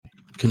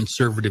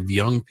conservative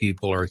young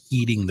people are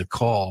heeding the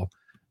call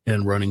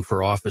and running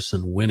for office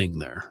and winning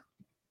there.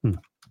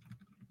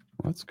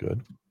 That's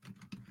good.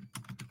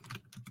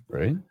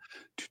 Right?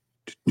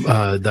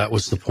 That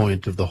was the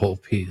point of the whole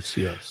piece,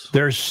 yes.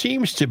 There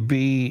seems to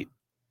be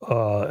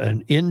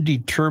an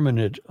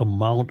indeterminate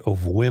amount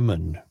of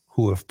women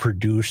who have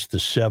produced the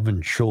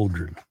 7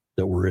 children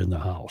that were in the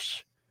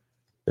house.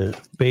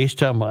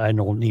 Based on, I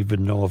don't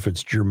even know if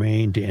it's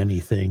germane to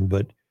anything,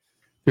 but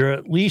there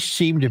at least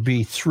seem to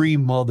be 3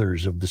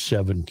 mothers of the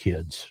 7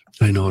 kids.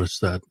 I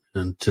noticed that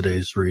in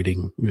today's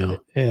reading. Yeah.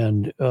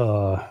 And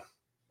I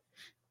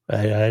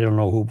don't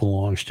know who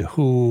belongs to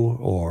who,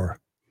 or...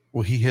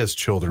 Well, he has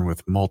children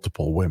with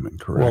multiple women,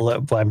 correct?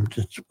 Well,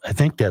 I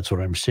think that's what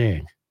I'm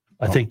saying.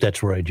 I think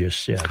that's what I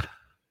just said.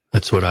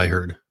 That's what I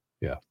heard.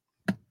 Yeah.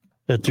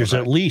 That there's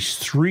at least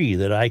 3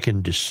 that I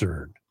can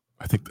discern.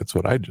 I think that's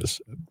what I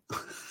just said.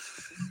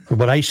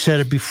 But I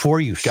said it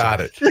before you Got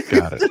said it.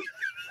 Got it.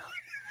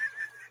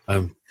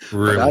 I'm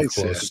really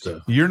close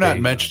to... You're not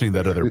mentioning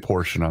that other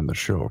portion on the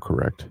show,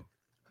 correct?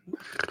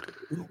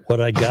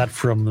 what I got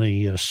from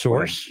the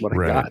source. What I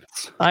Right. got.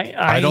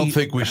 I don't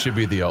think we should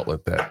be the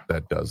outlet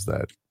that does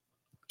that.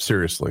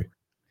 Seriously.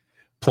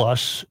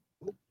 Plus,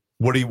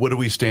 what do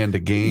we stand to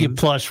gain?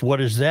 Plus,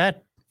 what is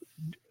that?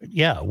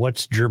 Yeah,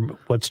 what's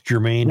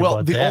germane Well,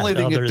 about the that? only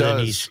thing it other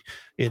than does-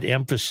 it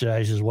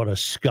emphasizes what a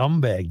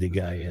scumbag the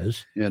guy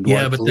is. And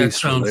Yeah, what but that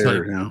police were sounds there,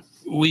 like you know.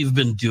 we've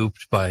been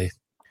duped by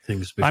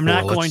things before. I'm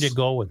not going to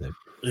go with it.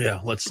 Yeah,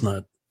 let's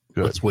not.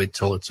 Good. Let's wait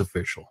till it's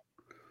official.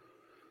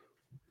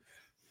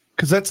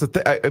 Because that's the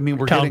thing. I mean,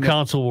 we're Town getting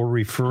council were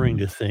referring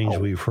to things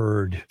we've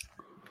heard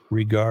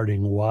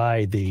regarding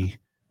why the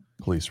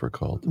police were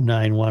called.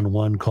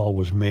 911 call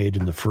was made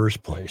in the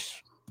first place.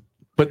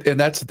 And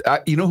that's,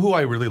 you know, who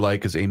I really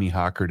like is Amy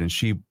Hockert, and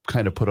she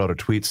kind of put out a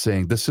tweet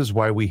saying, this is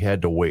why we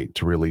had to wait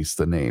to release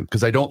the name.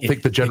 Because I don't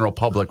think the general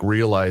public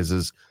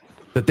realizes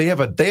that they have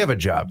a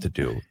job to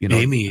do. You know,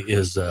 Amy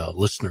is a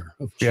listener.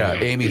 Yeah,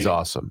 Amy's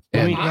awesome.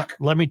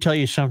 Let me tell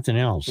you something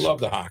else.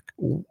 Love the Hawk.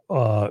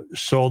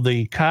 So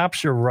the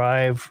cops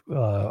arrive.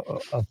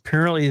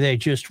 Apparently, they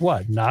just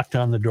knocked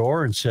on the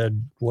door and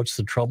said, "What's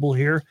the trouble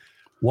here?"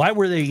 Why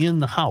were they in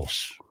the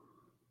house?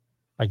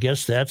 I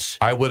guess that's.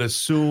 I would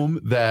assume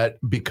that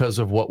because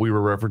of what we were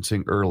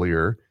referencing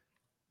earlier,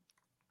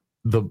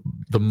 the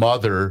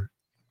mother,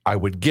 I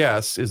would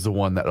guess, is the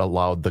one that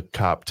allowed the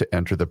cop to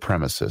enter the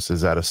premises. Is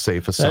that a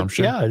safe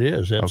assumption? Yeah, it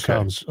is. That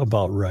sounds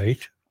about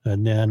right.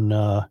 And then,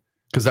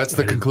 because that's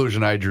the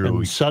conclusion I drew.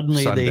 And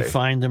suddenly Sunday. they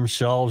find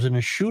themselves in a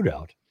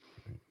shootout,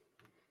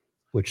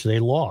 which they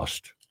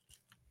lost.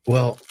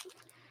 Well,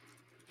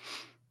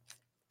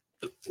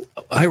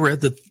 I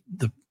read that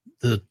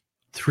the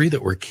 3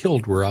 that were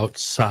killed were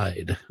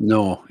outside.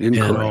 No,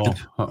 incorrect.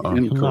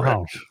 In the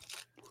house.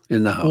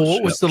 In the house. Well,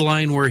 what was the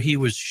line where he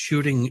was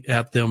shooting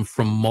at them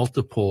from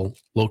multiple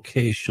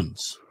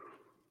locations?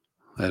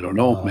 I don't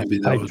know. Maybe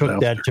that I was took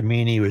after. that to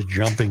mean he was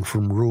jumping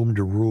from room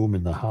to room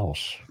in the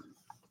house.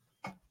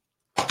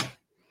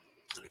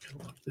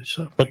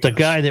 But the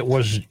guy that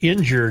was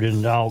injured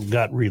and now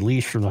got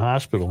released from the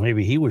hospital,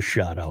 maybe he was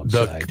shot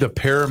outside. The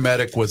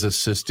paramedic was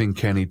assisting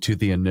Kenny to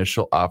the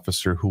initial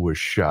officer who was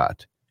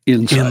shot.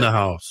 Inside. In the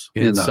house.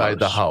 Inside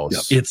the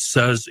house. It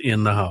says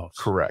in the house.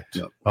 Correct.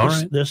 Yep. All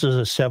right. This is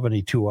a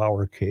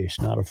 72-hour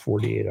case, not a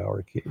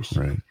 48-hour case.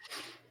 Right.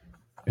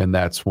 And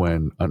that's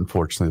when,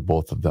 unfortunately,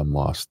 both of them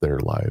lost their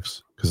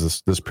lives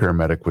because this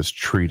paramedic was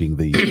treating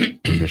the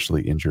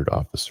initially injured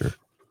officer.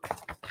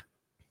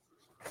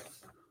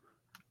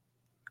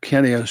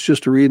 Kenny, I was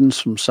just reading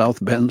some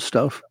South Bend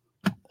stuff.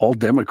 All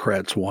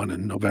Democrats won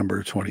in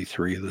November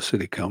 23, the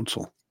city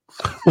council.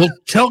 Well,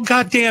 tell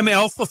goddamn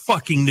Alpha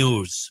fucking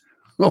News.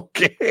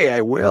 Okay,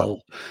 I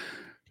will.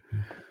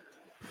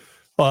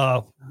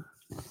 Why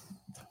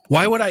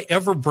would I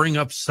ever bring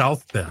up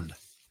South Bend?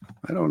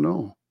 I don't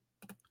know.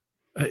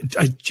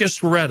 I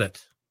just read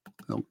it.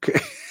 Okay.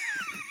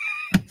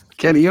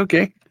 Kenny, you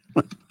okay?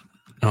 No,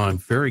 I'm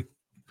very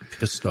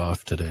pissed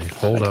off today.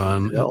 Hold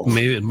on.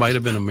 Maybe it might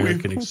have been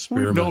American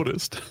Experiment. We've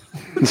noticed.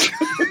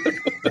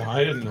 No,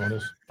 I didn't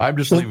notice. I'm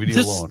just leaving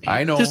you alone.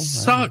 I know.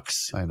 This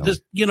sucks. I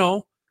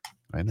know.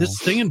 I know.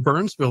 This thing in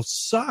Burnsville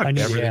sucks.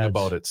 Everything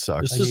about it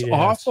sucks. This is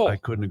awful. I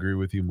couldn't agree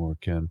with you more,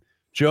 Ken.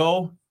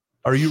 Joe,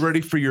 are you ready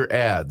for your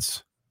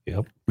ads?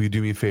 Yep. Will you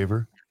do me a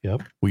favor?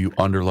 Yep. Will you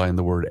underline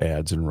the word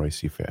ads in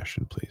ricey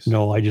fashion, please?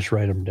 No, I just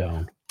write them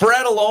down.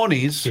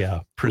 Frattallone's.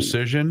 Yeah.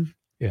 Precision.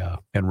 Yeah.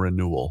 And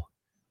renewal.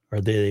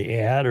 Are they the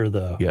ad or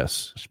the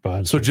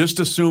sponsor? So just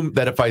assume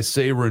that if I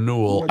say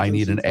renewal, I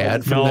need an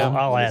ad from them.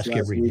 I'll ask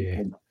every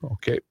day.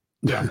 Okay.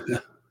 Yeah.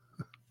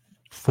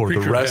 For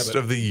Creature the rest habit.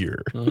 of the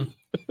year. Mhm.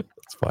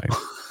 That's fine.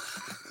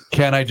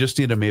 Ken, I just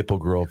need a Maple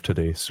Grove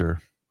today, sir.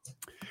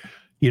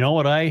 You know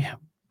what I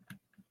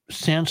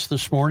sensed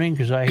this morning?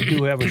 Because I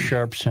do have a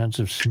sharp sense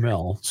of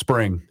smell.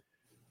 Spring.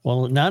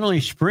 Well, not only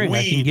spring,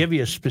 I can give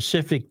you a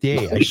specific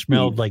day. I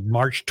smelled like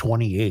March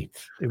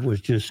 28th. It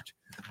was just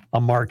a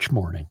March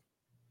morning.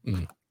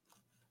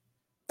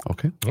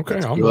 Okay. Okay,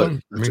 I'm good.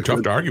 done. I mean,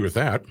 tough to argue with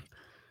that.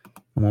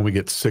 And when we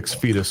get 6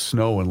 feet of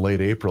snow in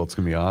late April, it's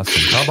going to be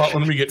awesome. How about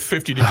when we get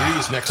 50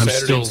 degrees next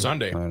Saturday and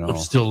Sunday? I know. I'm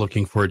still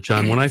looking for it,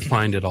 John. When I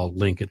find it, I'll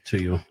link it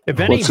to you. If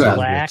any What's that?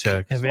 black,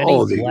 Text.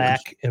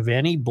 if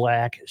any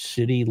black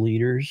city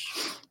leaders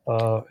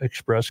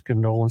express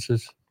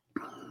condolences,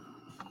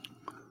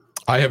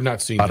 I have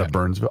not seen Out that. of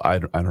Burnsville, I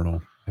don't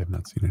know. I have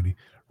not seen any.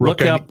 look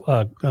Rook,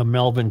 up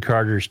Melvin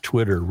Carter's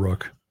Twitter,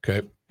 Rook,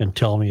 Okay. and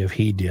tell me if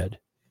he did.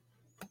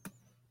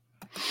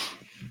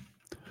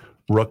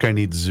 Rook, I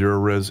need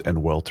Zerez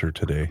and Welter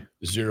today.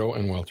 0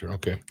 and Welter.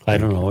 Okay. I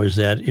don't know. Is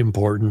that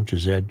important?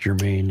 Is that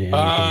germane to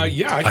anything?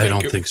 Yeah, I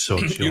don't think so,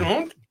 Joe. You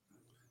don't?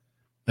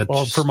 That's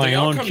Well, for my They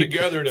all own come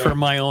together to- for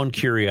my own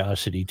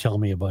curiosity, tell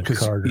me about Because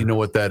Carter. you know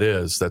what that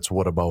is? That's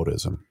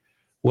whataboutism.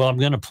 Well, I'm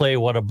going to play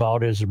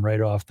whataboutism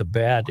right off the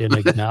bat and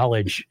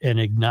acknowledge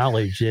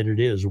that it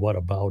is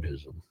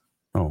whataboutism.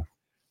 Oh.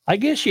 I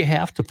guess you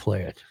have to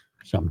play it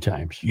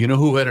sometimes. You know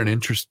who had an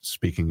interest,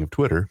 speaking of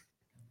Twitter,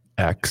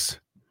 X,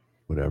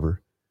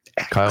 whatever.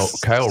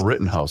 Kyle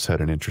Rittenhouse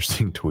had an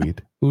interesting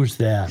tweet. Who's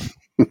that?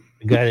 The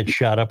guy that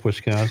shot up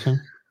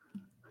Wisconsin?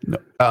 No,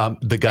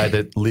 the guy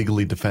that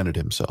legally defended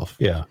himself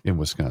Yeah. in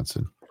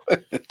Wisconsin.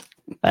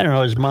 I don't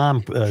know. His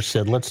mom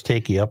said, let's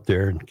take you up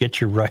there and get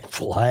your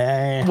rifle.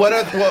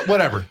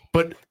 Whatever.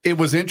 But it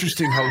was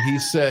interesting how he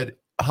said,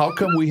 how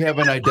come we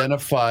haven't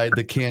identified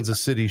the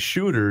Kansas City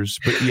shooters,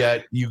 but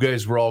yet you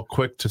guys were all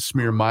quick to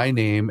smear my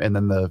name, and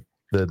then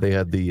they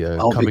had the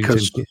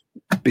Covington.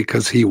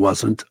 Because he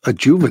wasn't a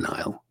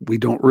juvenile. We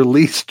don't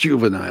release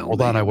juvenile.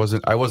 Hold on, I names.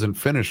 wasn't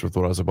finished with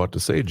what I was about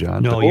to say,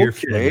 John. No, But you're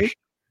Okay. finished.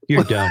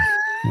 You're done.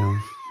 No.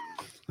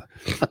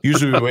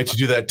 usually we wait to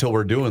do that till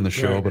we're doing the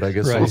show, Right. but I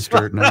guess Right. I'll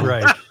start now.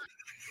 Right.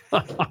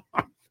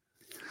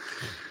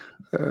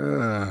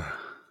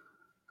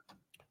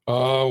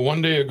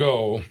 One day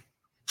ago,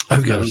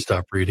 I've got to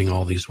stop reading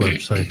all these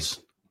websites.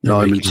 They're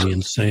No, I'm making me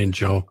insane,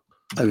 Joe.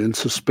 I'm in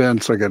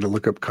suspense. I got to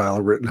look up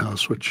Kyle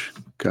Rittenhouse, which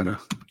kind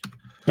of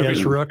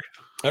Yes, Rook.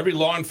 every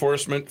law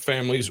enforcement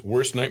family's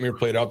worst nightmare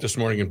played out this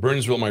morning in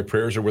Burnsville. My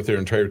prayers are with their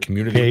entire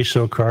community Okay,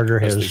 so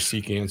Carter as they has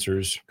seek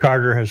answers.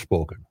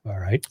 spoken. All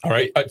right. All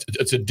right.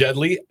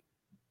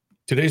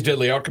 Today's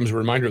deadly outcome is a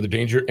reminder of the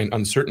danger and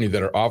uncertainty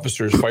that our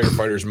officers,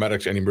 firefighters,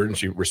 medics, and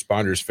emergency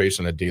responders face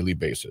on a daily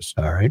basis.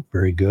 All right.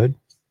 Very good.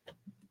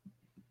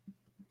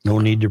 No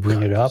need to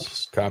bring it up.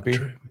 Copy.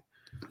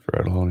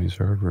 Fratelloni's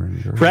Hardware.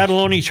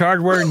 Fratelloni's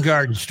Hardware and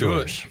Garden Do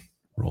Stores. it.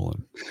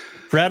 Rolling.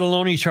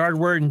 Fratelloni's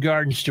Hardware and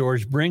Garden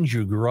Stores brings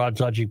you Garage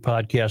Logic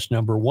Podcast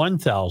number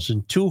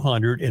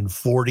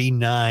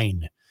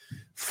 1249,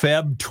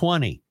 Feb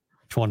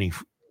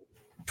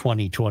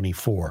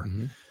 2024.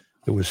 Mhm.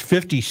 It was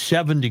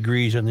 57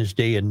 degrees on this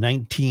day in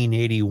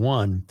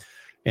 1981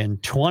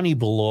 and 20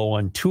 below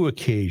on two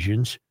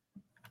occasions,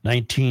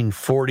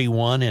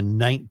 1941 and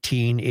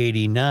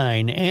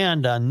 1989.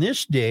 And on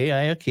this day,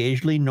 I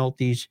occasionally note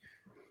these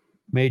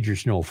major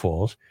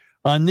snowfalls.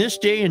 On this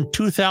day in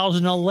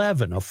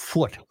 2011, a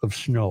foot of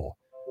snow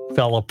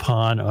fell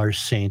upon our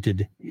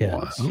sainted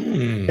heads.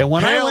 And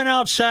when I went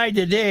outside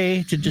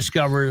today to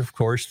discover, of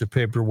course, the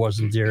paper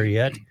wasn't there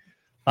yet,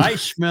 I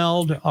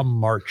smelled a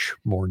March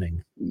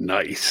morning.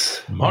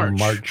 nice. A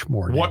March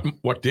morning.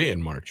 What day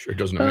in March? It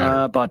doesn't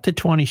matter. About the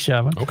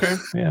 27th. Okay.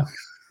 Yeah.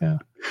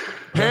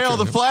 Hail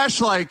the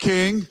flashlight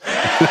king.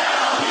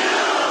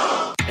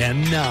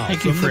 And now,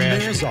 Thank you from for the asking.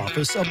 mayor's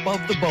office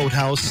above the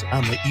boathouse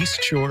on the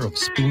east shore of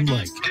Spoon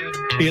Lake,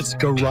 it's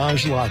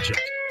Garage Logic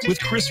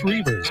with Chris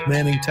Reavers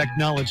manning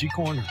Technology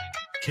Corner,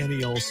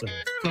 Kenny Olson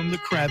from the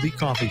Krabby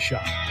Coffee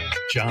Shop,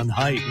 John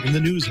Height in the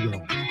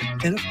newsroom,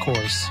 and of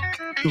course,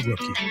 the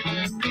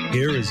Rookie.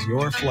 Here is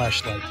your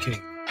flashlight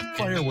king,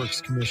 fireworks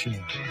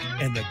commissioner,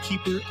 and the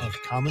keeper of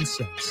common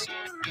sense,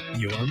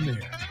 your mayor,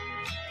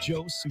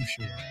 Joe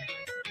Souchere.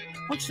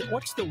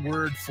 What's the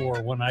word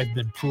for when I've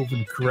been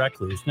proven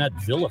correctly? It's not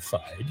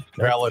vilified.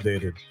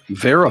 Validated.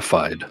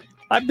 Verified.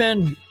 I've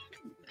been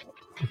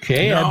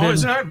okay. No, I've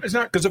been, it's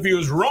not because if he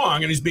was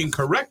wrong and he's being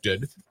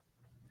corrected.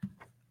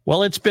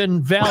 well, it's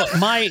been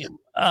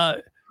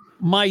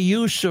my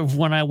use of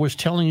when I was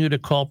telling you to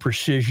call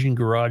Precision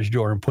Garage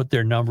Door and put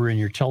their number in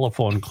your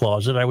telephone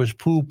closet, I was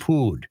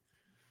poo-pooed.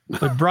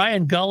 But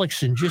Brian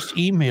Gullickson just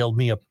emailed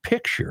me a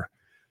picture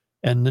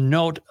and the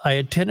note, I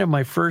attended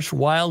my first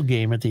Wild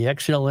game at the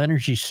XL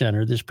Energy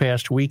Center this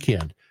past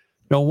weekend.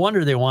 No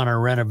wonder they want to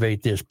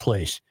renovate this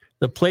place.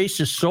 The place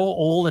is so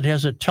old it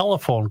has a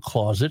telephone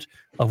closet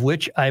of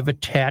which I've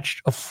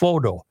attached a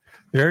photo.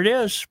 There it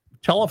is.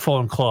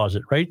 Telephone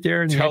closet right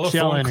there in the XL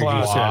Telephone Energy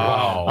closet. Center.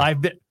 Wow.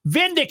 I've been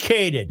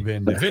vindicated.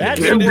 Vindicated.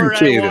 That's the word I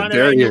Vindicated. wanted.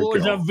 There I knew you it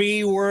was go. a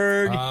V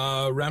word.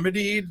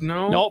 Remedied?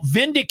 No. No,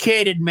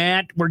 vindicated,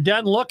 Matt. We're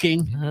done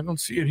looking. I don't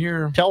see it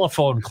here.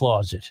 Telephone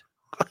closet.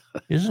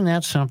 Isn't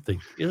that something?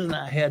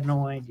 I had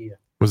no idea.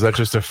 Was that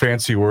just a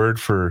fancy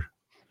word for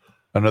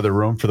another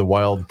room for the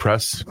Wild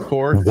Press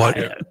Corps? What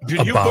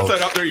Did you put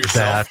that out there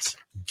yourself? that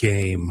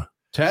game?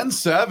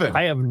 10-7.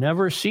 I have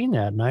never seen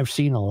that, and I've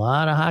seen a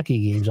lot of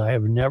hockey games. I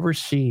have never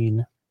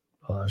seen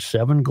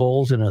 7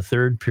 goals in a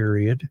third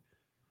period.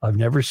 I've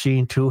never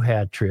seen 2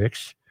 hat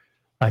tricks.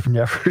 I've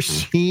never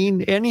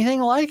seen anything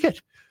like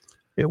it.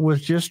 It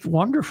was just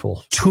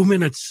wonderful. 2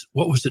 minutes.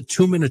 What was it?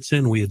 2 minutes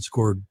in, we had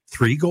scored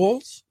 3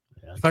 goals.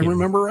 If I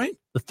remember right.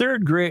 The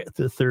third grade.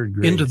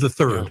 Into the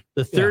third. Yeah.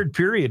 The third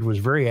period was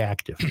very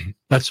active.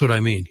 That's what I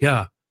mean.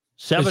 Yeah.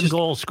 7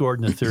 goals scored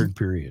in the third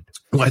period.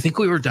 Well, I think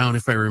we were down,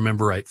 if I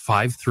remember right,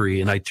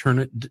 5-3, and I turn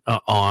it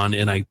on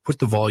and I put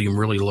the volume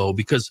really low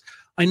because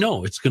I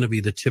know it's going to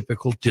be the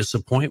typical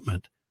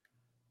disappointment.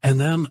 And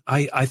then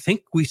I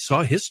think we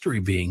saw history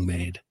being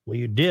made. Well,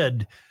 you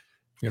did.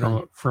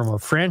 From a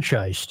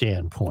franchise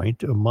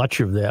standpoint, much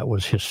of that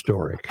was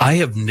historic. I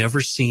have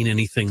never seen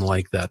anything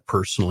like that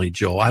personally,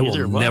 Joe. I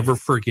will never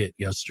forget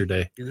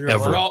yesterday,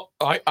 ever. Well,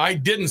 I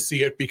didn't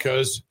see it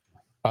because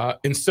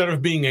instead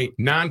of being a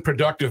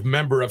non-productive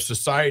member of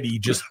society,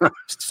 just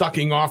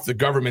sucking off the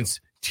government's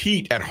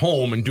teat at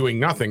home and doing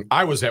nothing,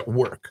 I was at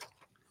work.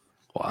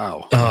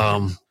 Wow.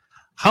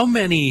 How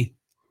many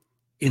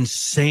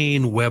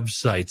insane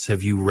websites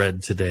have you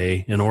read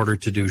today in order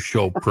to do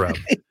show prep?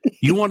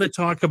 You want to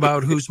talk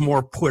about who's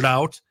more put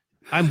out?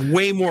 I'm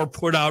way more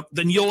put out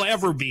than you'll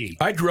ever be.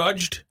 I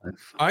drudged.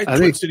 I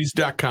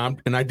TwinCities.com,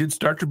 and I did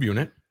Star Tribune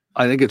it.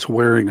 I think it's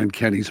wearing on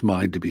Kenny's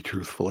mind, to be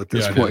truthful, at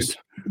this point.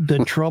 The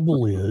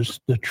trouble is,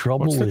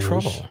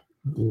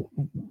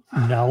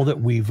 now that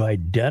we've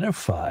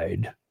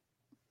identified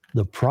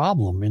the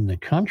problem in the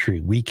country,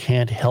 we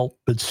can't help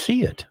but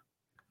see it.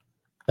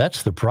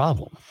 That's the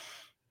problem.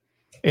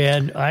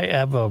 And I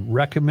have a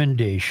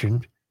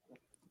recommendation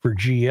for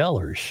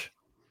GLers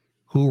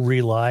who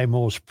rely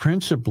most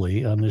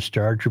principally on the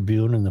Star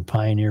Tribune and the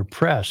Pioneer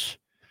Press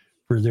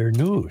for their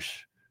news.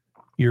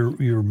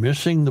 You're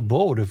missing the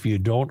boat if you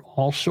don't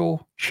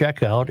also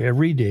check out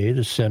every day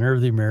the Center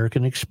of the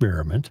American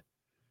Experiment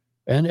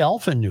and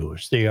Alpha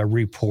News. They are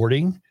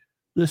reporting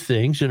the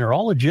things, and are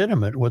all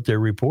legitimate what they're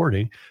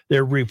reporting.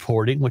 They're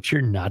reporting what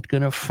you're not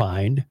going to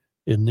find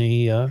in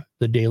the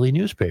daily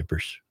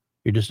newspapers.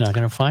 You're just not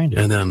going to find it.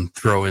 And then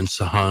throw in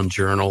Sahan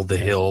Journal, The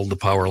Hill, the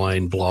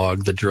Powerline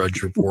Blog, the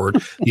Drudge Report,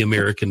 the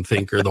American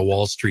Thinker, the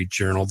Wall Street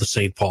Journal, the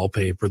St. Paul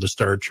Paper, the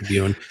Star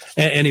Tribune.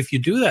 And if you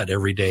do that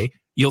every day,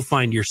 you'll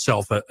find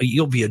yourself,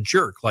 you'll be a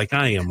jerk like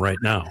I am right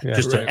now. Yeah,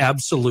 just an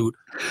absolute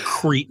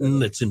cretin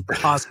that's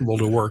impossible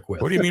to work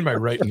with. What do you mean by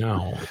right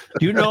now?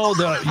 You know,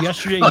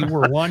 yesterday you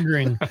were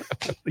wondering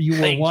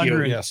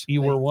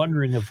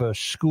if a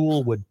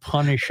school would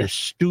punish a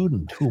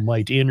student who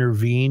might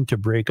intervene to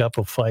break up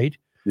a fight.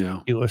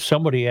 Yeah.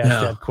 Somebody asked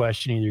that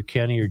question, either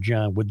Kenny or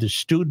John, would the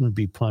student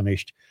be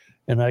punished?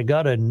 And I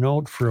got a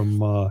note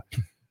from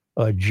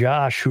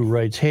Josh who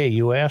writes, hey,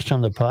 you asked on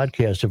the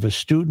podcast if a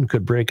student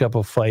could break up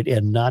a fight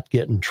and not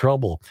get in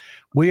trouble.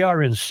 We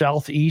are in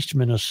southeast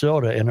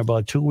Minnesota, and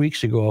about 2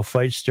 weeks ago, a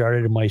fight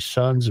started in my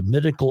son's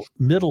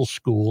middle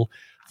school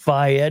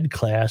Phi Ed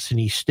class, and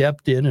he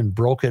stepped in and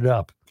broke it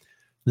up.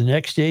 The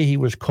next day, he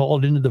was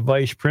called into the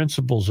vice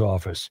principal's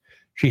office.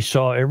 She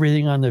saw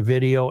everything on the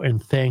video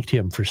and thanked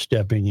him for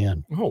stepping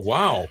in. Oh,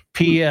 wow.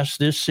 P.S.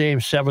 This same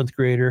 7th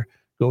grader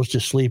goes to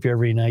sleep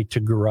every night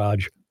to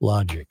Garage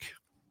Logic.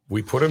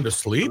 We put him to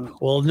sleep?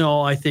 Well,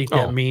 no, I think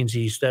that means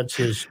that's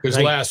his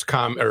last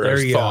comment or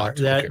his thought.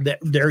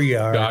 There you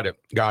are.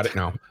 Got it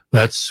now.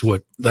 That's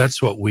what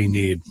we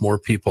need. More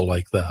people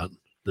like that.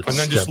 And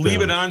then just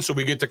leave it on so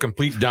we get the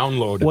complete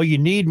download. Well, you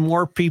need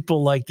more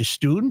people like the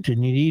student,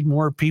 and you need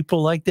more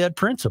people like that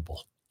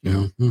principal.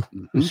 Mm-hmm.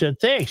 He said,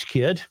 thanks,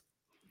 kid.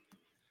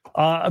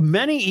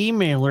 Many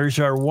emailers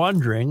are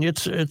wondering,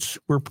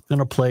 we're going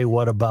to play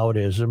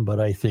whataboutism, but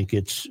I think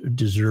it's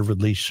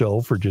deservedly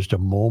so for just a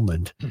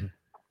moment.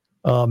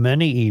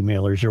 Many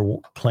emailers are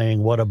playing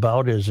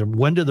whataboutism.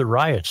 When do the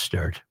riots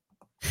start?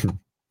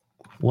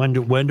 When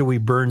do we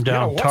burn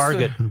down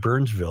Target in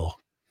Burnsville?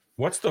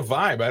 What's the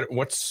vibe?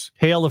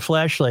 Hail the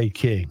Flashlight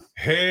King.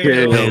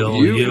 Hail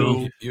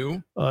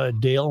you.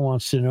 Dale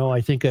wants to know,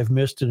 I think I've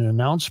missed an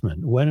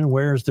announcement. When and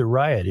where is the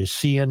riot? Is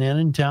CNN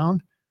in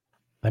town?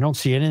 I don't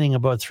see anything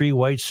about 3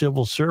 white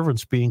civil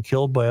servants being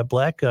killed by a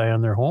black guy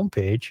on their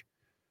homepage.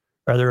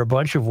 Are there a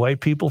bunch of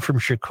white people from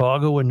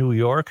Chicago and New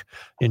York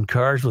in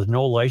cars with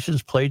no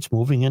license plates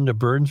moving into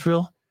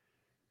Burnsville?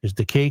 Is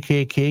the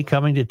KKK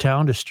coming to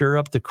town to stir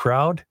up the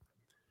crowd?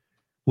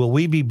 Will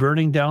we be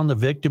burning down the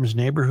victims'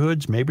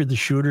 neighborhoods, maybe the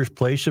shooter's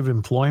place of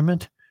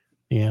employment?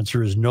 The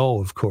answer is no,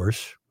 of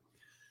course.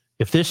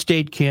 If this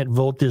state can't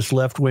vote this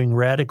left-wing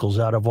radicals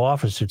out of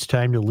office, it's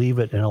time to leave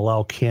it and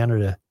allow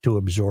Canada to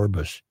absorb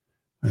us.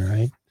 All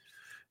right.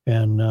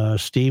 And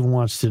Steve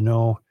wants to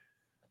know,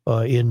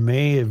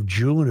 in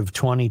June of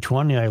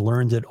 2020, I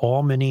learned that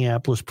all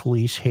Minneapolis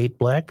police hate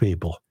black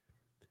people.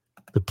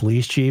 The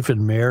police chief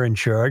and mayor in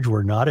charge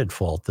were not at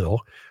fault, though.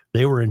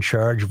 They were in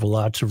charge of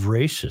lots of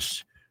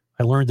racists.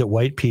 I learned that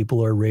white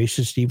people are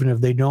racist even if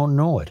they don't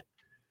know it.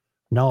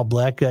 Now a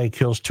black guy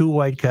kills 2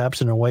 white cops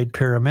and a white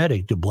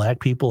paramedic. Do black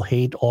people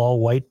hate all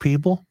white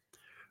people?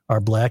 Are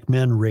black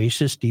men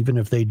racist even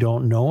if they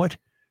don't know it?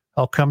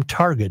 How come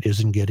Target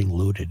isn't getting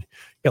looted?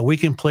 Yeah, we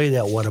can play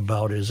that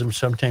whataboutism.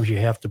 Sometimes you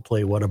have to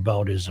play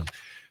whataboutism.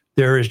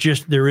 There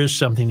is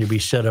something to be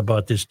said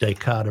about this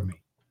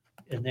dichotomy.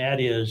 And that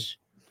is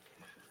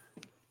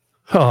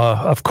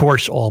Of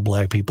course, all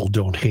black people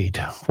don't hate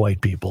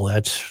white people.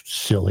 That's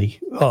silly.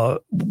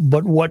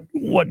 But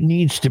what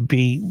needs to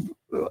be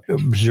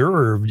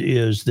observed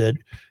is that,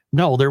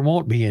 no, there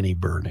won't be any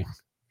burning.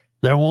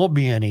 There won't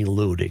be any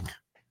looting.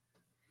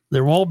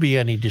 There won't be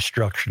any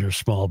destruction of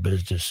small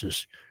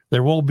businesses.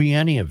 There won't be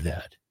any of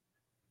that.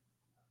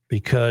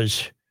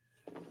 Because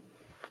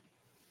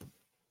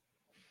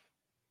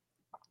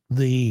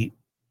the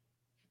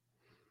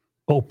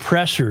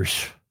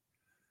oppressors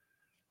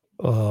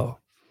don't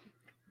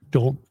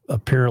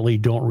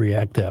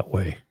react that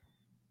way.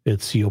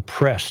 It's the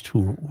oppressed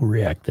who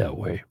react that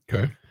way.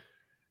 Okay.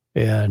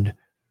 And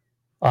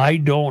I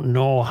don't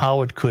know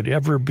how it could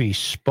ever be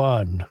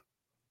spun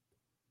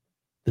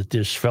that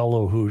this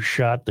fellow who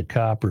shot the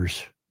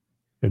coppers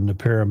and the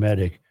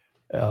paramedic,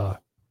 I'm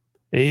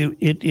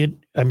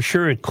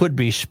sure it could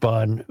be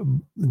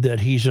spun that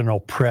he's an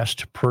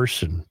oppressed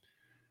person,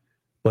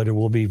 but it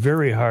will be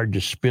very hard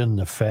to spin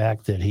the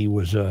fact that he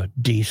was a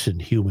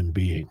decent human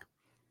being.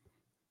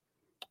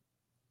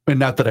 And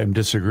not that I'm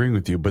disagreeing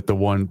with you, but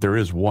there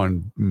is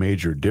one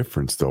major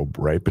difference, though,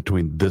 right,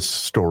 between this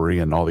story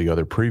and all the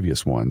other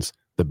previous ones.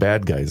 The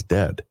bad guy's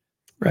dead.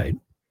 Right.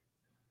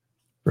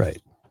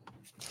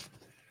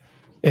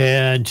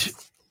 And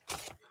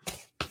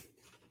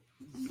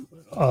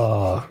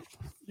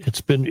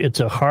it's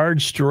a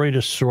hard story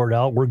to sort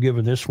out. We're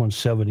giving this one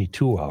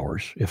 72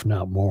 hours, if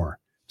not more.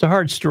 It's a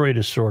hard story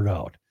to sort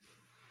out.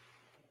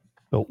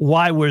 But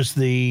why was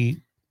the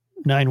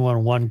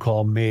 911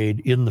 call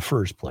made in the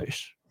first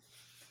place?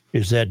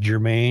 Is that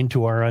germane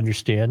to our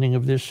understanding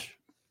of this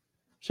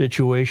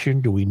situation?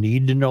 Do we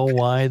need to know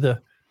why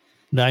the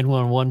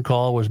 911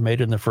 call was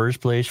made in the first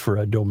place for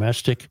a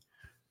domestic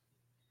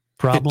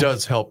problem? It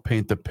does help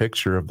paint the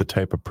picture of the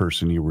type of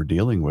person you were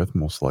dealing with,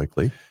 most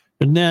likely.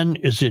 And then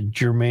is it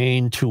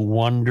germane to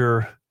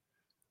wonder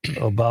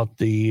about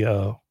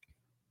the...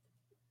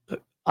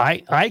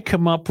 I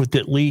come up with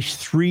at least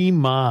 3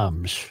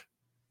 moms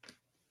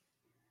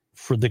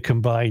for the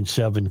combined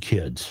 7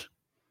 kids.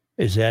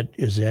 Is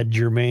that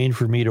germane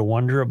for me to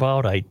wonder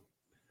about?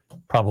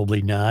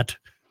 Probably not.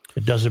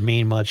 It doesn't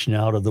mean much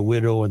now to the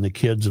widow and the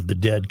kids of the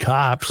dead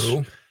cops.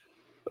 True.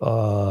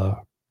 I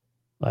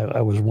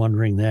was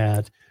wondering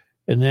that.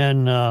 And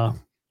then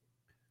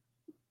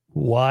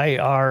why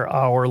are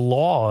our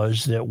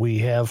laws that we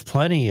have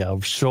plenty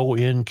of so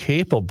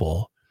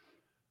incapable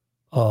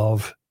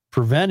of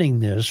preventing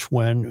this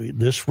when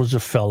this was a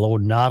fellow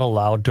not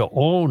allowed to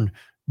own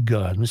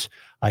guns?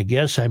 I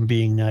guess I'm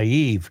being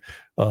naive.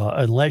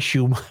 Unless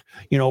you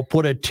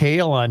put a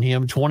tail on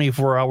him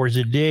 24 hours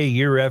a day,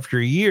 year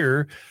after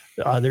year,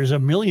 there's a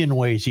million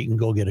ways he can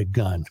go get a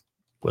gun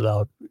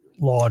without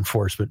law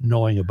enforcement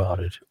knowing about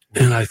it.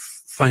 And I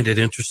find it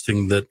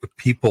interesting that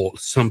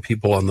some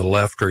people on the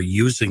left are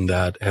using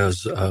that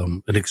as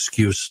an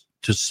excuse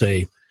to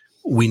say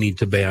we need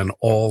to ban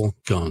all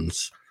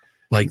guns.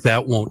 Like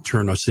that won't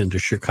turn us into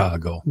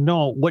Chicago.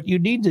 No, what you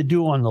need to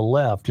do on the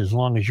left, as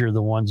long as you're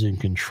the ones in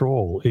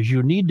control, is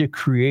you need to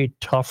create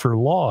tougher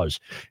laws.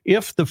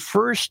 If the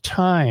first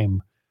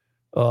time,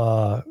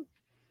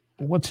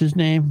 what's his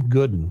name?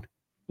 Gooden.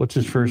 What's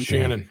his first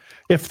Shannon. name?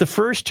 If the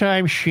first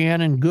time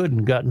Shannon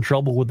Gooden got in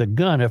trouble with a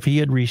gun, if he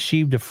had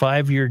received a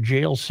 5-year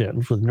jail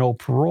sentence with no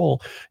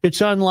parole,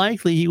 it's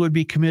unlikely he would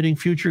be committing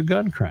future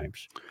gun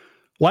crimes.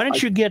 Why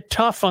don't you get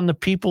tough on the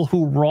people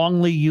who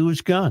wrongly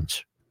use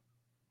guns?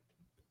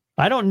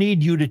 I don't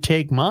need you to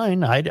take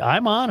mine.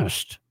 I'm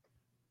honest.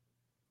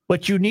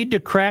 But you need to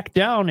crack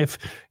down if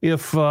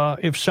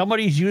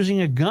somebody's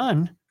using a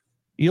gun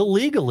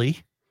illegally,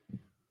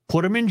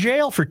 put them in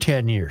jail for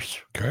 10 years.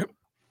 Okay.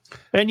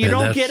 And you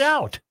don't get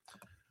out.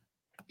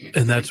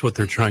 And that's what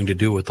they're trying to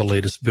do with the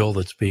latest bill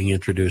that's being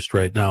introduced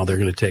right now. They're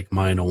going to take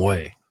mine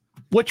away.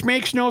 Which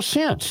makes no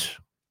sense.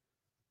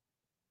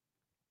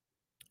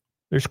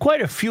 There's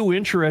quite a few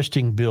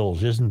interesting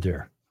bills, isn't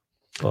there?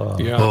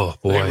 Yeah. Oh,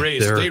 boy.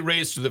 They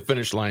raced to the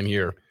finish line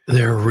here.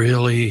 They're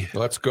really...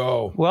 Let's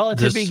go. Well, at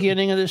the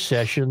beginning of the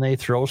session, they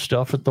throw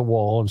stuff at the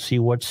wall and see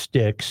what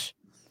sticks.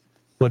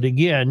 But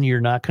again,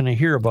 you're not going to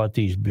hear about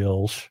these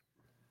bills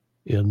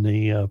in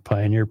the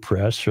Pioneer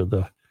Press or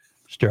the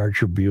Star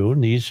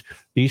Tribune. These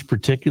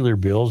particular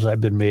bills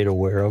I've been made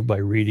aware of by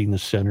reading the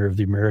Center of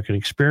the American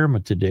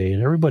Experiment today,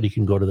 and everybody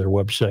can go to their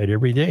website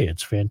every day.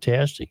 It's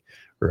fantastic.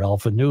 Or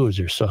Alpha News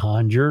or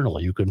Sahan Journal.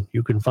 You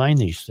can find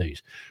these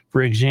things.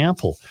 For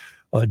example,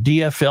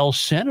 DFL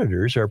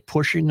senators are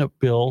pushing a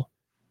bill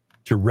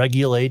to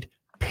regulate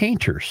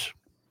painters.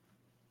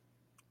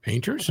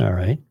 Painters? All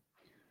right.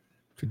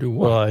 To do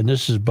what? And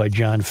this is by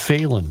John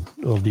Phelan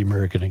of the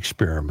American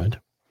Experiment.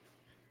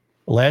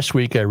 Last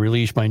week, I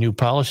released my new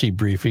policy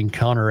briefing,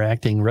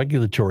 Counteracting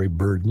Regulatory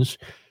Burdens,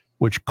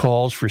 which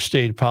calls for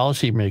state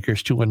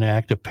policymakers to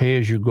enact a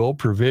pay-as-you-go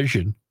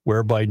provision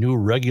whereby new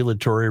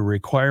regulatory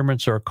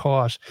requirements or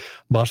costs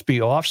must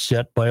be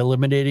offset by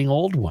eliminating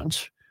old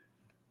ones,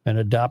 and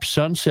adopt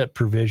sunset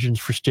provisions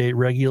for state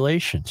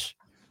regulations.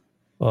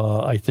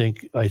 I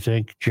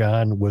think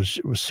John was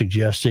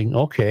suggesting,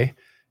 okay,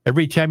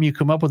 Every time you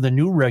come up with a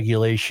new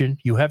regulation,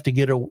 you have to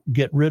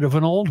get rid of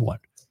an old one.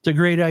 It's a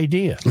great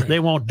idea. They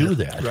won't do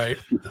that. Right.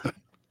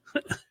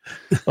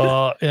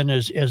 And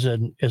as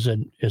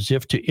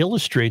if to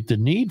illustrate the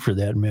need for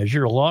that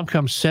measure, along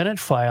comes Senate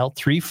File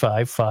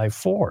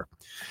 3554.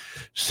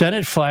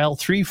 Senate File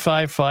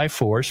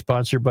 3554,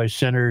 sponsored by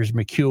Senators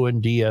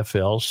McEwen,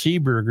 DFL,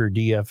 Seeberger,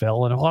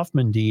 DFL, and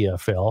Hoffman,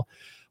 DFL,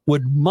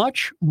 would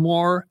much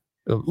more,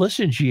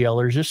 listen,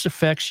 GLers, this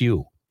affects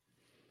you,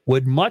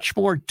 would much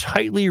more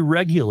tightly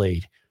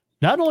regulate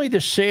not only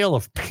the sale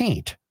of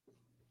paint,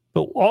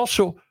 but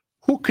also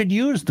who could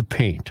use the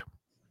paint.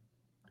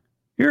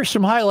 Here are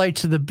some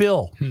highlights of the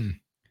bill.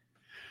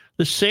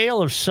 The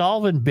sale of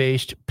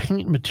solvent-based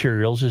paint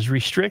materials is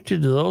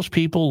restricted to those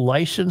people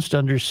licensed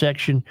under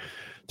Section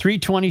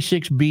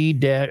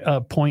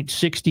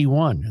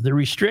 326B.61. The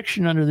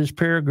restriction under this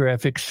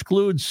paragraph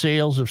excludes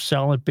sales of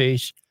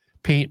solvent-based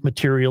paint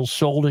materials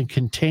sold in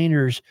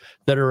containers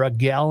that are a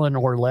gallon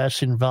or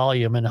less in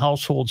volume and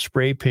household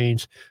spray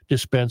paints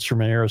dispensed from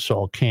an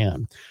aerosol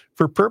can.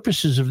 For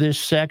purposes of this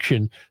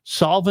section,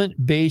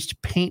 solvent-based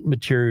paint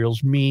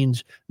materials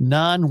means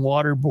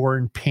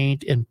non-waterborne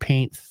paint and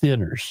paint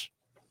thinners.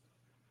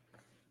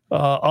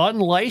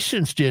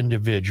 Unlicensed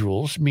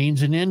individuals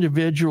means an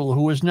individual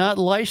who is not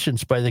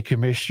licensed by the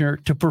commissioner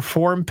to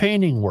perform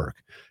painting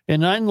work.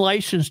 An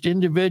unlicensed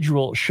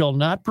individual shall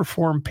not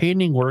perform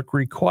painting work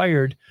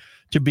required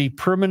to be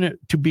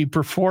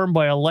performed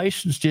by a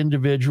licensed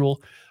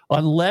individual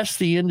unless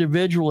the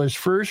individual is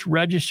first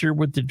registered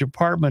with the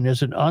department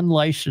as an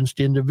unlicensed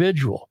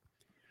individual.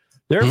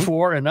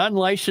 Therefore, an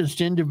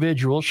unlicensed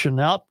individual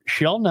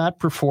shall not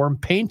perform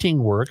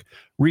painting work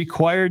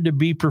required to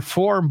be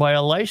performed by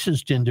a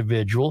licensed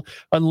individual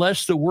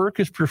unless the work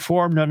is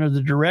performed under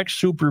the direct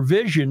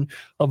supervision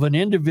of an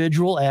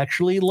individual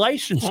actually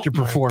licensed to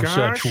perform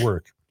such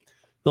work.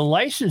 The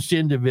licensed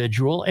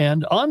individual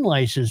and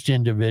unlicensed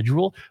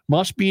individual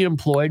must be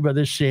employed by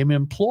the same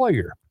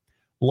employer.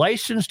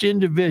 Licensed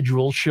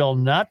individuals shall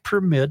not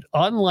permit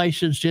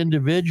unlicensed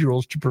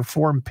individuals to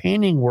perform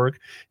painting work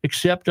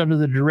except under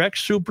the direct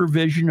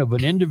supervision of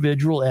an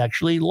individual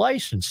actually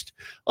licensed.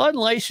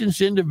 Unlicensed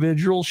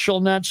individuals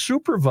shall not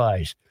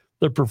supervise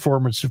the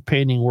performance of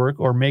painting work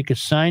or make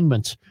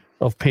assignments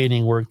of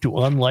painting work to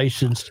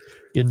unlicensed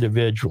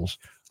individuals.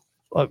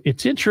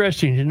 It's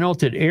interesting to note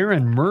that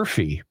Erin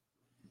Murphy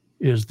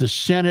is the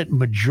Senate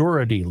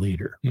Majority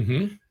Leader.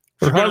 Mm-hmm.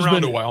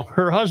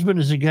 Her husband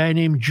is a guy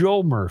named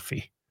Joe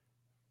Murphy.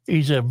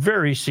 He's a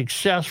very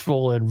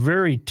successful and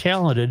very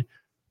talented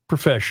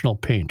professional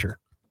painter.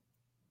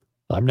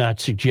 I'm not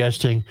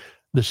suggesting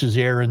this is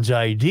Aaron's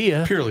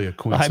idea. Purely a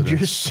coincidence. I'm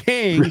just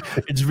saying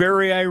it's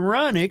very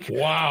ironic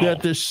that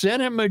the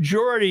Senate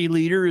Majority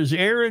Leader is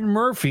Erin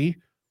Murphy,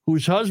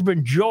 whose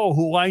husband Joe,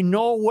 who I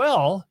know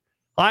well,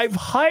 I've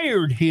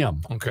hired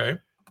him. Okay.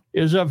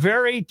 Is a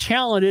very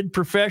talented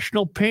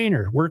professional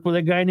painter. Worked with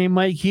a guy named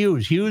Mike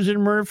Hughes. Hughes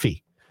and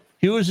Murphy.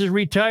 Hughes is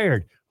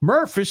retired.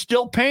 Murph is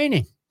still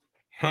painting.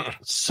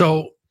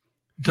 So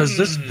does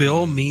this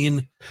bill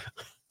mean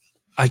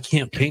I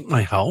can't paint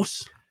my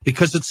house?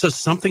 Because it says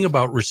something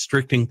about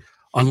restricting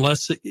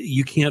unless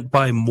you can't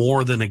buy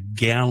more than a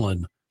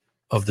gallon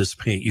of this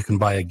paint. You can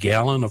buy a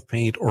gallon of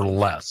paint or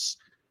less,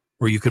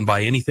 or you can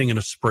buy anything in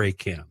a spray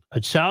can.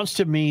 It sounds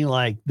to me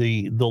like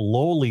the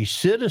lowly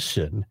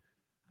citizen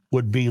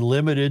would be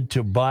limited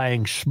to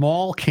buying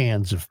small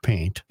cans of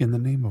paint. In the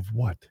name of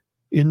what?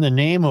 In the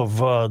name of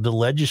the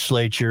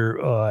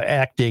legislature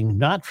acting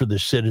not for the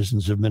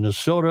citizens of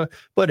Minnesota,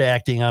 but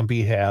acting on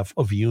behalf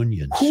of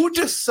unions. Who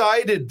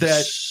decided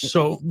that?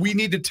 So we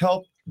need to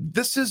tell.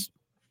 This is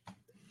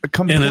a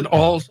and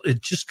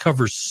it just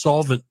covers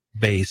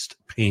solvent-based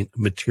paint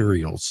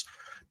materials.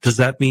 Does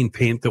that mean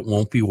paint that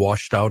won't be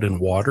washed out in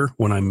water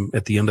when I'm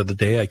at the end of the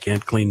day? I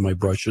can't clean my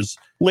brushes.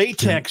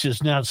 Latex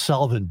is not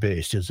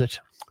solvent-based, is it?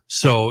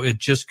 So it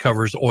just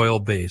covers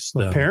oil-based.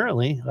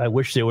 Apparently. I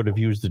wish they would have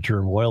used the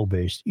term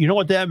oil-based. You know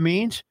what that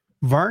means?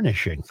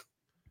 Varnishing.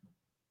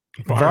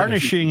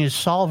 Varnishing is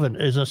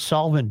a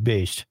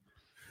solvent-based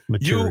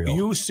material.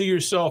 You see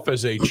yourself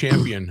as a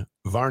champion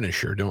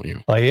varnisher, don't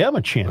you? I am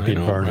a champion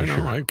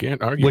varnisher. I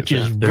can't argue which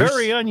with is that.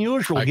 very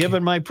unusual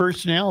given my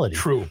personality.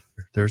 True.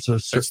 There's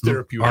a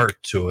certain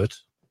art to it.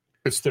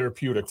 It's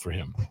therapeutic for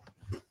him.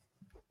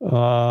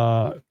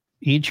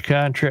 Each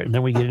contract, and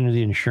then we get into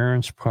the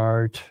insurance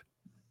part.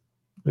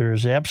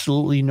 There's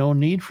absolutely no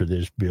need for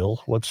this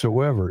bill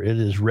whatsoever. It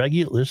is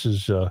This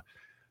is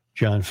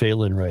John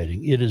Phelan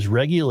writing. It is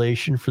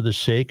regulation for the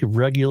sake of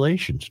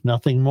regulations,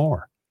 nothing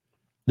more.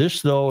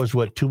 This, though, is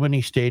what too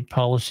many state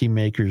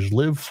policymakers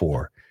live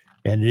for,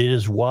 and it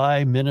is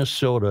why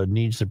Minnesota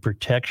needs the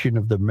protection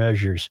of the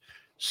measures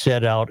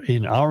set out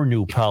in our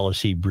new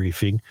policy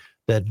briefing,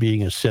 that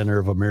being a Center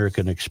of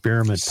American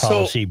Experiment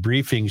policy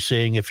briefing,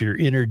 saying if you're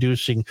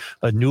introducing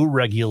a new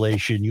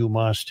regulation, you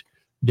must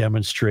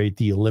demonstrate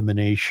the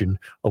elimination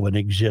of an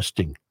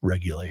existing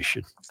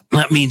regulation.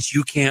 That means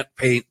you can't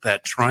paint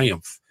that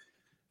Triumph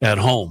at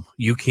home.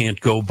 You can't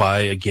go buy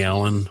a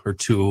gallon or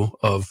two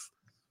of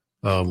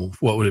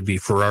what would it be,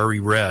 Ferrari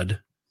red,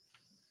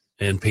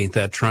 and paint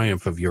that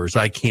Triumph of yours.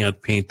 I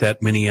can't paint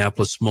that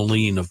Minneapolis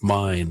Moline of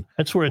mine.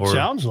 That's what it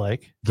sounds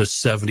like. The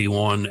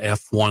 71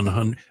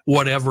 F100,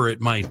 whatever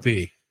it might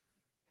be,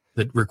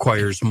 that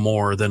requires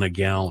more than a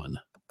gallon.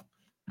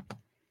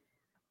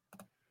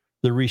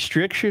 The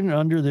restriction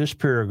under this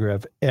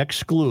paragraph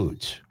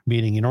excludes,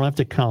 meaning you don't have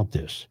to count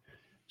this,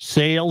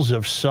 sales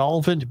of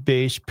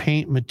solvent-based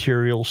paint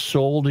materials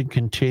sold in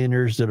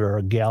containers that are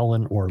a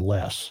gallon or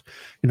less.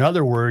 In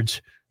other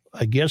words,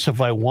 I guess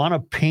if I want to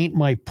paint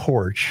my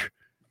porch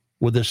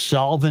with a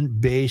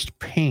solvent-based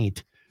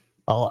paint,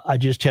 I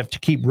just have to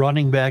keep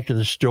running back to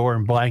the store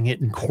and buying it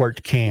in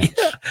quart cans.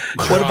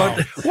 Wow.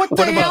 What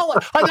the hell?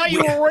 I thought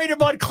you were worried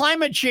about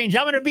climate change.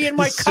 I'm going to be in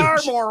my car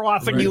more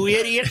often, you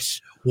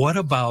idiots. What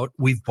about,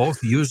 we've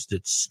both used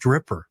it,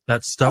 stripper,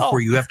 that stuff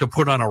where you have to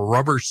put on a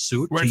rubber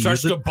suit Where to it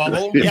starts use to it?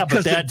 bubble? Yeah,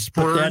 but It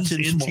burns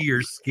into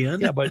your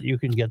skin. Yeah, but you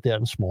can get that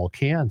in small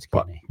cans,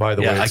 Kenny. By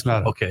the way, Yeah, it's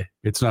not okay.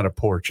 it's not a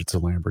Porsche, it's a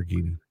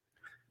Lamborghini.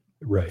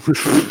 Right.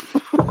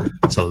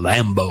 It's a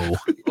Lambo.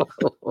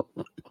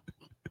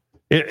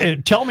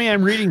 Tell me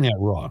I'm reading that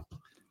wrong.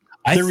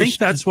 I think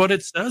that's what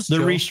it says. The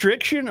Joe.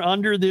 restriction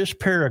under this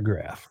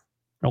paragraph.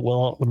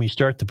 Well, let me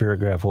start the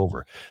paragraph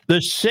over.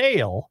 The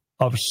sale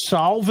of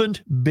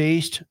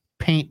solvent-based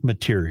paint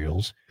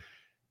materials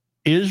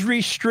is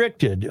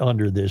restricted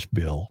under this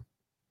bill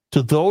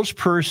to those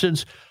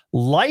persons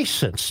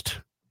licensed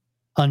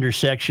under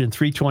Section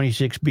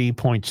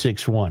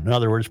 326B.61. In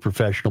other words,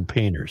 professional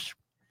painters.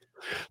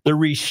 The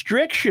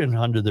restriction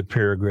under the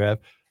paragraph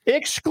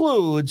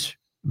excludes,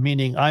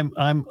 meaning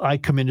I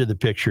come into the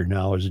picture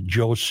now as a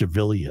Joe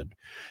civilian.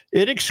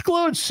 It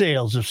excludes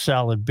sales of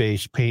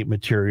solid-based paint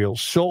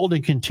materials sold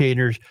in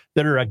containers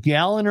that are a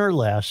gallon or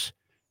less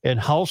and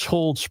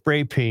household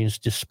spray paints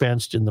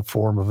dispensed in the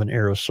form of an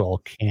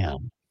aerosol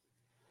can.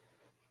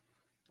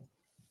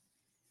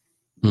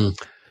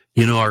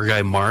 You know our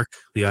guy Mark,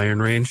 the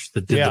Iron Range,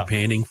 that did the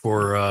painting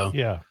for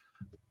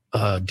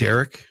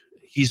Derek?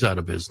 He's out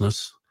of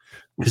business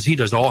because he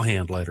does all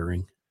hand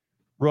lettering.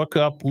 Look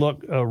up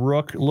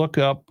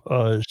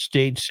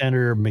State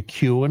Senator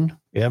McEwen,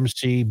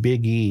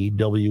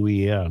 McEwen,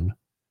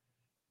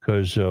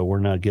 because we're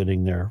not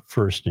getting their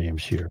first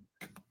names here.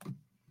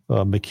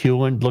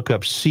 McEwen, look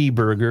up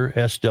Seeberger,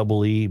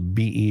 Seeberger,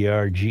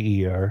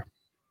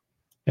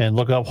 and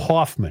look up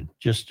Hoffman,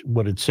 just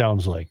what it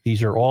sounds like.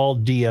 These are all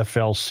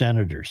DFL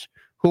senators.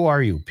 Who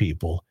are you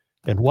people?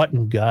 And what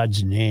in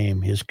God's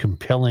name is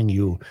compelling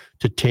you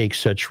to take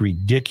such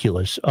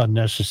ridiculous,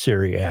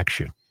 unnecessary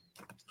action?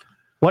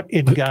 What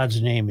in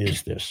God's name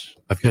is this?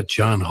 I've got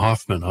John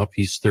Hoffman up.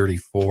 He's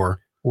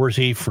 34. Where's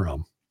he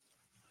from?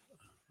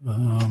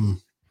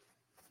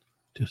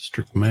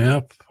 District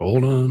map.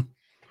 Hold on.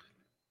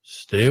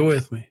 Stay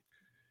with me.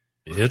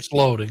 It's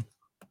loading.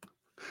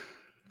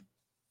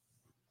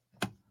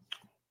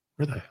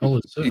 Where the hell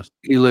is this?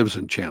 He lives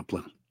in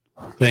Champlin.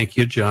 Thank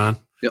you, John.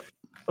 Yep.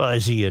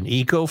 Is he an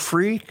eco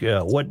freak?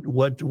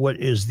 What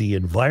is the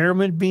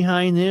environment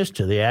behind this?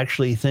 Do they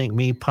actually think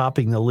me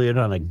popping the lid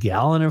on a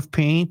gallon of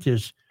paint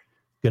is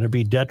going to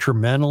be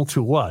detrimental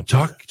to what?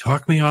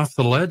 Talk me off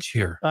the ledge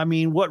here. I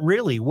mean, what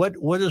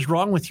is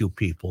wrong with you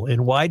people?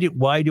 And why do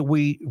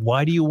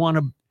you want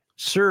to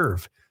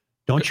serve?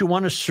 Don't you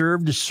want to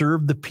serve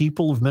the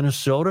people of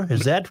Minnesota?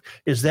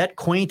 Is that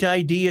quaint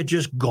idea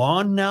just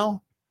gone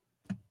now?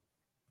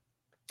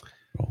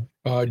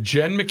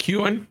 Jen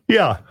McEwen.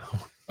 Yeah.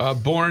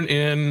 Born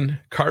in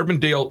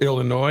Carbondale,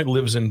 Illinois,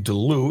 lives in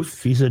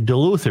Duluth. She's a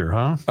Duluther,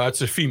 huh?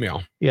 It's a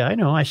female. Yeah, I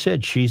know. I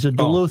said she's a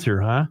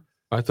Duluther, huh?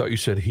 I thought you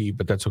said he,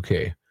 but that's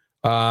okay.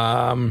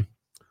 Lives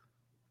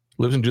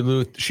in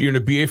Duluth. She earned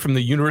a BA from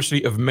the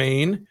University of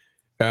Maine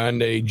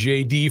and a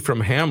JD from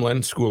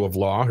Hamlin School of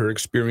Law. Her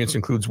experience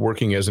includes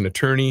working as an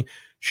attorney.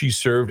 She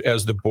served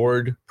as the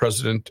board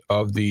president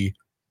of the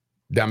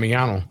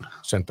Damiano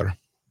Center.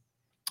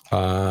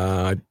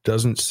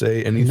 Doesn't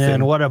say anything. And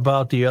then what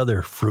about the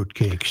other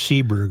fruitcake,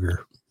 Seeberger?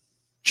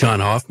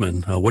 John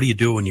Hoffman, what do you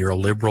do when you're a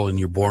liberal and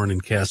you're born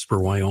in Casper,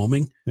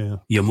 Wyoming? Yeah.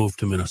 You move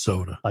to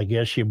Minnesota. I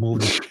guess you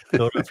moved to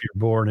Minnesota if you're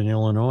born in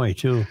Illinois,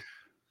 too.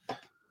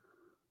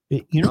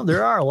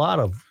 There are a lot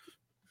of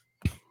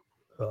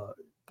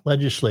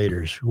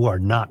legislators who are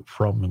not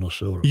from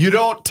Minnesota. You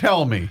don't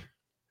tell me.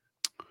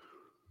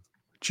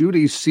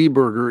 Judy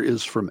Seeberger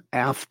is from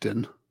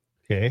Afton.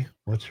 Okay.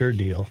 What's her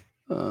deal?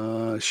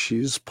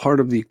 She's part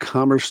of the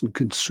Commerce and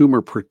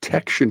Consumer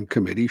Protection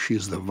Committee.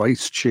 She's the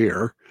vice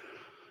chair.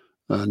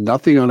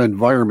 Nothing on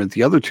environment.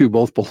 The other two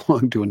both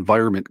belong to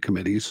environment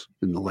committees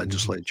in the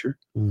legislature.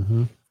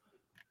 Mm-hmm.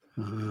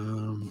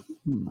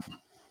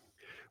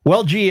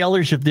 Well,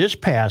 GLers, if this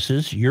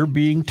passes, you're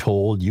being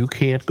told you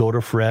can't go to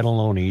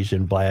Fratelloni's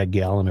and buy a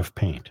gallon of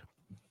paint.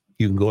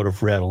 You can go to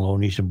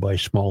Fratelloni's and buy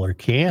smaller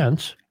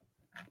cans.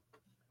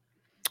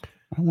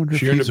 I wonder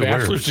she if earned a he's aware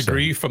of bachelor's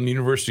degree from the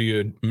University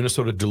of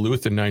Minnesota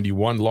Duluth in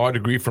 91, law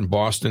degree from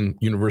Boston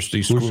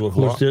University School of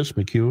Law. Who's this,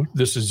 McEwen?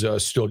 This is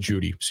still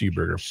Judy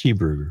Seeberger.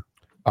 Seeberger.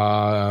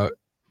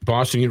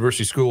 Boston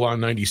University School of Law in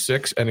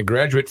 96, and a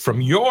graduate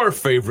from your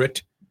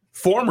favorite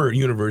former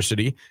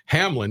university,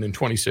 Hamlin, in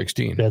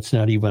 2016. That's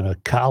not even a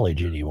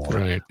college anymore.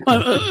 Right.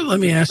 Let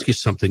me ask you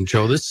something,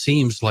 Joe. This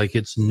seems like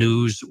it's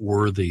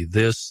newsworthy.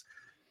 This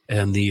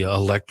and the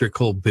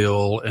electrical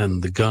bill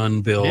and the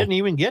gun bill. Didn't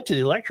even get to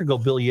the electrical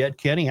bill yet,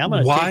 Kenny. I'm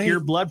going to take your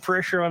blood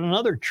pressure on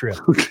another trip.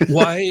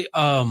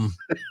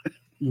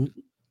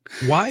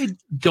 Why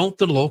don't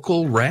the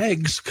local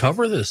rags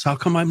cover this? How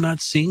come I'm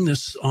not seeing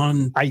this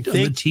on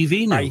the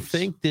TV news? I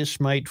think this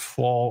might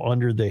fall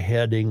under the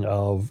heading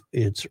of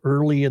it's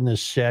early in the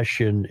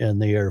session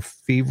and they are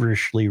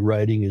feverishly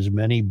writing as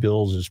many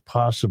bills as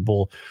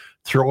possible,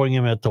 throwing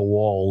them at the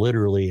wall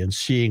literally and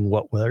seeing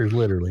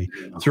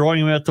throwing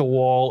them at the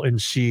wall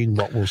and seeing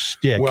what will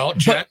stick. Well,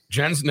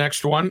 Jen's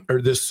next one,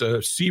 or this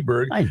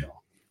Seaberg. I know.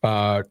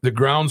 The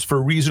grounds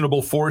for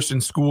reasonable force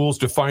in schools,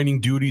 defining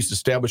duties,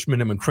 establish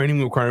minimum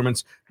training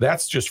requirements.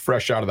 That's just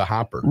fresh out of the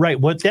hopper. Right.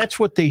 That's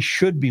what they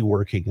should be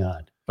working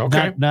on.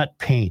 Okay. Not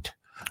paint.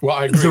 Well,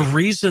 I agree. The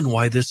reason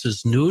why this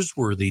is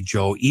newsworthy,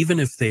 Joe, even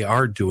if they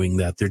are doing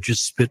that, they're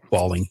just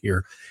spitballing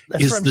here.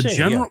 That's what I'm the saying,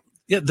 general.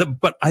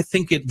 But I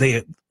think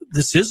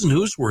this is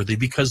newsworthy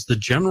because the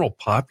general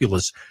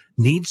populace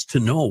needs to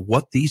know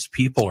what these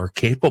people are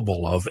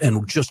capable of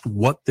and just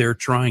what they're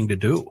trying to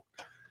do,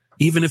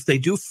 even if they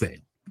do fail.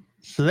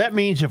 So that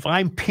means if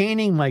I'm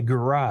painting my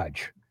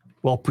garage,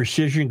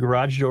 Precision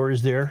Garage Door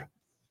is there,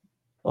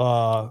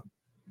 I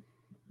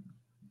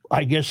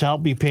guess I'll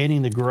be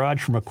painting the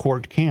garage from a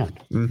quart can.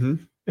 Mm-hmm.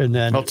 And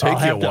then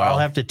I'll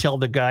have to tell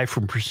the guy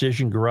from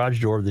Precision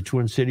Garage Door of the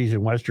Twin Cities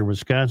in western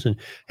Wisconsin,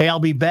 hey, I'll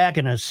be back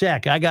in a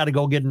sec. I got to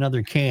go get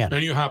another can.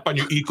 And you hop on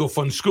your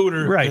EcoFun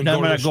scooter. Right. And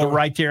I'm going to go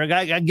right there.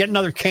 I get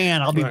another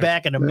can. I'll be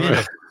back in a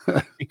minute.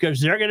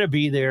 Because they're going to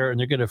be there and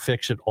they're going to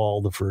fix it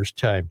all the first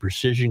time.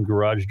 Precision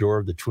Garage Door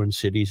of the Twin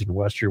Cities in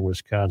western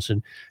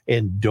Wisconsin.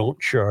 And don't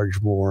charge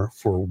more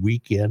for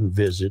weekend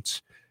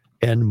visits.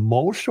 And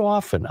most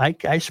often,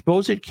 I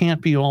suppose it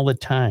can't be all the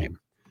time,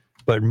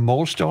 but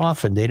most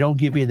often they don't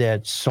give you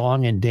that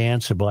song and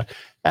dance about,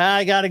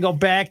 I got to go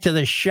back to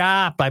the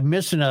shop. I'm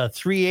missing a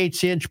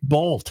 3/8-inch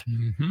bolt.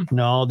 Mm-hmm.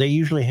 No, they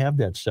usually have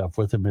that stuff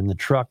with them in the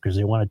truck because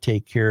they want to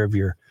take care of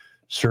your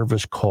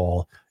service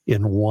call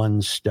in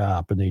one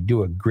stop, and they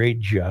do a great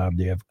job.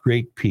 They have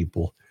great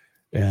people,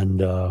 and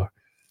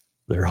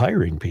they're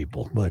hiring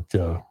people, but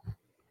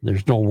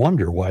there's no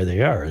wonder why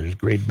they are. There's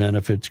great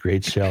benefits,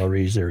 great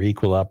salaries. They're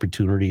equal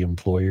opportunity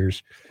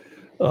employers,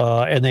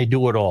 and they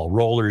do it all.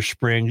 Rollers,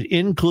 springs,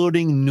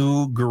 including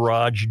new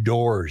garage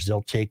doors.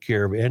 They'll take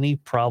care of any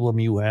problem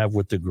you have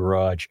with the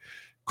garage.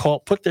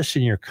 Put this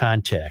in your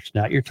contacts,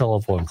 not your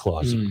telephone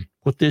closet.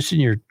 Put this in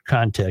your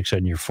contacts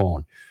on your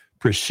phone.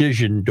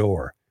 Precision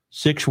Door.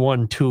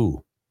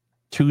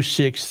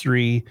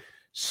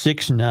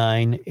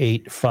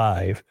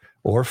 612-263-6985,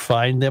 or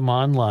find them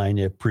online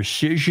at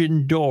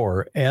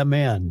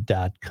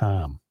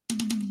precisiondoormn.com.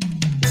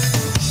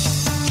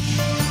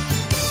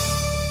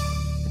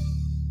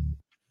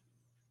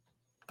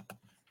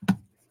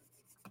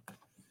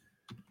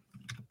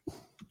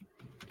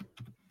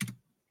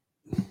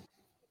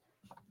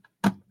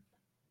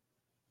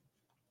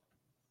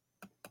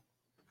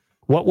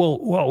 What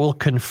will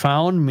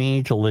confound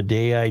me till the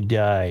day I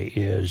die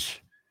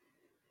is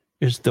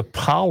the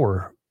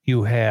power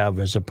you have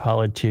as a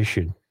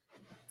politician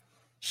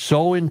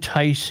so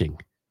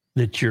enticing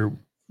that you're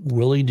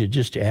willing to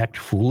just act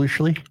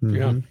foolishly? Mm-hmm.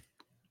 Yeah.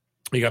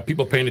 You got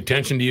people paying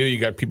attention to you. You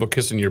got people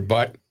kissing your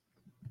butt.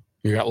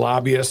 You got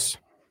lobbyists.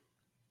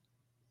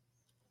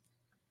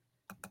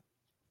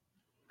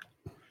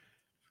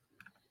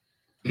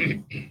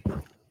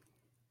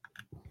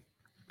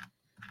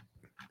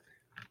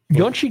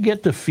 Don't you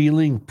get the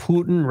feeling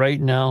Putin right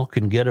now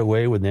can get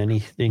away with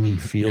anything he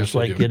feels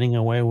like getting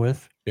away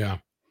with? Yeah.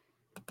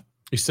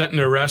 He sent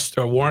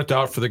a warrant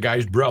out for the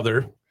guy's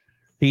brother.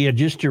 He had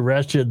just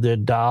arrested the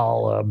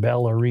doll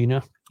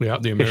ballerina. Yeah,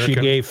 the American. She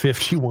gave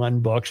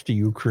 $51 to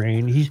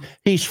Ukraine.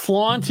 He's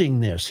flaunting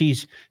this. He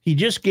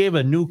just gave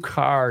a new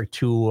car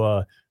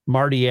to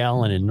Marty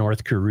Allen in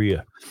North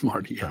Korea.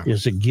 Marty Allen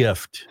is a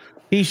gift.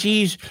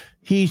 He's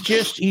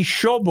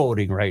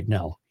showboating right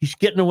now. He's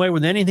getting away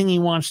with anything he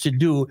wants to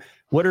do.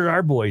 What did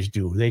our boys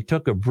do? They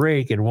took a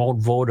break and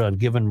won't vote on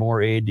giving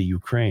more aid to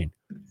Ukraine.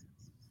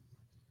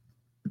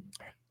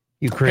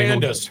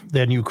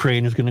 Then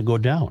Ukraine is going to go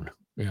down.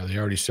 Yeah, they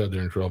already said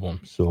they're in trouble.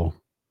 So,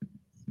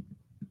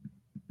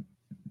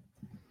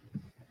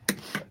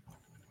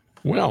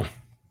 well,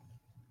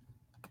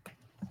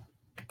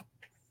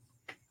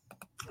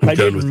 I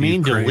didn't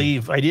mean to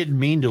leave. I didn't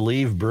mean to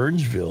leave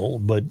Burnsville,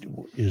 but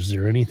is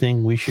there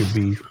anything we should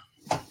be?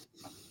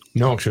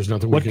 No, because there's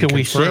nothing. What can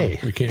we say?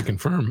 We can't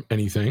confirm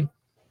anything.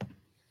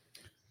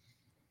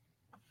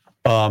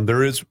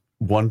 There is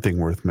one thing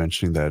worth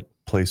mentioning: that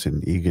place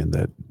in Egan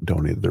that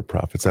donated their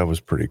profits. That was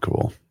pretty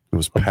cool. It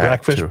was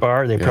packed. Breakfast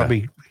bar. They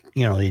probably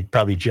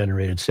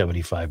generated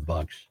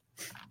 $75.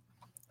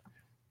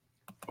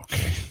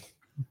 Okay.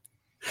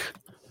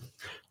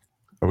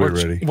 Are we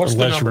ready? What's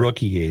the number?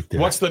 Rookie ate there.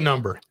 What's the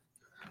number?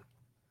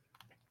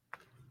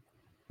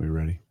 We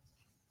ready?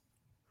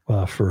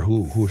 For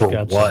who? Who's for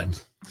got what?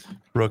 something?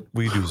 Rook,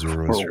 we do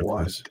zero as For your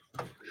what?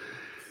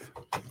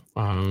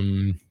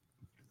 place.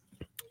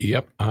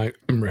 Yep, I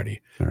am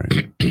ready. All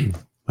right.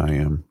 I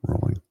am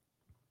rolling.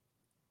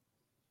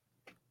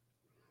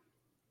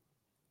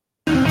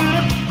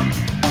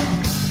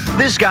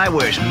 This guy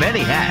wears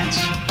many hats,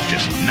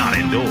 just not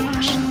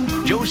indoors.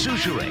 Joe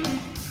Souchere.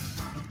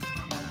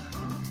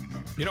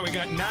 You know, we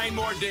got 9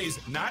 more days,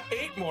 not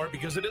 8 more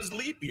because it is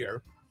leap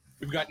year.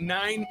 We've got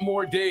 9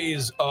 more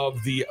days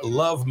of the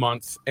Love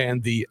Month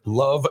and the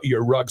Love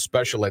Your Rug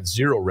special at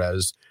Zero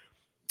Res.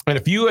 And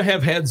if you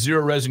have had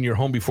Zero Res in your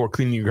home before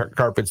cleaning your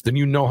carpets, then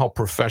you know how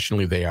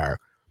professionally they are.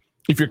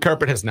 If your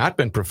carpet has not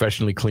been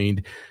professionally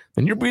cleaned,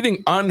 then you're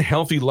breathing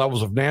unhealthy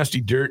levels of nasty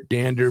dirt,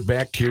 dander,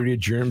 bacteria,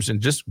 germs, and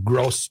just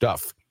gross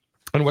stuff.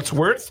 And what's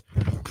worth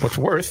it. What's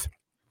worth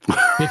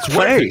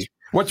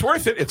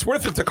it? It's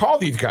worth it to call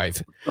these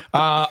guys.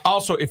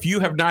 Also, if you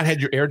have not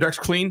had your air ducts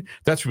cleaned,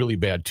 that's really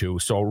bad too.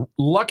 So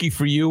lucky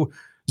for you,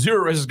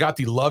 Zero Res has got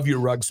the Love Your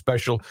Rug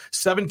special,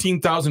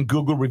 17,000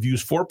 Google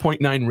reviews,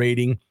 4.9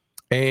 rating.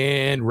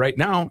 And right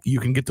now, you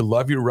can get the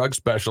Love Your Rug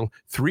special,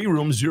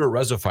 3-room, zero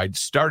resified,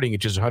 starting at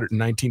just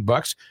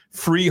 $119.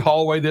 Free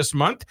hallway this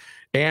month,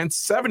 and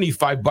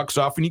 $75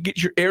 off when you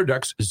get your air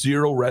ducts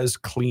Zero Res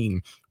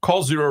clean.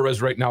 Call Zero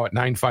Res right now at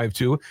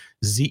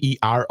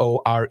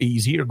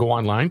 952-ZEROREZ, or go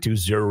online to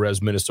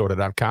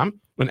ZeroResMinnesota.com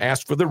and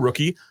ask for the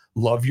rookie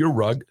Love Your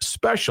Rug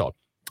special.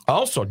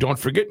 Also, don't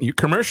forget, you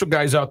commercial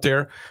guys out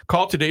there,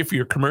 call today for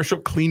your commercial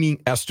cleaning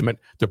estimate.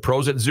 The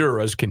pros at Zero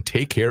Res can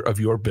take care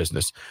of your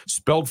business.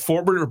 Spelled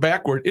forward or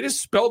backward, it is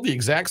spelled the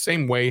exact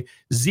same way,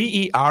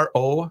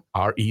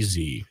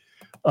 ZEROREZ.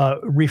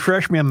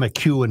 Refresh me on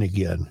McEwen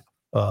again,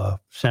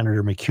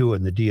 Senator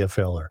McEwen, the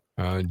DFLer.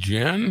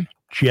 Jen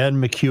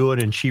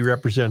McEwen, and she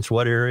represents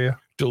what area?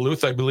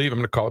 Duluth, I believe. I'm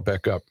going to call it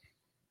back up.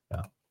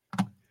 Yeah.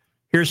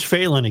 Here's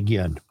Phelan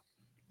again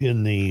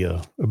in the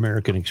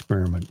American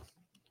experiment.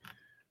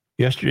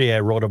 Yesterday, I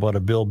wrote about a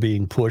bill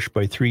being pushed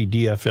by 3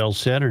 DFL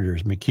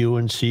senators,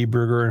 McEwen,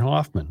 Seeberger, and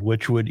Hoffman,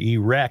 which would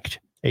erect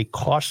a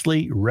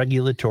costly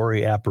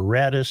regulatory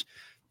apparatus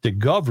to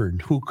govern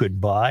who could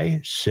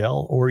buy,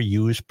 sell, or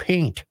use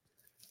paint.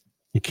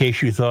 In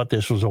case you thought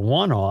this was a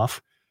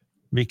one-off,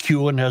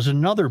 McEwen has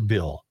another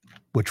bill,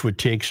 which would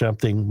take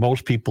something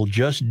most people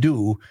just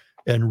do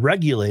and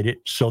regulate it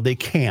so they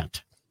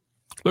can't.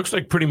 Looks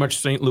like pretty much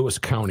St. Louis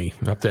County,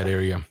 up that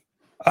area.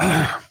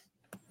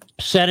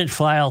 Senate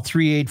File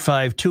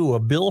 3852, a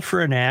bill for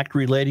an act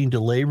relating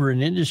to labor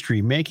and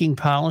industry, making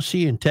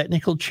policy and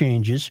technical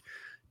changes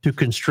to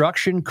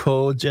construction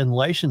codes and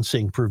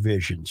licensing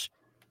provisions.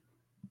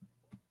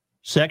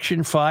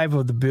 Section 5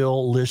 of the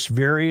bill lists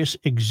various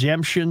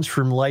exemptions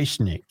from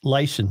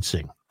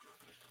licensing.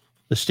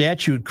 The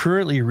statute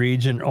currently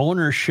reads, an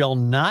owner shall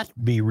not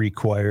be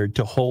required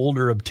to hold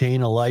or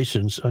obtain a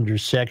license under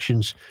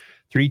sections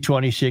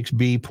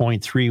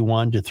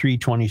 326B.31 to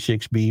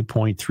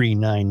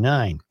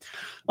 326B.399.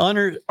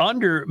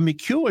 Under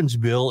McEwen's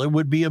bill, it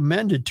would be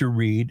amended to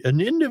read, an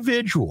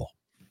individual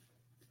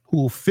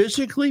who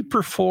physically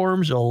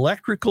performs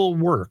electrical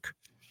work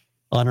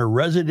on a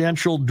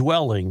residential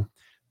dwelling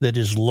that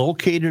is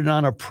located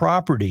on a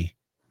property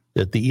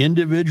that the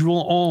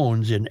individual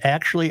owns and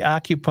actually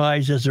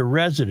occupies as a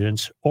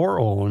residence, or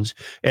owns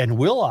and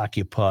will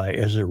occupy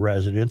as a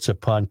residence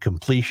upon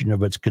completion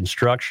of its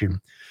construction,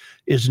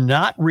 is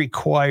not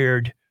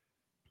required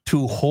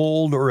to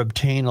hold or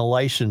obtain a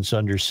license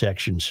under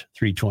sections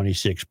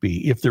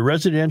 326B. If the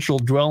residential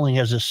dwelling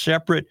has a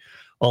separate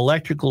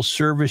electrical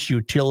service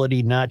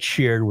utility not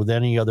shared with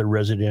any other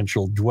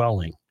residential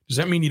dwelling. Does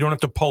that mean you don't have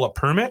to pull a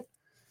permit?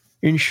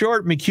 In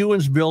short,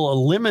 McEwen's bill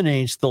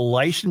eliminates the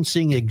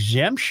licensing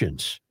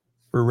exemptions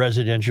for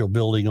residential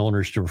building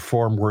owners to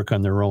perform work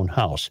on their own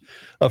house.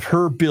 If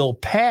her bill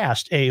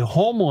passed, a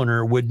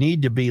homeowner would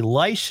need to be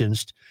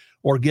licensed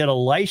or get a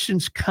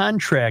licensed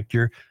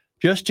contractor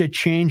just to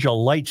change a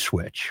light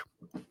switch.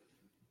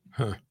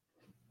 Huh.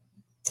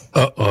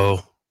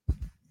 Uh-oh.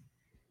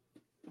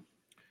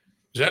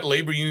 Is that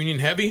labor union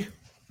heavy?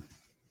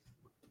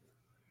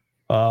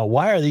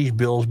 Why are these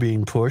bills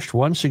being pushed?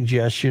 One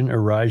suggestion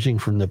arising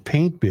from the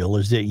paint bill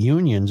is that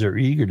unions are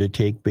eager to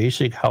take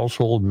basic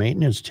household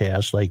maintenance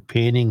tasks like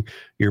painting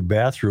your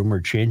bathroom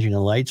or changing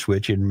a light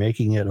switch and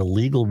making it a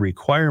legal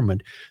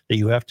requirement that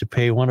you have to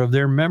pay one of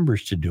their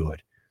members to do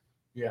it.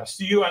 Yeah,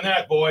 see you on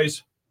that,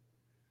 boys.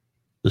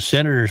 The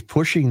senators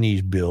pushing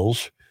these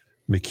bills,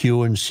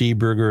 McEwen,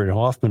 Seeberger, and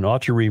Hoffman,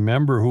 ought to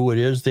remember who it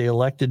is they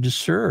elected to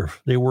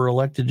serve. They were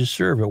elected to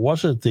serve. It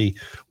wasn't the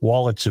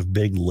wallets of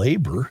big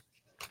labor,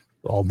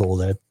 although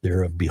that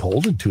they're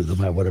beholden to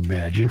them, I would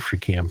imagine, for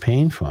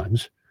campaign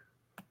funds.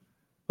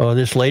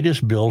 This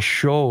latest bill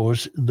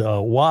shows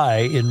the why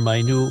in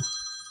my new...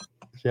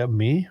 Is that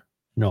me?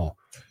 No.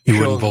 You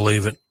wouldn't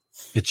believe it.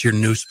 It's your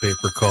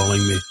newspaper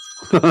calling me.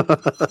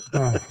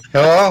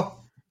 Hello?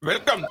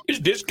 Welcome. Is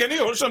this Kenny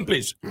Olson,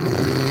 please?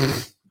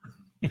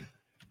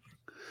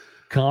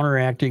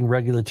 Counteracting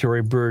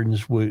regulatory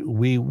burdens,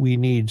 we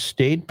need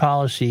state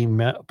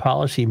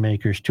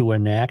policymakers to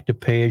enact a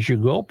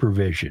pay-as-you-go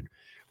provision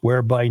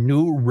whereby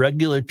new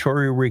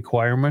regulatory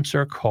requirements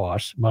or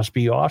costs must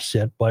be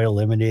offset by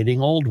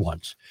eliminating old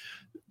ones.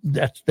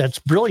 That's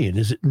brilliant.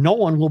 Is it? No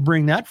one will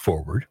bring that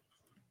forward.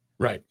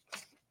 Right.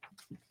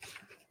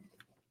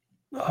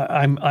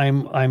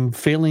 I'm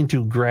failing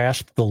to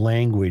grasp the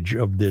language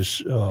of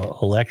this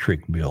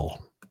electric bill.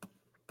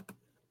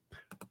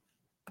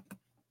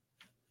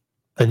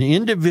 An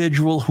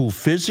individual who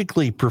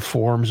physically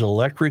performs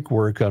electric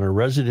work on a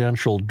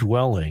residential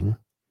dwelling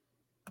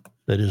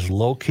that is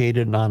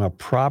located on a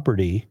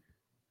property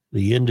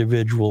the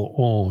individual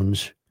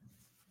owns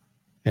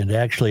and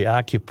actually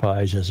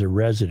occupies as a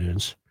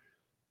residence,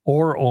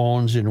 or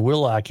owns and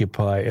will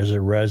occupy as a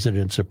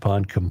residence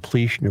upon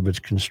completion of its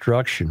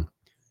construction,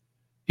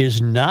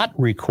 is not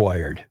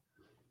required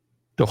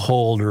to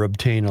hold or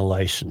obtain a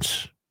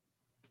license.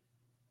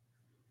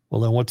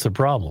 Well, then what's the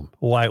problem?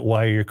 Why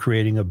are you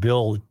creating a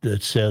bill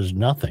that says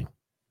nothing?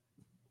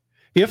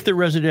 If the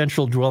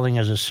residential dwelling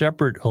has a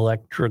separate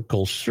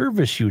electrical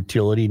service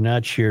utility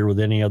not shared with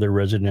any other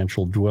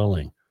residential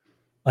dwelling,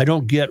 I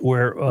don't get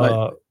where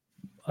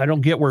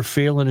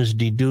Phelan is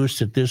deduced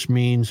that this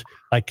means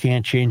I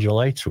can't change a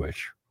light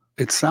switch.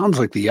 It sounds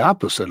like the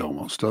opposite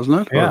almost, doesn't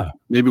it? Yeah. Or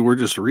maybe we're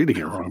just reading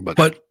it wrong,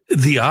 But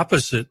the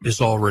opposite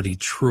is already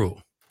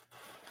true.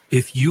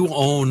 If you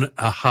own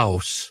a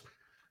house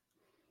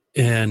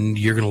and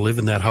you're going to live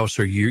in that house,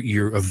 or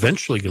you're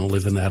eventually going to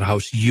live in that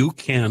house, you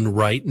can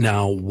right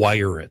now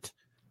wire it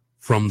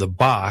from the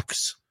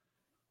box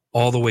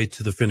all the way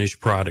to the finished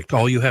product.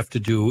 All you have to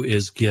do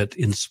is get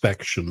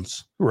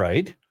inspections.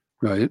 Right.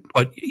 right.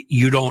 But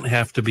you don't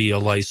have to be a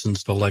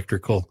licensed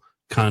electrical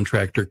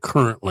contractor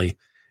currently.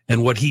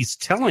 And what he's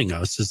telling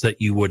us is that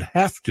you would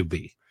have to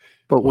be.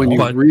 But when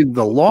you read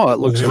the law, it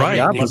looks like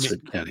the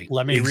opposite, Kenny.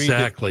 Let me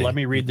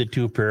read the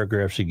two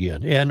paragraphs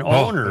again. An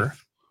owner,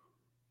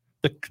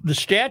 the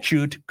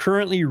statute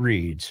currently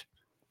reads,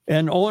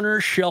 an owner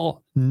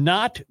shall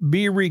not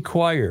be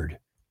required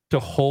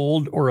to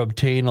hold or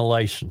obtain a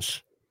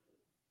license.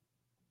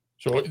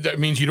 So that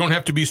means you don't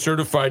have to be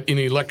certified in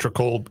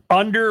electrical.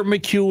 Under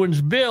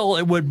McEwen's bill,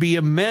 it would be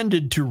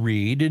amended to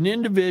read, an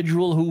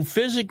individual who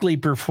physically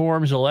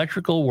performs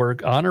electrical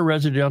work on a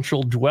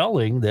residential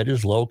dwelling that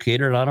is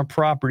located on a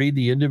property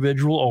the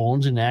individual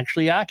owns and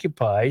actually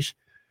occupies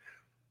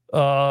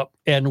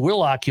and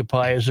will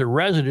occupy as a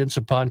residence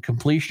upon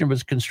completion of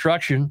its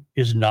construction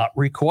is not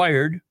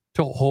required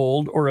to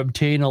hold or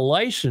obtain a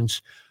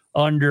license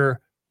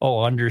under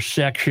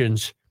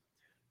sections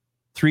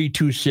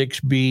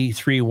 326B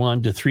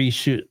 31 to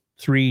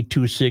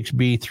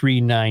 326B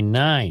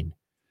 399.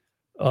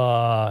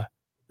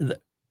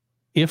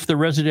 If the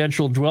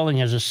residential dwelling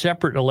has a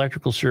separate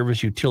electrical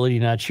service utility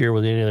not shared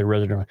with any other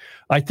resident.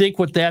 I think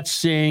what that's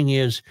saying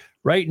is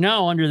right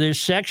now under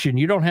this section,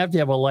 you don't have to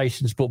have a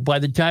license, but by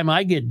the time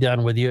I get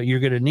done with you, you're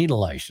going to need a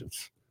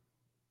license.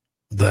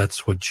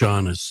 That's what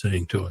John is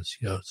saying to us,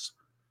 yes.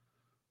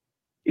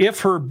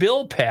 If her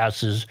bill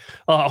passes,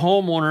 a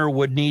homeowner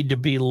would need to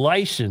be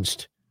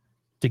licensed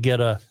to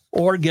get a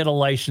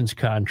licensed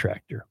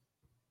contractor.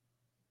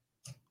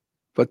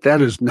 But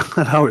that is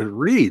not how it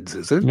reads,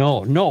 is it?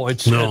 No.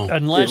 Unless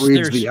it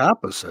reads the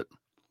opposite.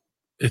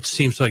 It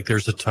seems like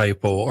there's a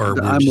typo, or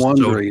I'm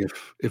wondering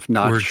if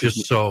not. We're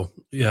just so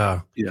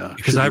yeah.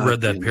 Because I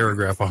read that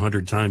paragraph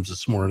 100 times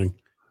this morning.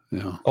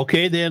 Yeah.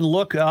 Okay, then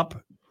look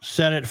up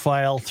Senate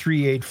File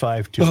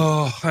 3852.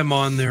 Oh, I'm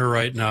on there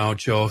right now,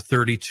 Joe.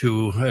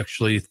 32,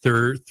 actually,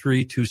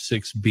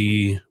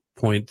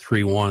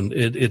 326B.31.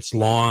 It's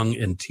long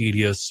and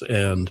tedious,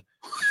 and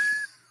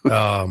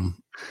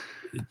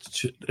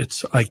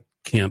it's I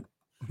can't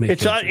make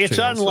it. It's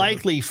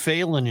unlikely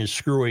Phelan is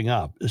screwing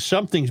up.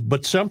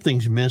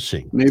 Something's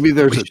missing. Maybe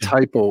there's a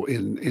typo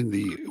in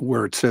the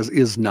where it says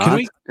is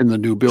not in the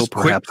new bill.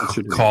 Perhaps it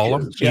should call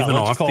him even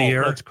off the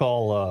air. Let's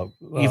call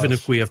even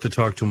if we have to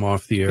talk to him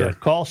off the air. Yeah,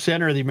 call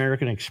Center of the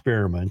American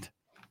Experiment.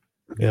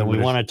 And we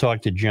want to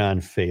talk to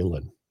John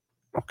Phelan.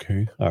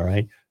 Okay. All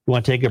right. You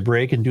want to take a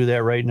break and do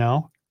that right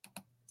now?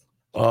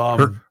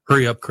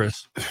 Hurry up,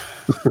 Chris.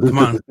 Come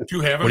on. Do you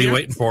have him what are you here?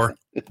 waiting for?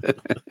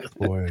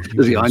 Boy,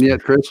 is he on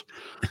yet, Chris?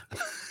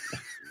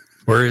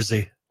 Where is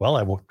he? Well,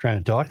 I'm trying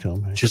to talk to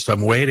him.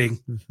 I'm waiting.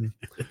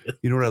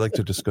 You know what I'd like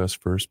to discuss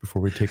first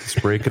before we take this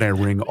break? And I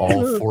ring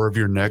all four of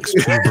your necks,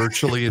 two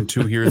virtually and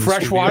two here in the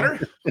Fresh studio?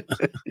 water?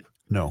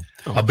 No.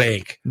 A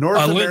bank.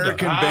 North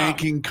American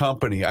Banking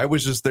Company. I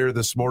was just there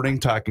this morning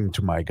talking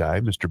to my guy,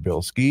 Mr.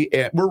 Bilski,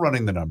 and we're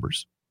running the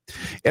numbers.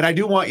 And I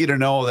do want you to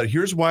know that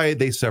here's why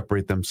they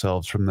separate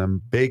themselves from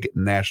them big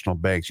national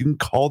banks. You can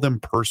call them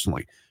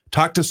personally.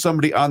 Talk to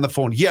somebody on the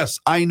phone. Yes,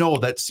 I know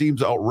that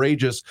seems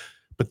outrageous,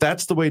 but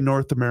that's the way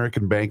North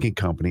American Banking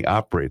Company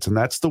operates. And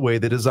that's the way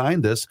they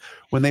designed this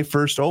when they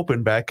first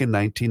opened back in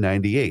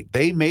 1998.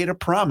 They made a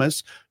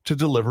promise to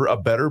deliver a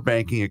better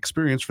banking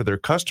experience for their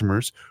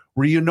customers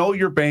where you know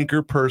your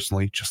banker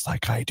personally, just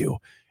like I do.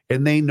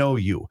 and they know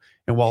you.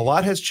 And while a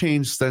lot has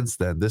changed since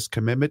then, this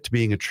commitment to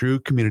being a true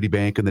community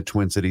bank in the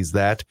Twin Cities,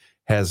 that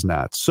has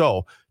not.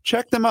 So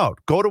check them out.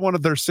 Go to one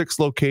of their 6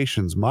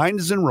 locations. Mine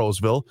is in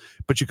Roseville,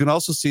 but you can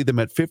also see them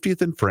at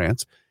 50th and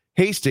France,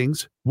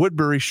 Hastings,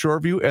 Woodbury,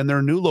 Shoreview, and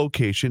their new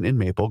location in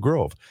Maple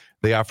Grove.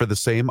 They offer the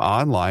same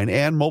online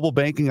and mobile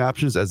banking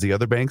options as the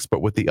other banks,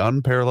 but with the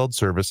unparalleled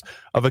service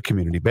of a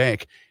community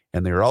bank.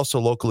 And they are also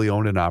locally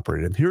owned and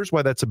operated. And here's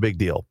why that's a big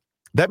deal.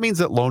 That means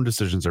that loan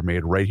decisions are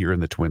made right here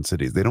in the Twin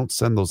Cities. They don't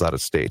send those out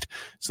of state.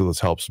 So this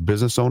helps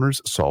business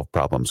owners solve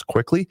problems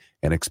quickly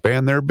and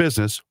expand their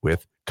business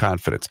with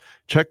confidence.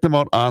 Check them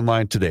out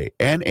online today.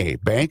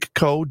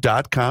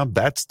 nabankco.com.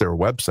 That's their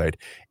website.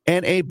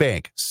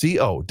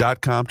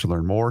 nabankco.com to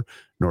learn more.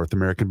 North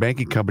American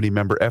Banking Company,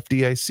 member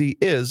FDIC,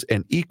 is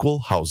an equal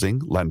housing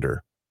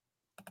lender.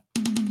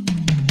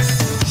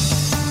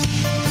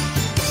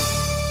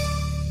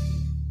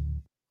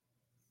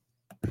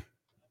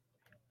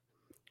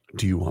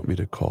 Do you want me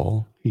to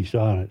call? He's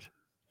on it.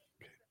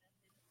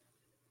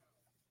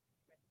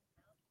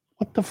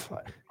 What the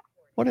fuck?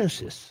 What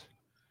is this?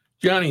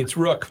 Johnny, it's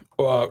Rook,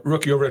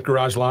 rookie over at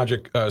Garage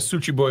Logic.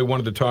 Suchi Boy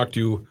wanted to talk to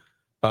you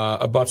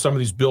about some of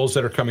these bills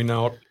that are coming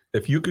out.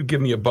 If you could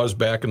give me a buzz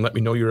back and let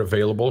me know you're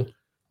available,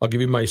 I'll give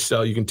you my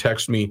cell. You can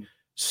text me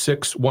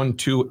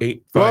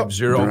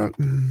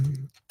 612-850.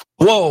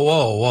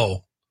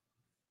 Whoa.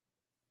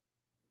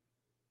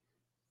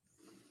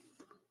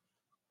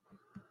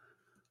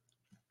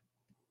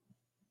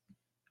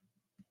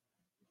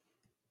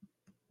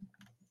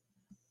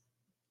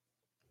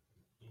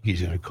 He's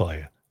going to call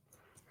you.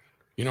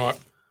 You know what?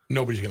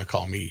 Nobody's going to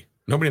call me.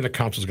 Nobody in the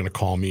council is going to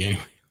call me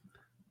anyway.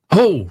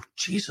 Oh,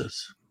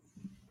 Jesus.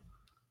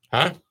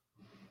 Huh?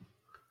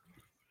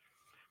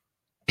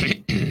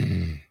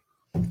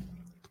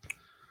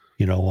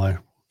 You know what?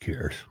 Who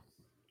cares?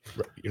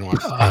 You know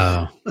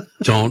what?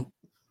 Don't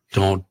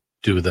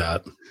do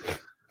that.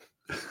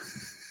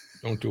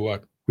 Don't do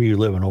what? Were you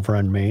living over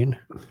on Maine?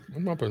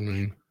 I'm up in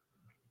Maine.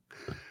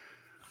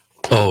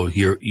 Oh,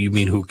 you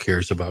mean who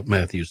cares about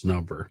Matthew's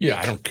number? Yeah,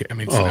 I don't care. I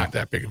mean, it's not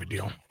that big of a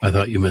deal. I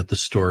thought you meant the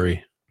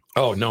story.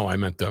 Oh, no, I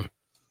meant the...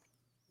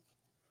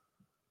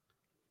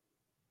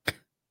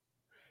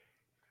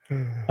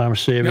 I'm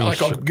saving.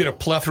 I'll get a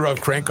plethora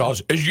of crank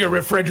calls. Is your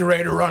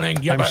refrigerator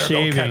running? You I'm better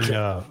go catch saving.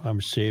 it.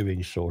 I'm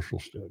saving social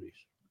studies.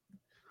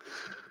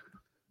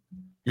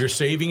 You're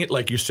saving it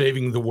like you're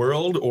saving the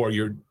world, or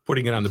you're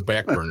putting it on the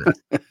back burner?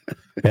 Do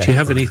you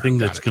have anything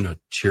that's going to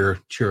cheer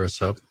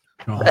us up?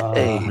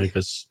 Make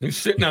us. You're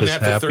sitting on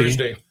that for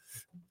Thursday.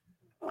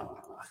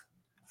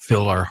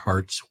 Fill our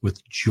hearts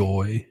with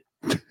joy.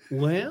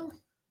 Well,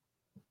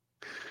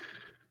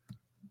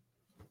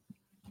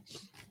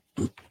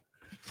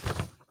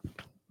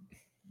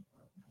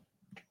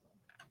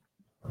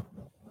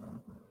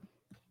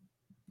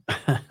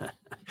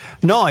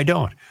 no, I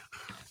don't.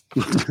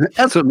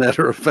 As a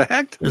matter of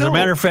fact. As a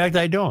matter of fact,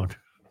 I don't.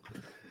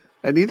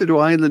 And neither do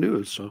I in the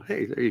news. So,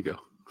 hey, there you go.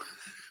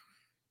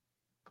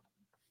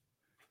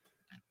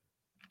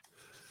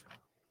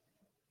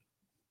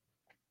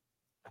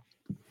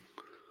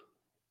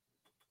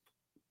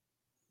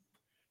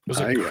 Does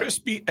a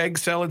crispy egg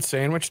salad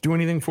sandwich do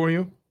anything for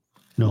you?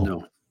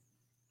 No.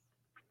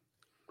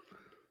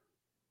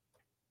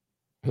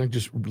 Like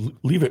just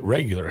leave it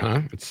regular,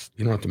 huh?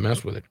 You don't have to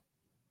mess with it.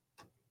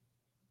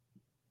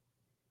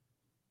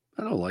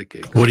 I don't like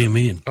egg. What do you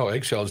mean? Oh,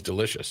 egg salad's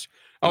delicious.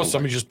 Oh,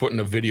 somebody's just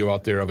putting a video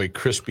out there of a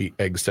crispy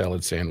egg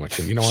salad sandwich.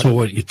 And you know what? So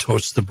what, you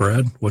toast the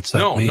bread? What's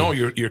that mean? No,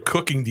 you're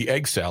cooking the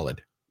egg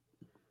salad.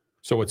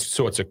 So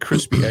it's a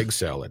crispy egg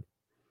salad.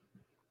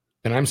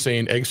 And I'm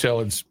saying egg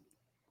salad's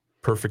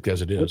perfect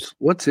as it is.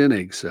 What's in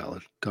egg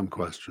salad? Dumb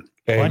question.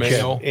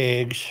 Mayo,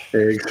 eggs,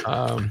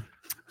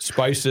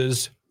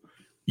 spices.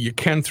 You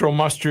can throw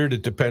mustard.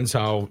 It depends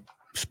how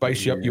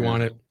spicy up you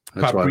want it.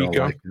 That's Paprika. why I don't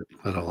like it.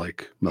 I don't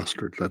like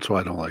mustard. That's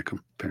why I don't like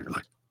them,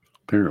 apparently.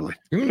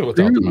 You can do it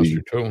without the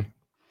mustard, too.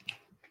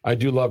 I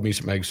do love me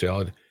some egg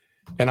salad.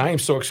 And I am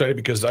so excited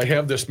because I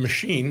have this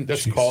machine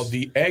that's called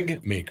the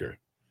Egg Maker.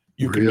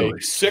 You can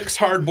make 6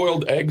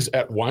 hard-boiled eggs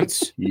at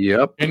once.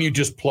 Yep. And you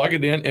just plug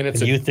it in, and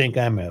it's you think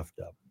I'm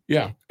effed up.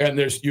 Yeah. And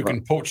you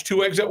can poach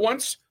 2 eggs at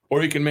once,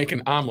 or you can make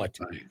an omelet.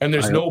 And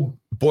there's no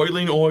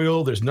boiling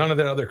oil. There's none of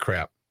that other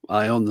crap.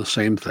 I own the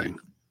same thing.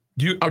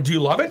 Do you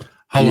love it?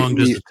 How long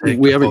does it take?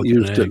 We haven't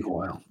used it in a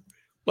while.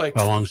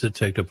 How long does it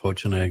take to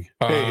poach an egg?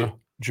 Hey,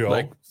 Joe.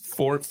 Like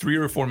 3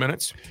 or 4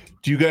 minutes.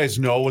 Do you guys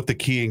know what the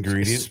key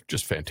ingredient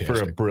just fantastic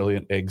for a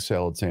brilliant egg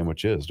salad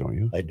sandwich is, don't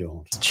you? I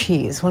don't.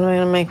 Cheese. What am I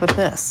going to make with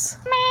this?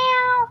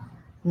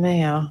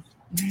 Mayo.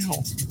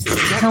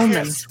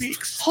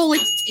 Hellman. Holy,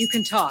 you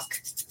can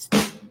talk.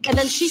 And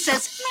then she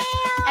says,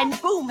 and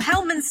boom,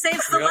 Hellman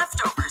saves the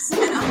leftovers.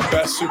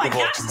 Best Super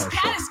Bowl This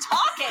cat is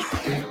talking.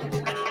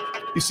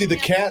 You see, the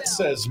cat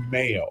says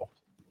mayo,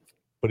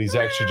 but he's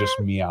actually just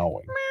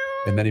meowing.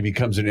 And then he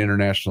becomes an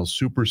international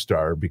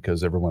superstar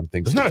because everyone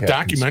thinks. Isn't that a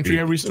documentary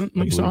I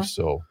recently saw?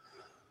 So,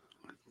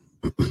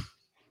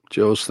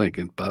 Joe's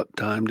thinking about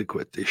time to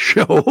quit this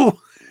show.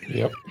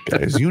 Yep,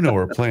 guys,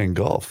 we're playing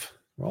golf.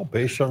 Well,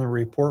 based on the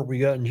report we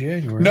got in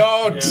January.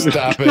 No,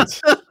 stop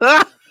it.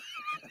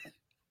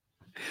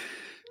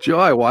 Joe,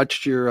 I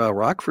watched your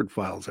Rockford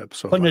Files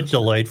episode. Wasn't it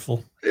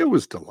delightful? It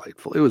was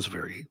delightful. It was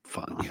very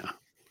fun. Yeah,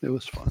 it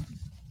was fun.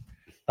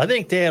 I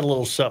think they had a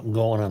little something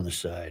going on the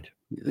side.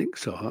 You think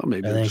so? Huh?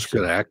 Maybe they're just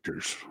good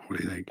actors. What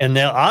do you think? And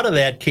now out of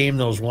that came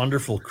those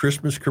wonderful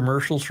Christmas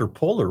commercials for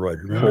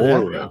Polaroid. Remember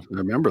Polaroid. that? I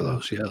remember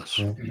those. Yes.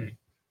 Yeah.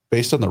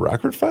 Based on the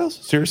Rockford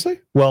Files? Seriously?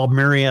 Well,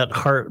 Marianne,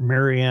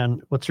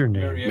 what's her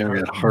name?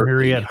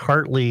 Mariette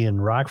Hartley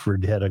and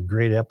Rockford had a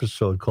great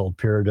episode called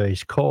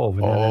Paradise Cove.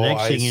 And then the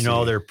next thing you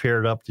know, they're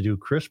paired up to do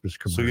Christmas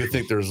commercials. So you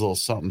think there's a little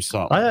something?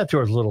 I thought there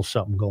was a little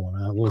something going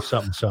on, a little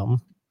something.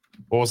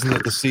 Well, wasn't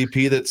it the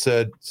CP that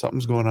said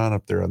something's going on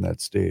up there on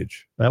that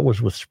stage? That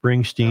was with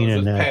Springsteen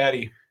and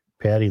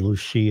Patty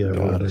Lucia, or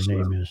whatever her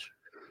name is.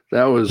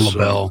 That was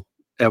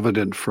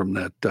evident from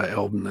that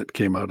album that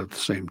came out at the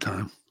same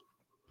time.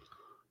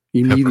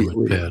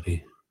 Immediately.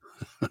 Patty.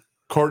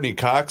 Courtney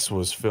Cox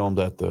was filmed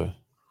at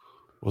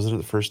wasn't it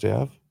the First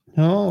Ave?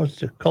 No,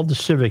 it's called the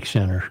Civic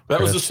Center. That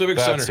was the Civic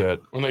That's Center.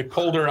 it. When they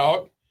pulled her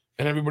out,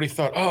 and everybody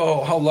thought,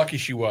 oh, how lucky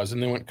she was.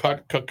 And they went,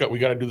 cut. We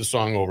got to do the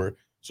song over.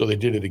 So they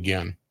did it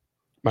again.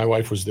 My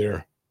wife was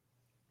there.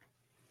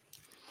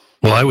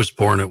 Well, I was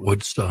born at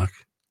Woodstock.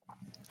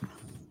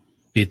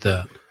 Beat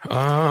that.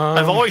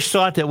 I've always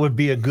thought that would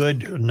be a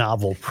good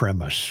novel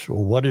premise.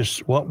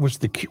 What's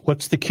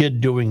the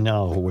kid doing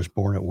now who was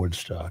born at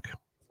Woodstock?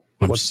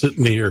 I'm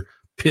sitting here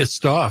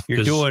pissed off.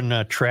 You're doing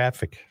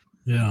traffic.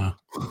 Yeah.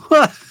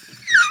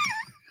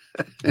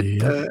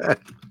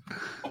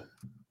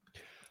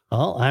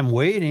 Well, I'm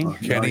waiting.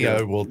 Kenny,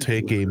 I will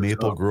take a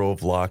Maple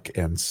Grove lock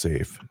and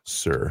safe,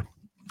 sir.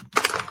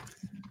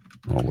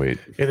 Oh, wait.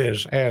 It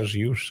is as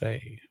you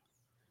say.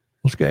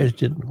 Those guys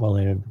didn't. Well,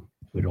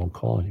 we don't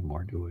call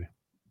anymore, do we?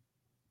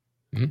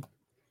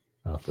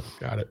 Nothing.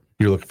 Got it.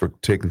 You're looking for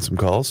taking some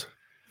calls?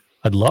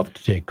 I'd love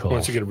to take calls.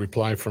 Once you get a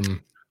reply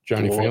from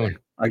Johnny Phelan.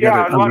 I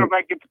wonder if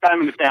I get the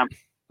time in the stamp.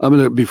 I'm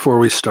going to, before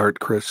we start,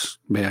 Chris,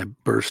 may I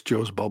burst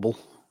Joe's bubble?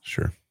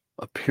 Sure.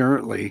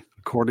 Apparently,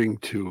 according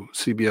to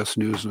CBS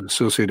News and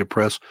Associated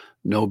Press,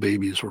 no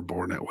babies were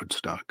born at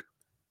Woodstock.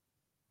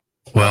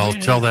 Well,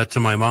 tell that to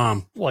my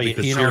mom. Well,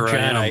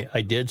 John,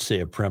 I did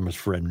say a premise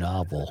for a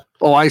novel.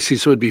 Oh, I see.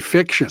 So it'd be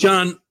fiction.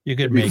 John, you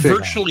could make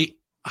virtually.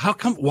 How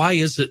come? Why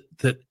is it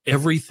that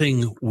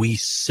everything we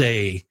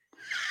say,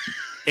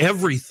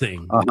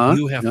 everything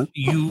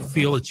you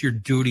feel it's your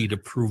duty to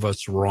prove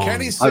us wrong?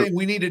 Kenny's saying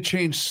we need to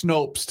change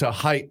Snopes to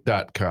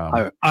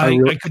height.com.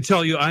 I could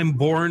tell you I'm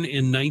born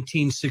in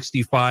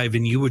 1965,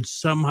 and you would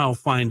somehow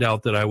find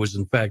out that I was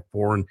in fact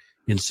born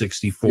in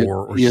 64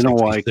 or 66. You know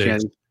why, Ken?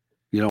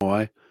 You know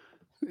why?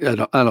 I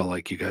don't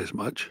like you guys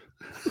much.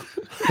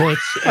 Well,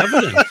 it's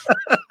evidence.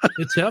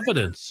 It's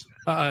evidence.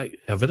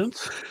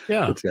 Evidence?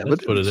 Yeah, it's evidence.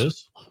 That's what it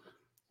is.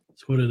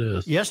 That's what it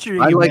is. Yesterday,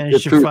 I you like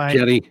managed the truth, to find.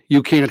 Kenny.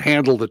 You can't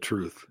handle the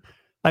truth.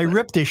 I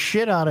ripped the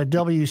shit out of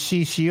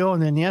WCCO,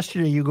 and then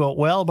yesterday you go,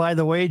 well, by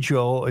the way,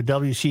 Joe,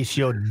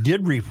 WCCO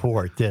did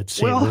report that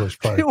St. Louis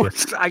Park.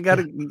 I got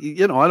to,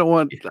 I don't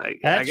want.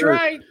 That's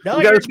right. No,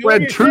 you got to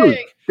spread truth.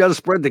 You got to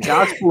spread the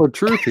gospel of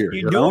truth here.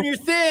 You're doing your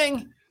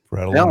thing.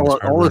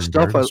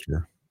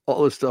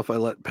 All this stuff I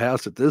let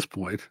pass at this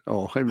point.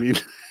 Oh, I mean,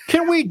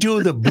 can we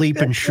do the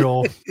bleeping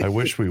show? I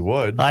wish we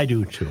would. I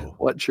do too.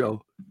 What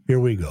show? Here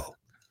we go.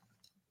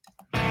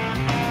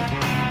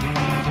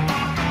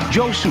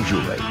 Joe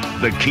Souchere,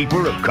 the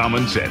keeper of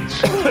common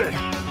sense.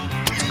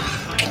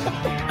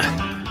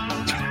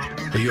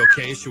 Are you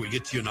okay? Should we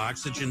get you an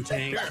oxygen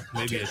tank? Sure.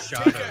 Maybe a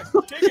shot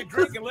of... Take a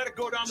drink and let it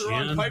go down the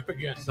wrong pipe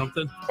again.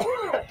 Something?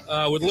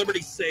 With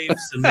Liberty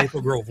Safes and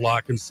Maple Grove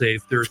Lock and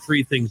Safe, there are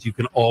three things you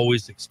can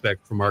always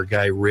expect from our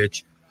guy,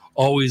 Rich.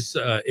 Always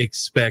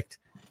expect,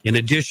 in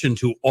addition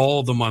to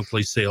all the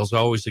monthly sales,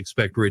 always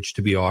expect Rich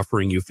to be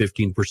offering you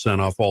 15%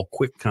 off all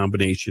quick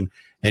combination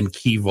and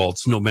key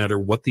vaults, no matter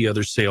what the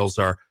other sales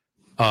are.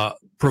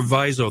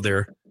 Proviso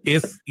there,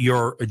 if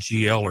you're a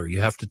GLer, you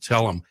have to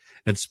tell them.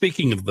 And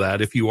speaking of that,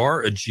 if you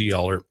are a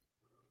GLer,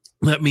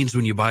 that means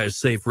when you buy a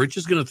safe, Rich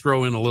is going to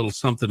throw in a little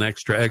something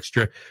extra.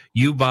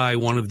 You buy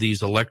one of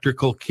these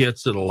electrical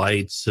kits that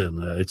lights,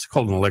 and it's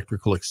called an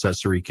electrical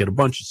accessory kit, a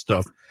bunch of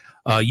stuff.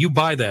 You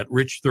buy that,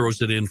 Rich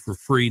throws it in for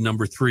free.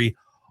 Number 3,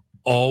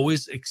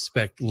 always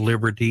expect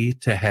Liberty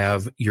to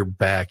have your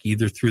back,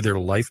 either through their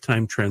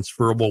lifetime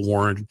transferable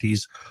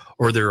warranties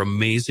or their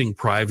amazing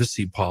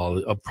privacy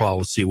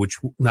policy, which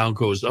now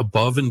goes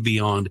above and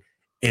beyond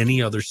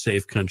any other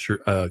safe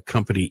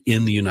company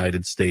in the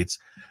United States.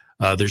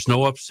 There's no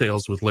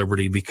upsales with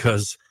Liberty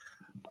because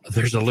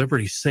there's a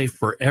Liberty safe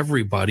for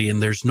everybody,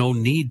 and there's no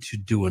need to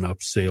do an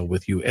upsale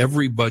with you.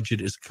 Every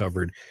budget is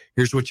covered.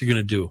 Here's what you're going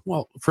to do.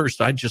 Well,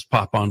 first, I'd just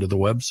pop onto the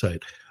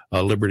website,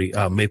 Liberty,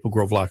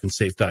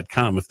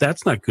 MapleGroveLockandSafe.com. If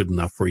that's not good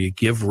enough for you,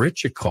 give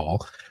Rich a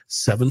call,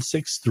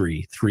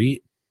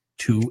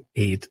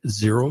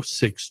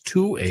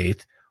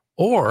 763-328-0628,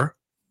 or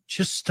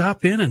just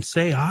stop in and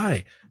say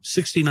hi.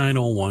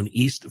 6901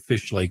 East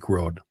Fish Lake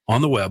Road.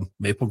 On the web,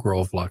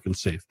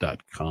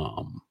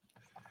 MapleGroveLockandSafe.com.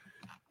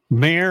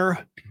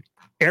 Mayor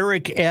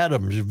Eric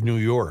Adams of New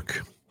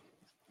York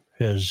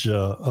has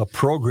a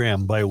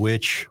program by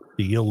which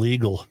the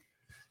illegal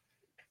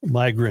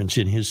migrants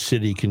in his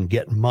city can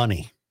get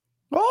money.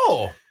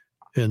 Oh.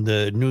 And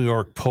the New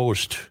York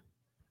Post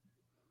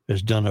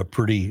has done a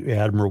pretty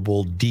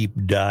admirable deep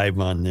dive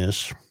on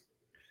this.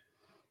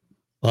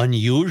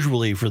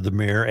 Unusually for the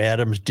mayor,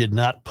 Adams did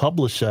not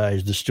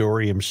publicize the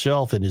story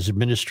himself, and his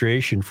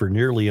administration for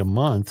nearly a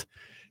month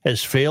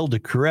has failed to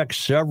correct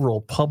several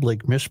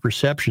public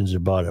misperceptions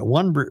about it.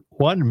 One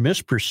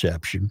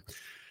misperception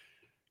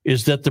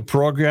is that the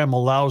program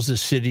allows the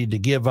city to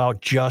give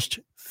out just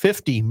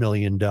 $50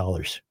 million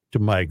to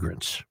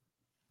migrants.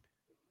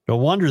 No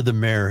wonder the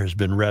mayor has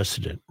been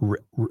reticent.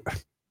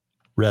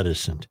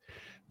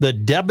 The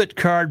debit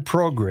card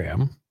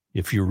program,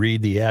 if you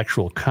read the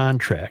actual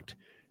contract,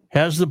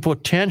 has the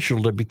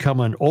potential to become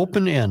an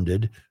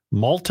open-ended,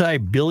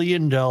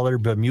 multi-billion-dollar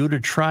Bermuda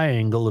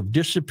Triangle of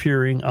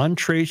disappearing,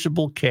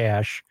 untraceable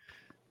cash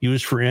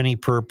used for any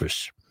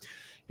purpose.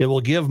 It will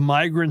give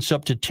migrants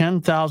up to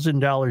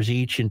 $10,000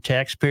 each in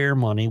taxpayer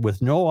money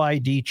with no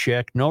ID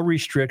check, no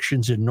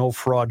restrictions, and no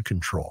fraud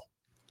control.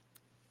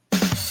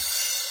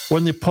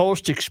 When the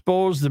Post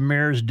exposed the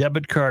mayor's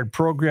debit card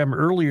program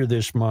earlier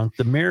this month,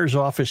 the mayor's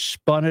office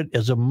spun it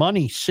as a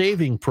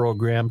money-saving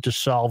program to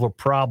solve a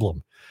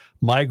problem.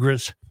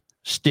 Migrants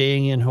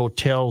staying in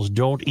hotels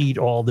don't eat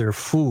all their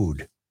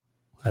food.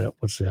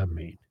 What's that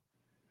mean?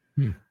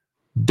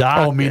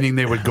 Meaning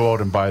they would go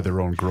out and buy their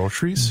own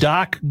groceries?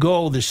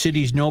 DocGo, the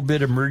city's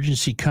no-bid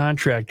emergency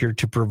contractor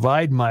to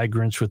provide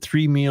migrants with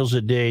 3 meals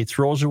a day,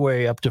 throws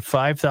away up to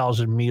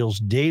 5,000 meals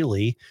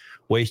daily,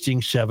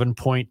 wasting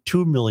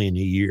 $7.2 million a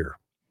year.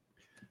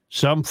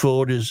 Some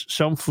food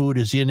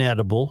is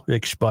inedible,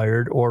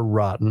 expired, or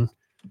rotten,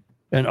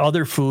 and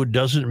other food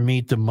doesn't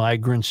meet the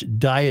migrants'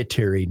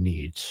 dietary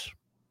needs.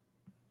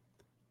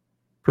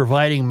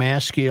 Providing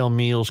mass-scale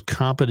meals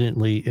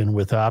competently and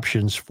with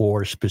options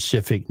for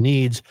specific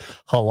needs,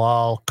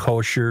 halal,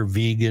 kosher,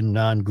 vegan,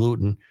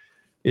 non-gluten,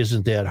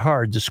 isn't that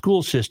hard. The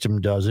school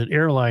system does it.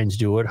 Airlines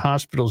do it.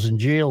 Hospitals and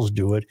jails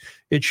do it.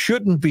 It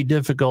shouldn't be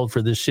difficult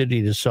for the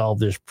city to solve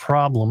this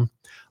problem.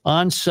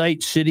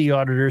 On-site city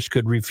auditors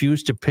could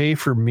refuse to pay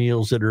for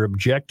meals that are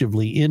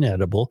objectively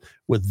inedible,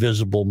 with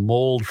visible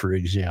mold, for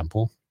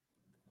example.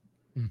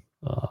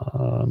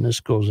 And this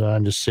goes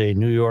on to say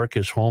New York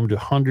is home to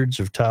hundreds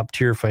of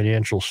top-tier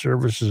financial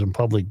services and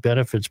public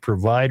benefits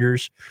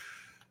providers.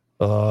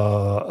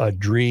 A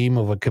dream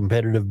of a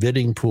competitive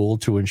bidding pool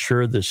to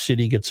ensure the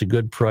city gets a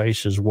good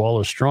price, as well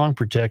as strong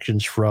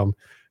protections from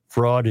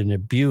fraud and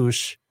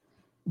abuse.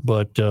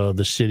 But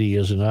the city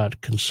is not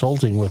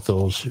consulting with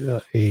those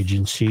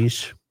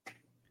agencies.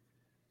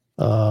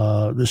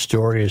 The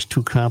story is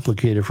too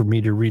complicated for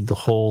me to read the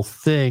whole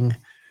thing,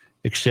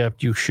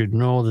 except you should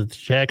know that the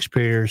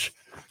taxpayers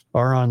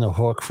are on the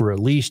hook for at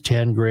least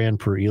 $10,000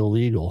 per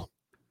illegal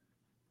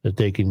that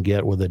they can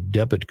get with a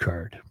debit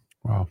card.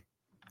 Wow.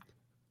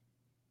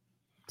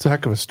 It's a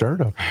heck of a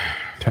startup.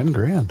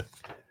 $10,000.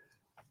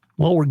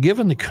 Well, we're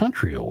giving the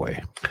country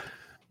away.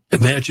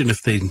 Imagine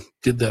if they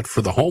did that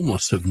for the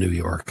homeless of New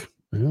York.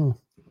 Yeah.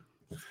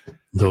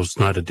 Those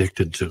not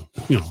addicted to,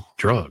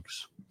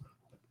 drugs.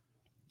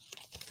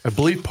 I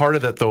believe part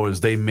of that, though, is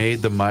they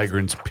made the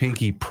migrants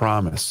pinky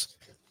promise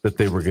that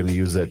they were going to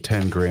use that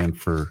 $10,000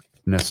 for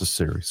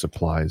necessary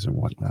supplies and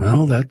whatnot.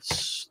 Well,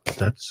 that's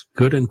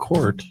good in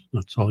court.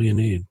 That's all you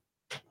need.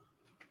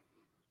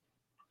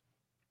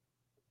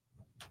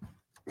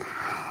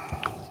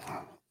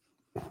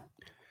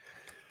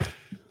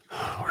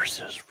 Where's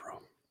this from?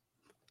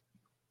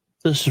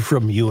 This is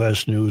from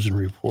U.S. News and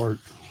Report.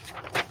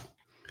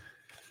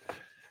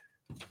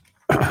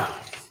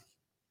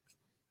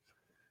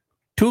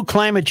 Two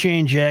climate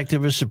change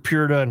activists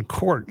appeared on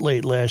court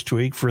late last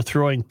week for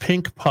throwing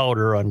pink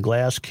powder on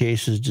glass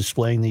cases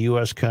displaying the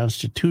U.S.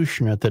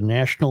 Constitution at the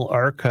National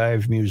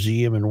Archives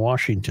Museum in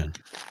Washington,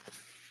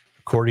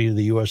 according to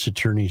the U.S.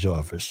 Attorney's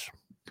Office.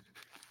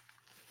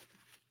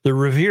 The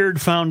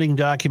revered founding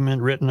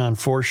document, written on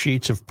 4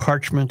 sheets of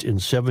parchment in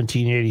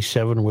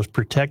 1787, was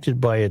protected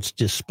by its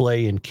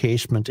display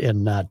encasement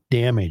and not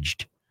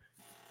damaged,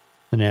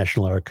 the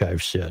National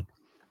Archives said.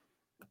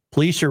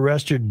 Police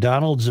arrested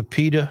Donald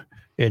Zepeda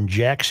and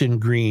Jackson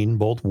Green,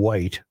 both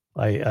white.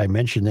 I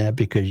mention that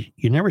because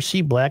you never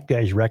see black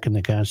guys wrecking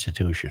the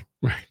Constitution.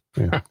 Right.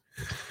 Yeah.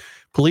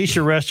 Police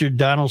arrested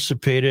Donald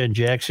Zepeda and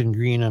Jackson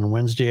Green on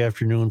Wednesday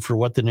afternoon for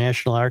what the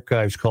National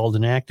Archives called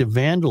an act of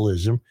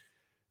vandalism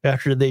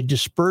after they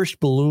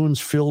dispersed balloons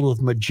filled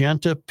with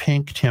magenta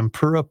pink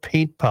tempera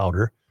paint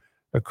powder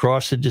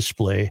across the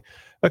display,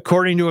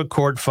 according to a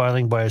court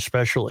filing by a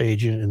special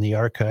agent in the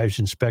Archives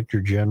Inspector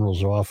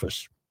General's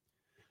office.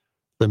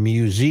 The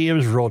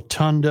museum's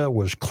rotunda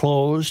was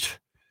closed,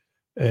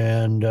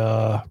 and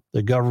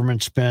the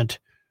government spent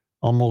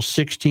almost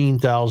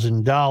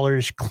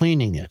 $16,000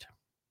 cleaning it.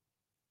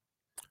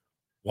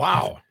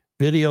 Wow.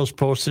 Videos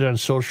posted on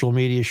social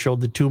media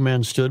showed the two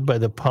men stood by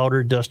the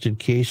powder-dusted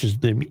cases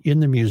in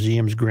the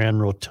museum's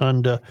grand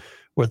rotunda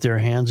with their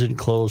hands and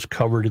clothes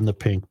covered in the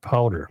pink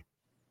powder.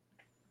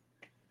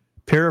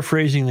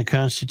 Paraphrasing the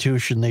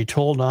Constitution, they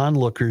told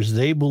onlookers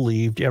they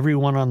believed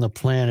everyone on the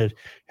planet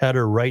had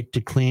a right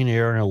to clean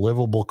air and a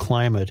livable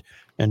climate,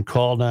 and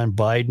called on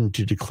Biden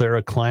to declare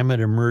a climate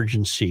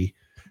emergency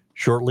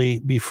shortly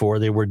before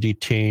they were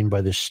detained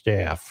by the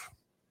staff.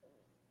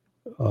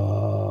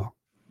 One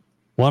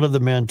of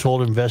the men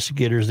told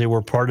investigators they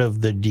were part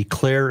of the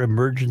Declare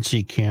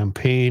Emergency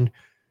campaign,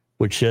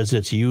 which says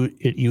it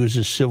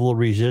uses civil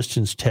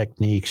resistance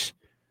techniques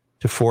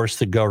to force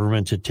the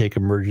government to take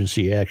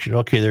emergency action.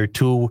 Okay, they're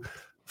two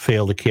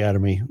failed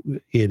academy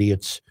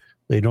idiots.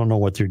 They don't know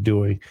what they're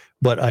doing.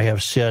 But I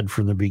have said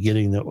from the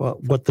beginning that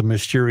what the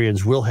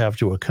Mysterians will have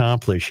to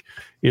accomplish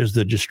is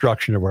the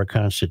destruction of our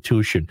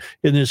Constitution.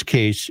 In this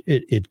case,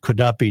 it could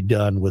not be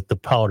done with the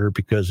powder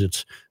because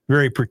it's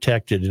very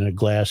protected in a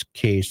glass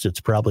case that's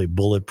probably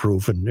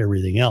bulletproof and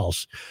everything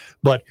else.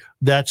 But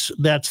that's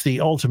the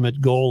ultimate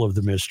goal of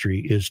the mystery,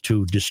 is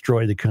to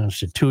destroy the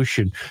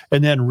Constitution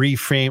and then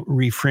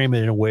reframe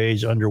it in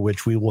ways under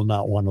which we will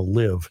not want to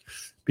live,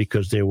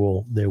 because they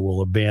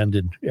will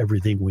abandon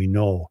everything we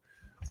know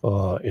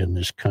in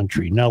this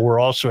country. Now we're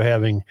also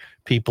having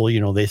people,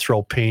 they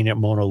throw pain at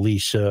Mona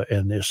Lisa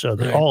and this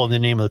other, right, all in the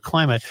name of the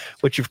climate,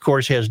 which of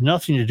course has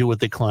nothing to do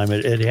with the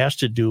climate. It has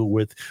to do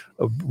with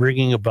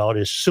bringing about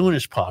as soon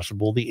as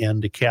possible the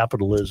end to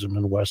capitalism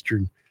and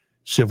Western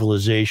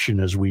civilization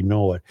as we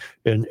know it.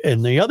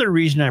 And the other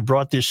reason I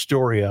brought this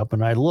story up,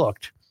 and I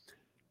looked,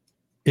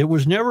 it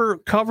was never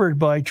covered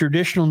by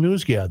traditional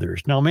news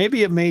gatherers. Now,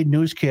 maybe it made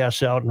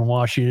newscasts out in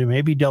Washington.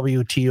 Maybe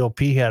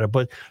WTOP had it,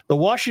 but the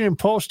Washington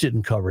Post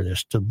didn't cover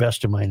this, to the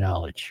best of my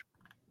knowledge.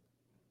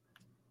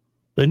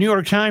 The New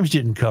York Times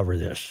didn't cover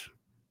this.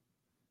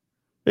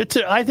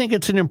 I think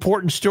it's an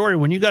important story.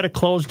 When you got to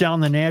close down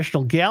the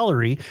National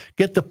Gallery,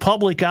 get the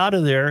public out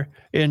of there,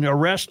 and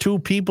arrest two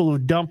people who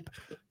dump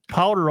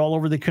powder all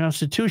over the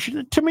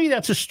Constitution. To me,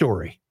 that's a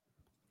story.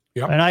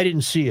 Yep. And I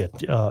didn't see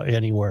it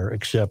anywhere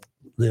except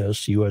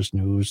this, U.S.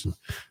 News, and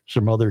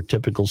some other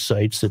typical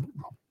sites that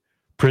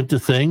print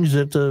the things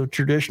that the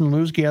traditional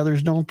news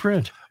gatherers don't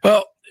print.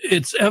 Well,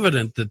 it's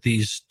evident that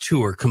these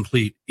two are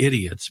complete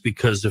idiots,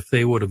 because if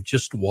they would have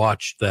just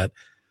watched that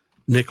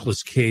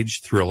Nicolas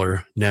Cage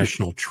thriller,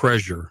 National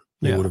Treasure,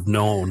 they would have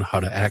known how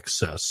to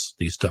access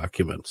these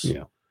documents.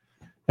 Yeah.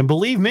 And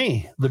believe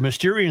me, the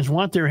Mysterians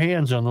want their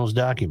hands on those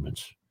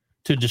documents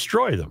to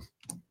destroy them.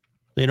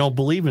 They don't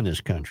believe in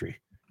this country.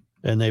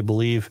 And they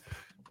believe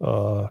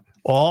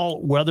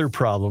all weather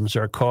problems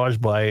are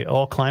caused by,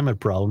 all climate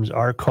problems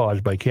are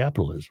caused by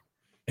capitalism.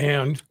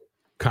 And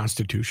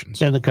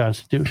constitutions. And the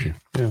Constitution,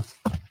 yeah.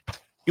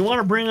 You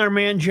want to bring our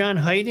man John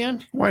Haidt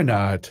in? Why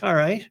not? All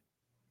right.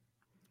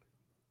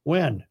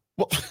 When?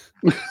 Well,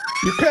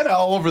 you're kind of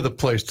all over the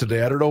place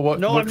today. I don't know what.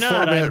 No, what I'm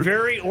not. I'm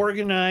very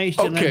organized,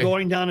 and I'm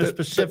going down a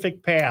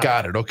specific path.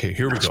 Got it. Okay,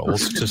 here we go.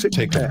 Let's just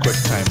take a quick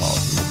time out.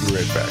 We'll be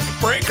right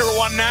back. Breaker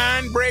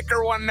 19,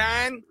 breaker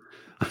 19.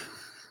 I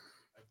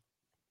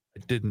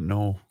didn't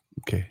know.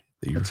 Okay.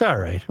 That's all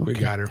right. Okay. We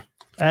got her.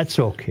 That's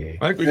okay.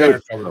 I think we got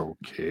her covered.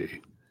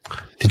 Okay.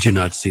 Did you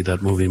not see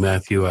that movie,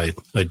 Matthew? I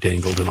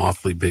dangled an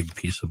awfully big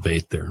piece of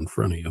bait there in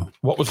front of you.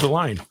 What was the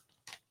line?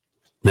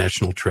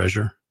 National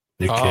Treasure.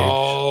 Nick Cage.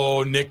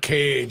 Oh, Nick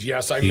Cage.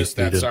 Yes, I missed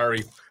that.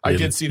 Sorry. I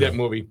did see that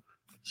movie.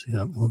 See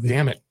that movie?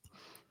 Damn it.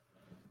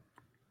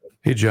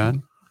 Hey,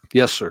 John.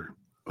 Yes, sir.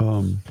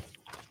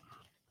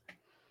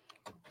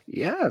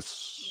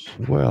 Yes.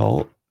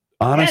 Well,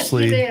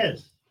 honestly, yes, it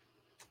is.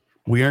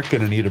 We aren't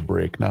going to need a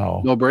break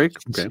now. No break?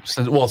 Okay.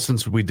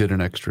 Since we did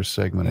an extra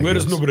segment. Where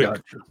is no break?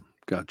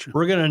 Gotcha.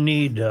 We're going to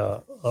need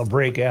a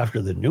break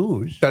after the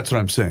news. That's what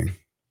I'm saying.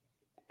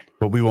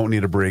 But we won't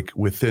need a break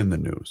within the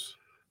news.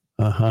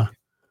 Uh-huh.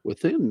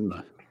 Within.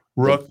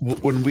 Rook,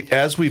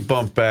 as we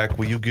bump back,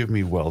 will you give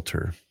me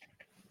welter?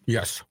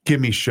 Yes.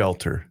 Give me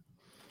shelter.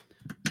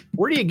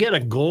 Where do you get a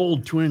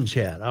gold Twins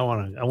hat? I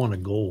want a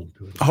gold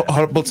Twins hat.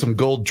 How about some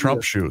gold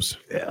Trump shoes?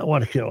 Yeah,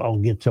 I'll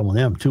get some of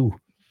them too.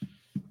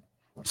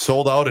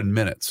 Sold out in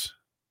minutes.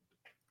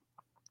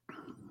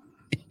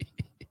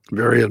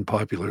 Very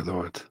unpopular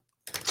though at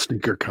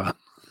SneakerCon.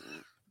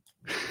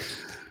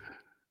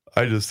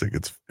 I just think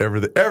it's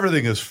everything.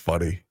 Everything is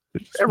funny.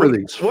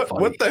 Everything's funny.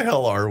 What the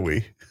hell are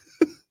we?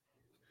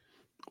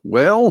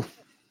 Well,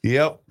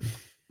 yep.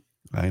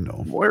 I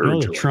know.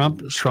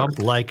 Trump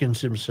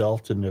likens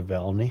himself to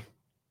Navalny.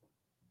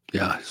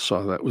 Yeah, I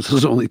saw that was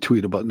his only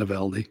tweet about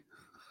Navalny.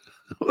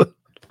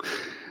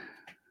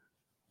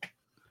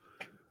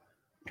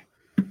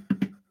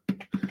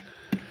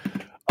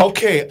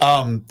 Okay.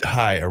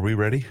 Hi, are we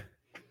ready?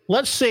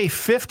 Let's say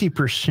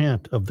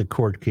 50% of the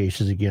court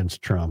cases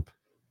against Trump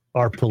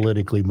are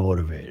politically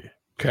motivated.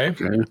 Okay.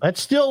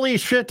 That's still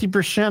leaves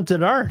 50%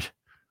 that aren't.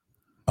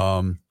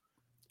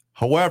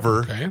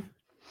 However,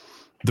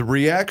 the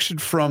reaction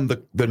from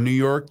the New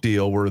York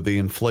deal where the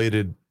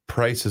inflated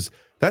prices,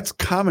 that's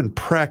common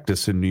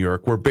practice in New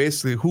York, where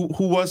basically who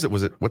was it?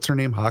 What's her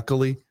name?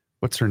 Hockley?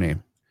 What's her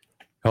name?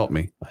 Help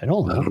me. I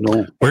don't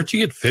know. Where'd you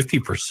get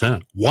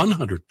 50%?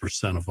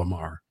 100% of them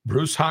are.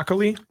 Bruce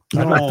Hockley?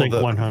 I don't think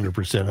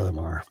 100% of them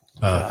are.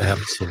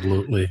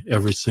 Absolutely.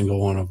 Every single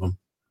one of them.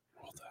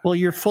 Well,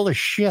 you're full of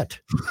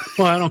shit.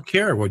 Well, I don't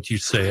care what you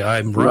say.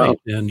 I'm right,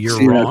 and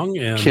you're wrong.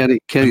 And Kenny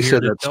I'm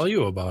said here to tell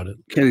you about it.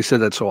 Kenny said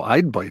that so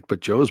I'd bite, but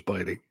Joe's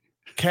biting.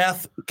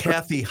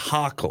 Kathy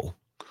Hochul,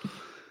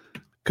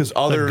 because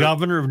the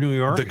governor of New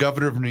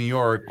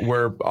York,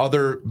 where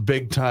other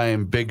big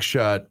time, big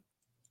shot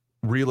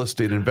real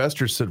estate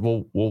investors said,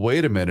 well,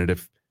 wait a minute.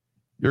 If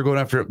you're going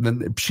after it,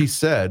 then she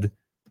said,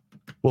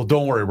 well,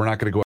 don't worry, we're not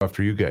going to go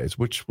after you guys.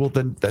 Which, well,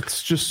 then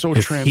that's just so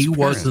transparent. If he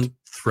wasn't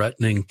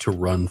threatening to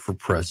run for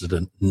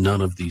president,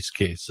 none of these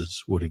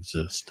cases would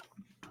exist.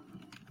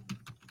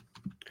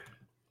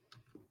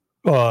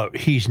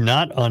 He's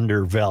not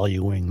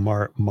undervaluing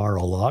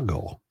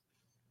Mar-a-Lago.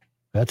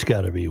 That's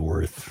got to be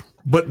worth.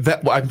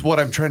 But what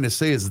I'm trying to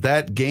say is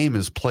that game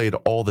is played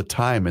all the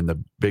time in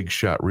the big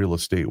shot real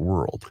estate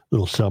world. A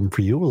little something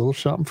for you, a little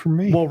something for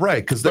me. Well,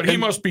 right, but he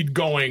must be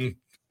going.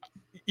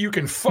 You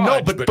can fudge.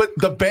 No, but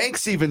the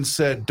banks even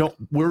said,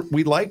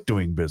 we like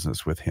doing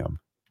business with him.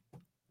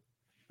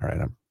 All right,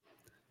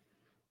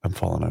 I'm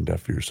falling on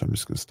deaf ears, so I'm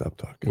just going to stop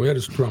talking. Where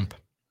is Trump?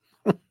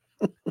 All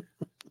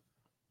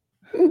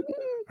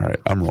right,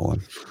 I'm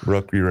rolling.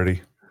 Rook, you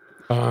ready?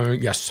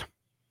 Yes.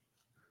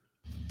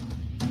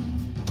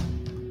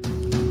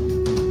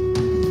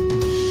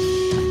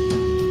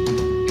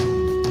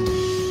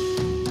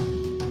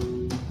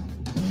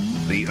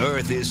 The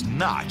earth is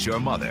not your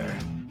mother.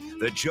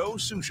 The Joe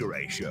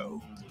Souchere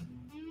Show.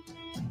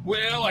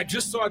 Well, I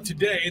just saw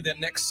today that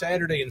next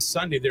Saturday and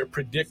Sunday they're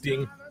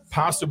predicting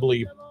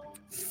possibly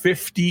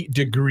 50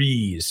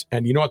 degrees.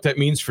 And you know what that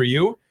means for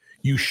you?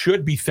 You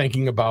should be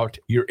thinking about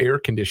your air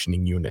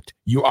conditioning unit.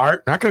 You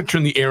are not going to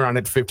turn the air on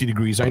at 50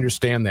 degrees. I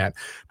understand that.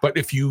 But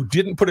if you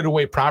didn't put it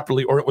away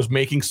properly or it was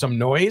making some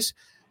noise,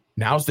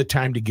 now's the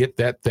time to get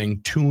that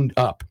thing tuned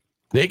up.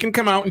 They can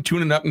come out and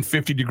tune it up in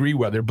 50-degree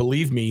weather.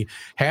 Believe me,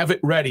 have it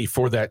ready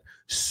for that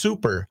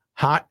super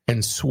hot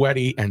and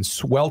sweaty and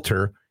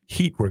swelter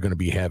heat we're going to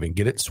be having.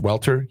 Get it?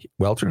 Welter?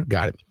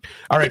 Got it.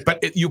 All right.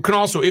 But you can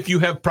also, if you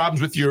have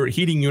problems with your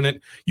heating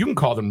unit, you can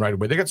call them right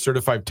away. They got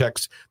certified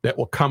techs that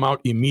will come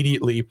out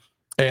immediately,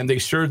 and they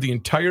serve the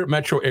entire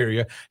metro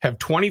area, have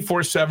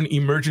 24/7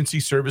 emergency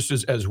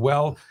services as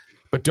well.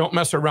 But don't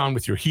mess around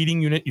with your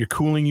heating unit, your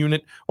cooling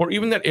unit, or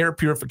even that air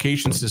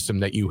purification system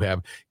that you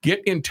have.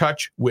 Get in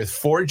touch with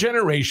 4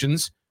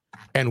 generations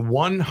and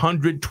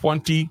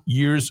 120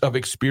 years of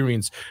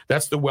experience.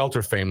 That's the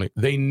Welter family.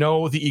 They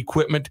know the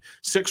equipment.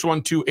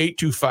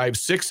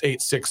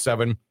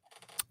 612-825-6867.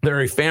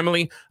 They're a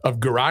family of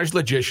garage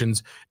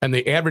logicians, and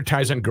they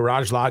advertise on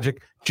Garage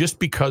Logic just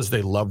because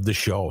they love the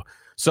show.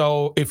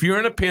 So if you're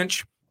in a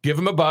pinch, give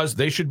them a buzz.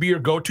 They should be your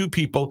go-to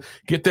people.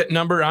 Get that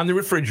number on the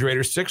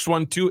refrigerator,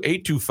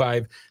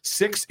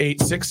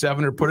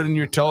 612-825-6867, or put it in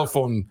your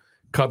telephone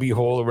cubby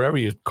hole or wherever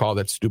you call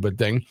that stupid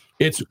thing.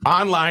 It's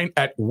online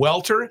at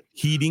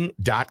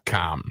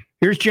welterheating.com.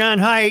 Here's John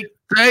Haidt.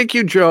 Thank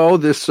you, Joe.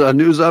 This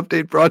news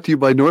update brought to you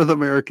by North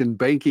American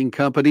Banking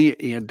Company.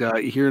 And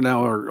here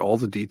now are all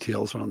the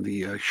details on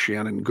the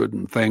Shannon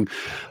Gooden thing.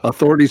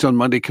 Authorities on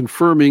Monday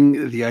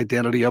confirming the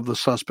identity of the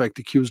suspect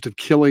accused of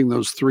killing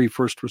those 3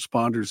 first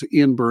responders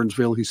in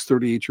Burnsville. He's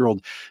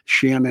 38-year-old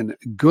Shannon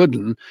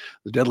Gooden.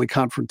 The deadly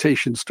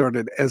confrontation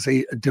started as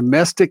a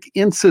domestic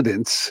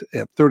incident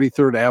at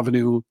 33rd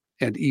Avenue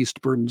and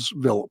East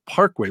Burnsville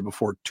Parkway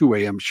before 2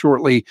 a.m.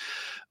 shortly.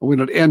 When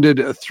it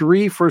ended,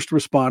 3 first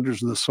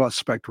responders and the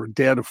suspect were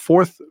dead. A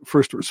 4th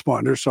first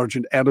responder,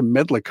 Sergeant Adam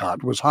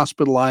Medlicott, was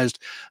hospitalized.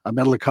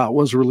 Medlicott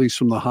was released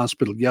from the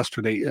hospital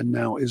yesterday and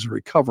now is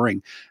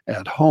recovering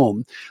at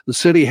home. The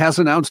city has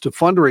announced a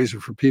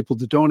fundraiser for people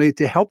to donate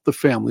to help the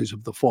families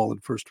of the fallen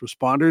first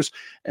responders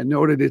and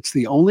noted it's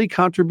the only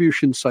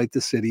contribution site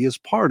the city is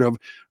part of,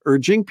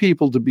 urging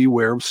people to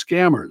beware of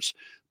scammers.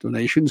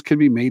 Donations can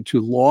be made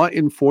to Law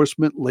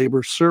Enforcement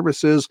Labor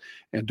Services,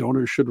 and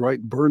donors should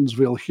write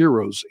Burnsville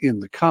Heroes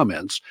in the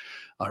comments.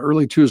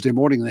 Early Tuesday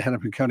morning, the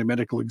Hennepin County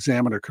Medical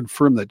Examiner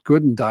confirmed that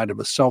Gooden died of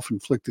a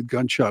self-inflicted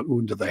gunshot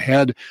wound to the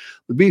head.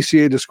 The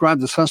BCA described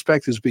the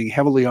suspect as being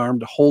heavily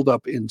armed, holed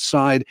up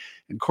inside,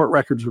 and court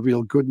records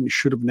reveal Gooden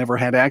should have never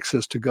had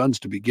access to guns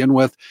to begin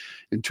with.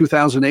 In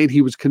 2008,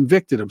 he was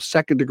convicted of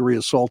second-degree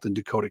assault in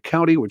Dakota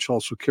County, which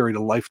also carried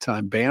a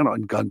lifetime ban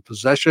on gun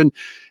possession.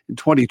 In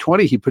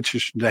 2020, he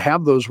petitioned to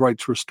have those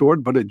rights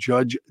restored, but a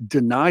judge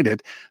denied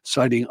it,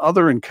 citing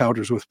other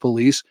encounters with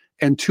police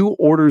and 2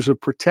 orders of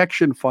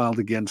protection filed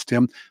against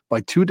him by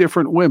 2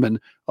 different women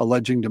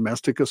alleging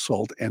domestic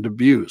assault and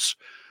abuse.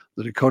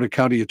 The Dakota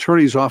County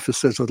Attorney's Office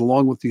says that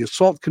along with the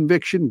assault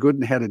conviction,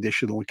 Gooden had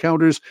additional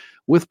encounters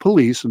with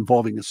police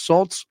involving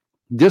assaults,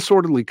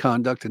 disorderly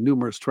conduct, and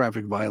numerous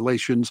traffic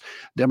violations,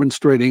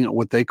 demonstrating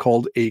what they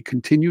called a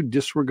continued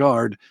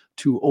disregard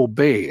to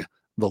obey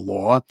the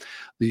law.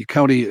 The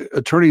county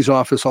attorney's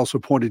office also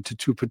pointed to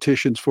 2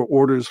 petitions for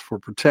orders for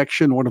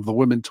protection. One of the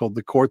women told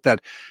the court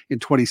that in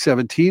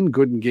 2017,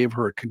 Gooden gave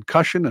her a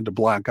concussion and a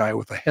black eye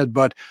with a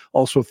headbutt,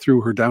 also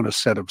threw her down a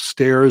set of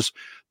stairs.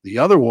 The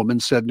other woman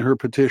said in her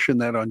petition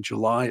that on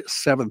July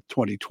 7th,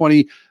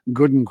 2020,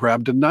 Gooden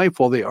grabbed a knife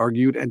while they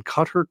argued and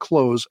cut her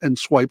clothes and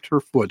swiped her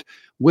foot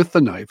with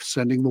the knife,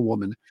 sending the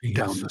woman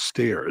down the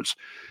stairs.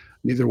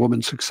 Neither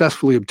woman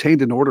successfully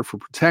obtained an order for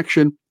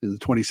protection. In the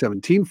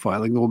 2017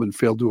 filing, the woman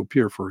failed to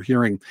appear for a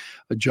hearing.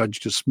 A judge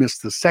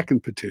dismissed the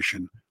second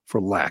petition for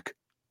lack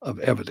of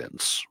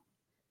evidence.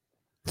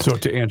 So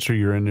to answer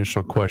your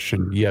initial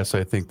question, yes,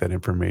 I think that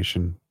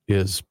information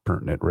is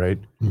pertinent, right?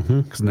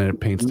 Because then it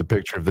paints the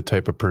picture of the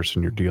type of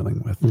person you're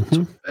dealing with.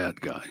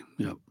 Bad guy.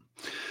 Yep.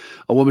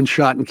 A woman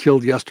shot and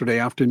killed yesterday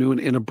afternoon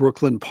in a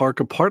Brooklyn Park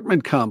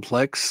apartment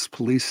complex.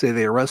 Police say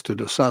they arrested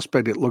a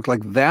suspect. It looked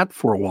like that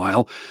for a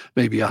while,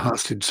 maybe a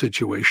hostage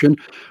situation.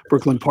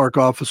 Brooklyn Park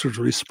officers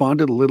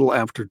responded a little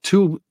after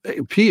 2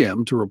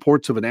 p.m. to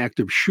reports of an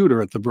active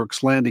shooter at the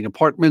Brooks Landing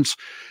Apartments.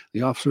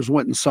 The officers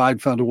went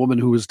inside, found a woman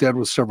who was dead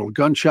with several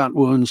gunshot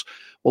wounds.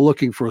 While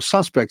looking for a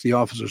suspect, the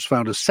officers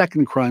found a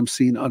second crime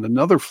scene on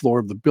another floor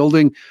of the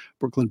building.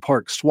 Brooklyn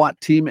Park SWAT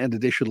team and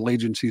additional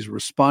agencies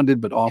responded,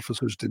 but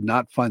officers did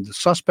not find the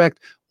suspect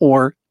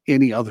or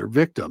any other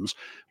victims.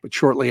 But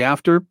shortly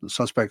after, the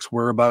suspect's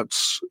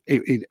whereabouts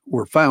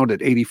were found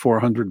at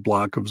 8400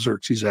 block of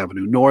Xerxes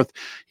Avenue North.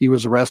 He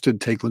was arrested,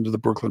 taken to the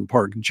Brooklyn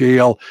Park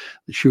jail.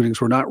 The shootings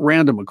were not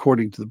random,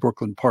 according to the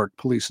Brooklyn Park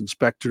Police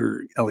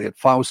Inspector Elliot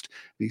Faust.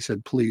 He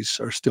said police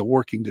are still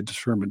working to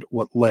determine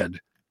what led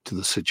to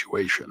the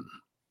situation.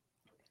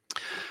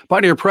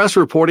 Pioneer Press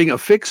reporting a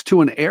fix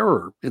to an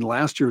error in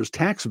last year's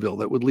tax bill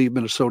that would leave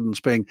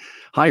Minnesotans paying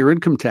higher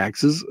income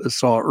taxes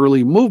saw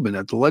early movement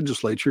at the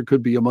legislature.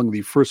 Could be among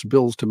the first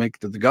bills to make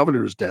it to the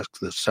governor's desk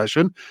this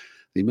session.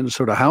 The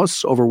Minnesota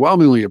House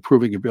overwhelmingly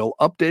approving a bill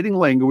updating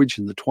language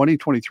in the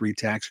 2023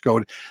 tax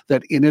code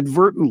that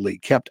inadvertently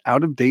kept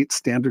out-of-date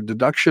standard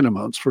deduction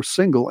amounts for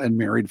single and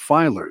married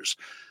filers.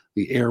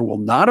 The error will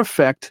not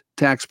affect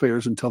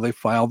taxpayers until they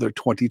file their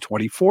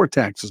 2024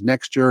 taxes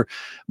next year.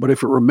 But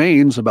if it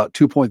remains, about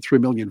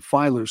 2.3 million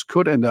filers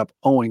could end up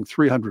owing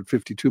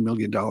 $352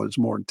 million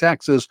more in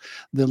taxes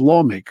than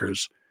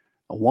lawmakers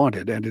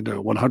wanted. And in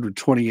a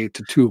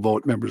 128-2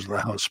 vote, members of the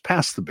House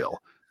passed the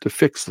bill to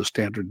fix the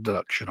standard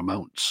deduction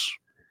amounts.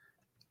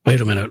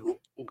 Wait a minute.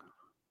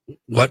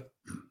 What?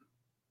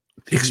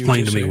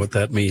 Explain to me what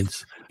that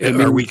means. We're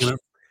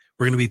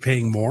going to be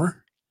paying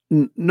more?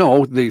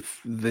 No,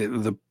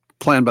 the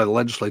plan by the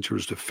legislature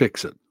is to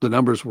fix it. The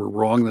numbers were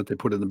wrong that they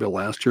put in the bill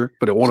last year,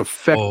 but it won't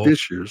affect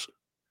this year's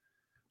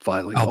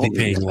filing. I'll be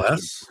paying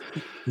less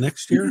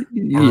next year?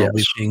 Yes. Or I'll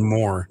be paying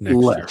more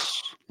next year?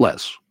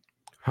 Less.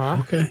 Huh?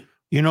 Okay.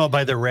 You know,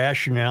 by the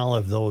rationale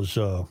of those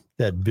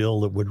that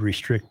bill that would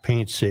restrict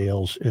paint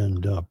sales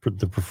and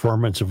the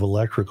performance of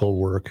electrical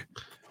work,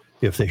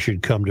 if they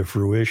should come to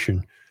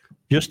fruition,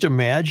 just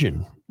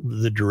imagine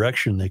the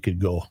direction they could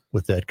go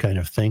with that kind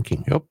of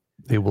thinking. Yep.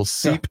 They will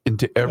seep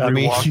into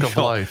every walk of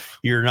life.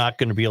 You're not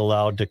going to be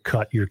allowed to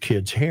cut your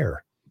kid's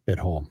hair at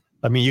home.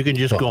 I mean, you can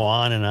just go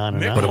on and on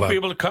and on. I won't be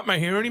able to cut my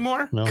hair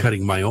anymore? No.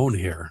 Cutting my own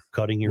hair.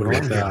 Cutting your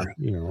own hair.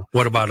 You know.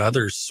 What about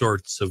other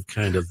sorts of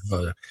kind of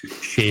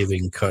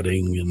shaving,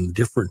 cutting, and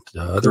different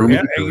other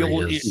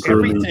areas?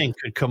 Everything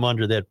could come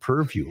under that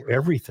purview.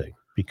 Everything.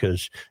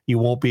 Because you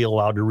won't be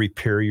allowed to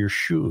repair your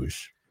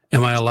shoes.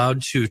 Am I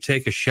allowed to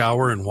take a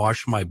shower and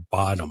wash my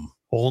bottom?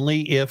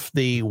 Only if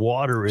the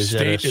water is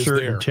at a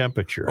certain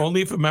temperature.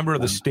 Only if a member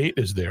of the state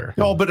is there.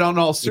 No, but on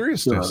all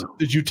seriousness,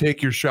 did you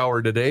take your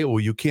shower today?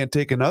 Well, you can't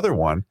take another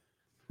one.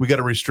 We got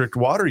to restrict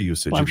water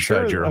usage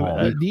inside your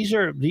home.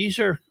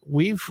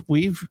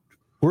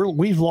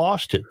 We've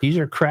lost it. These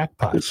are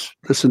crackpots.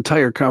 This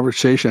entire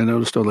conversation, I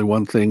noticed only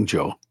one thing,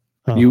 Joe.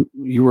 You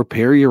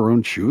repair your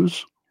own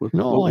shoes? What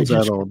was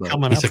that all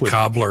about? He's a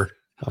cobbler.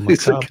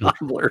 He's a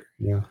cobbler.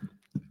 Yeah.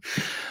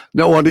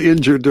 No one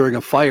injured during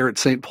a fire at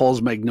St.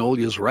 Paul's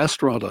Magnolia's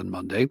restaurant on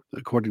Monday.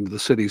 According to the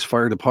city's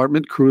fire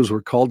department, crews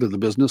were called to the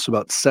business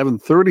about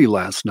 7:30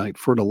 last night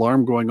for an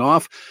alarm going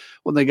off.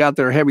 When they got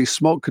there, heavy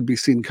smoke could be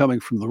seen coming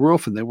from the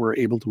roof, and they were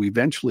able to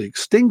eventually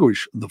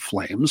extinguish the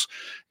flames.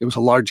 It was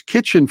a large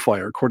kitchen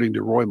fire, according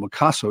to Roy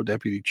Micasso,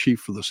 deputy chief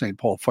for the St.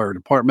 Paul Fire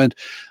Department.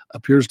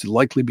 Appears to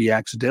likely be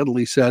accidental,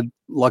 he said.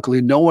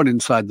 Luckily, no one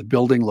inside the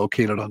building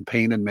located on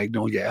Payne and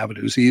Magnolia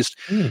Avenues East.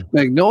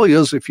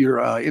 Magnolia's, if you're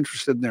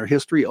interested in their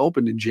history,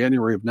 opened in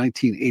January of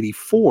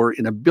 1984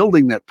 in a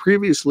building that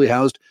previously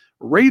housed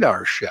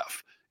Radar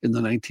Chef in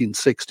the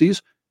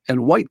 1960s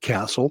and White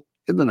Castle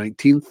in the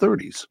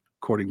 1930s.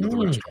 According to the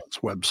restaurant's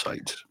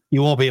website.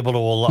 You won't be able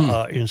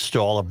to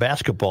install a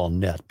basketball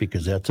net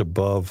because that's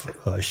above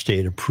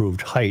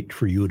state-approved height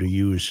for you to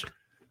use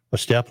a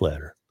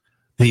stepladder.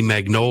 The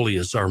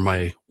Magnolias are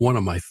one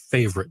of my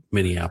favorite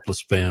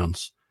Minneapolis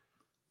bands.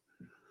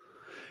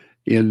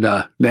 In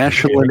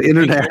national and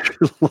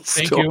international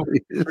Thank you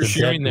for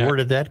sharing that. Where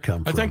did that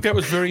come from? I think that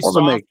was very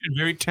soft and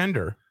very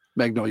tender.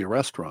 Magnolia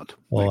Restaurant.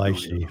 Oh, Magnolia. I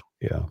see.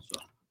 Yeah.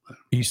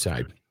 East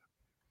side.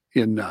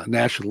 In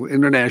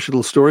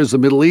international stories, the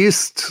Middle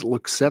East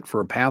looks set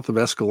for a path of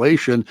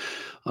escalation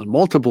on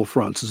multiple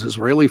fronts as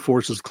Israeli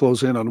forces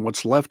close in on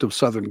what's left of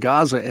southern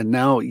Gaza, and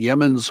now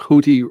Yemen's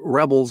Houthi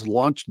rebels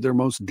launched their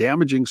most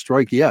damaging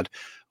strike yet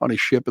on a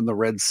ship in the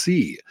Red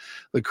Sea.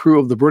 The crew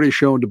of the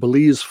British-owned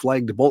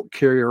Belize-flagged bulk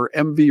carrier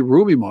MV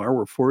Rubimar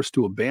were forced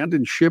to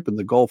abandon ship in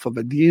the Gulf of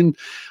Aden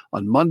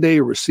on Monday,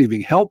 receiving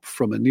help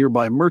from a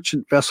nearby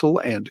merchant vessel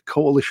and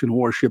coalition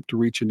warship to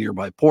reach a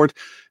nearby port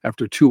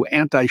after 2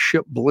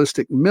 anti-ship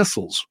ballistic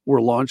missiles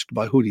were launched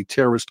by Houthi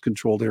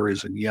terrorist-controlled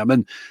areas in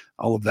Yemen.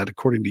 All of that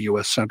according to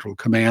U.S. Central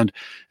Command.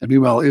 And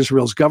meanwhile,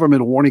 Israel's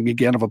government warning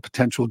again of a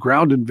potential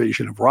ground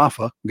invasion of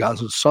Rafah,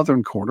 Gaza's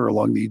southern corner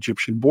along the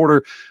Egyptian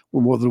border,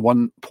 where more than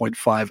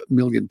 1.5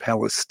 million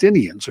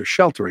Palestinians are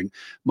sheltering,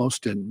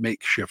 most in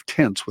makeshift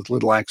tents with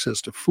little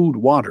access to food,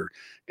 water,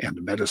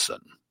 and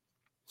medicine.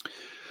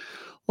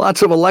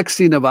 Lots of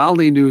Alexei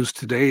Navalny news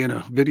today. In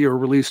a video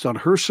released on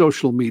her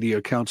social media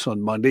accounts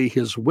on Monday,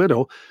 his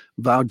widow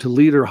vowed to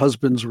lead her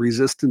husband's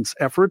resistance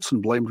efforts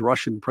and blamed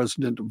Russian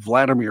President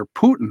Vladimir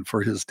Putin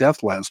for his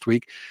death last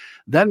week.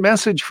 That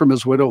message from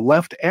his widow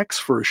left X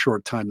for a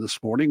short time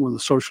this morning when the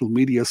social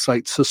media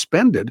site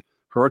suspended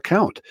her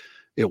account.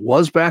 It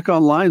was back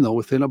online, though,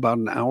 within about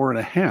an hour and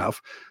a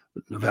half.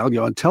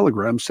 Navalny on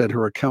Telegram said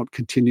her account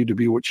continued to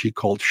be what she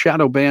called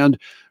shadow banned.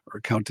 Her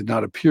account did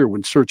not appear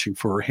when searching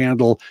for her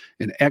handle.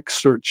 An X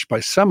search by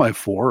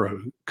Semaphore, a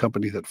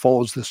company that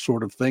follows this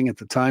sort of thing at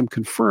the time,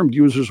 confirmed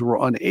users were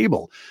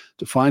unable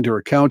to find her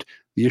account.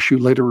 The issue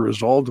later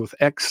resolved with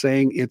X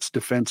saying its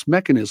defense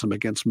mechanism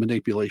against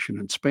manipulation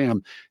and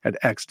spam had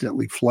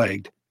accidentally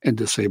flagged and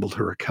disabled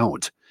her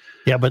account.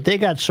 Yeah, but they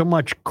got so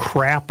much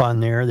crap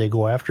on there, they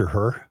go after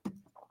her.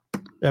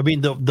 I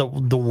mean, the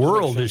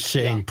world is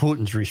saying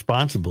Putin's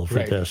responsible for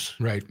this.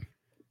 Right.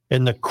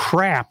 And the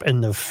crap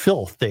and the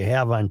filth they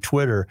have on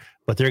Twitter,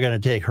 but they're going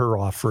to take her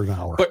off for an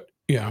hour. But,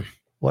 yeah.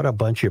 What a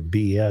bunch of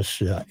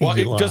BS.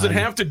 Does it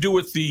have to do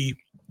with the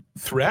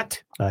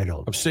threat? I don't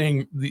know. Of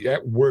saying the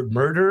word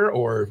murder,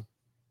 or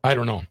I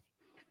don't know.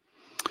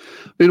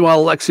 Meanwhile,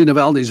 Alexei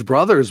Navalny's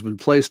brother has been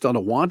placed on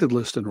a wanted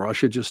list in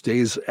Russia just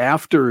days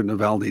after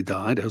Navalny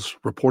died, as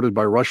reported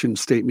by Russian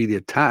state media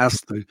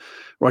TASS. The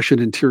Russian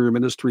Interior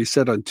Ministry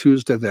said on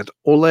Tuesday that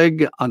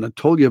Oleg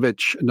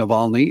Anatolyevich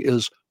Navalny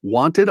is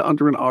wanted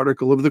under an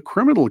article of the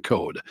Criminal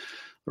Code.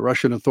 The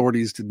Russian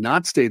authorities did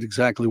not state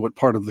exactly what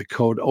part of the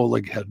code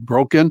Oleg had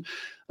broken.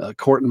 A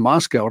court in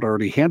Moscow had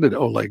already handed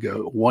Oleg a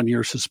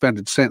 1-year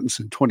suspended sentence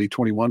in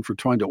 2021 for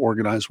trying to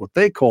organize what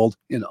they called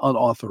an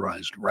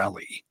unauthorized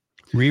rally.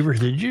 Reavers,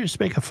 did you just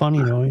make a funny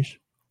noise?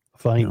 A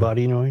funny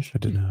body noise? I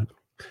did not.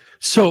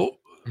 So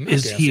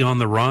is he on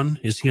the run?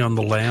 Is he on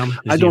the lam?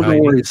 I don't know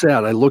where he's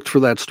at. I looked for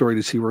that story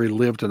to see where he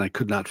lived, and I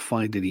could not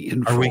find any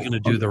info. Are we going to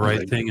do the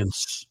right thing and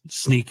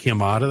sneak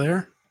him out of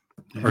there?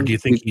 Or do you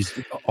think he's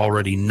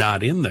already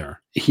not in there?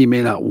 He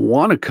may not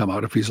want to come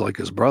out if he's like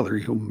his brother.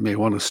 He may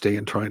want to stay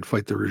and try and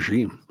fight the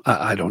regime.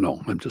 I don't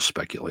know. I'm just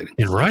speculating.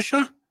 In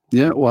Russia?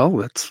 Yeah, well,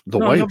 that's the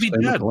wife. He'll be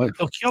dead.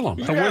 They'll kill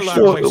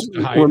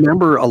him.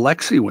 Remember,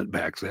 Alexei went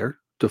back there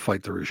to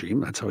fight the regime.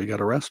 That's how he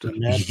got arrested.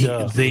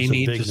 They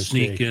need to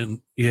sneak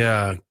in.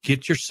 Yeah,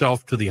 get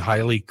yourself to the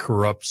highly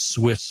corrupt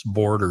Swiss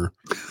border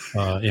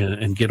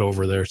and get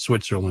over there.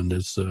 Switzerland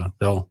is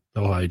they'll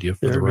hide you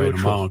for the right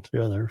amount.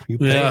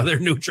 Yeah, they're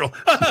neutral.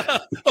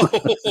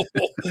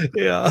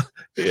 Yeah.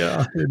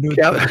 They're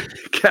neutral.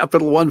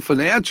 Capital One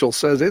Financial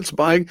says it's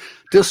buying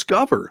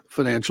Discover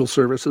Financial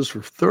Services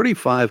for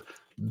 $35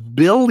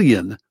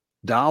 billion.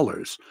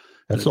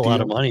 That's a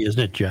lot of money, isn't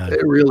it, John?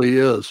 It really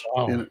is.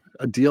 Wow. And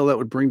a deal that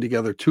would bring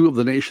together 2 of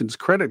the nation's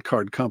credit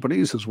card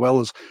companies, as well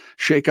as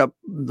shake up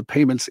the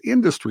payments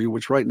industry,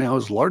 which right now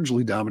is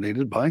largely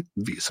dominated by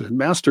Visa and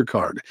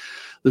MasterCard.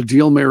 The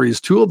deal marries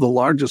 2 of the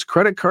largest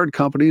credit card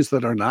companies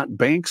that are not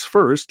banks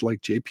first, like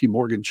JP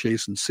Morgan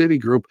Chase and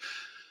Citigroup.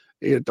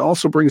 It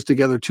also brings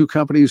together 2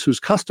 companies whose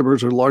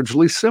customers are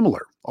largely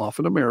similar,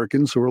 often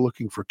Americans who are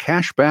looking for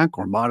cash back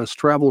or modest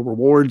travel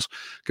rewards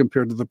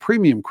compared to the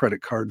premium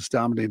credit cards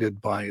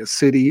dominated by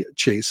Citi,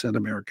 Chase, and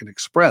American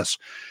Express.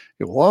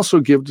 It will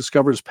also give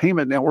Discover's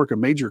payment network a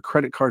major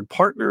credit card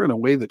partner in a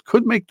way that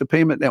could make the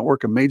payment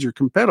network a major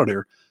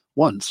competitor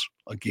once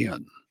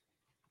again.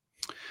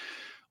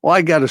 Well,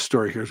 I got a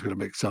story here that's going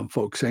to make some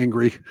folks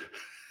angry,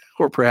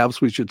 or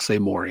perhaps we should say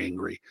more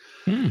angry.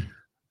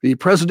 The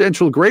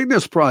Presidential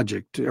Greatness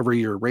Project every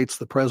year rates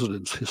the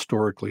presidents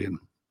historically, and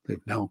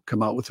they've now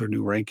come out with their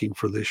new ranking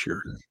for this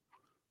year.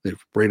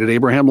 They've rated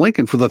Abraham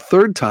Lincoln for the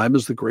 3rd time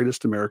as the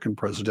greatest American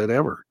president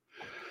ever.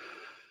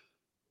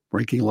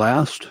 Ranking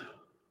last,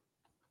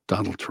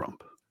 Donald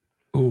Trump.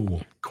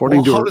 Ooh.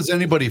 How does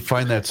anybody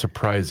find that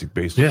surprising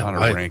based on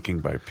a ranking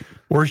by people?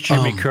 Where's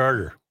Jimmy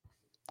Carter?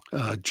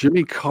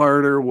 Jimmy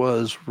Carter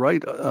was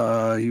right.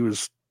 He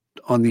was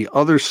on the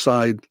other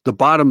side, the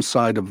bottom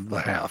side of the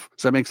half.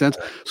 Does that make sense?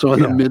 So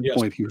in the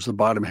midpoint, he was the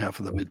bottom half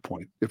of the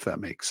midpoint, if that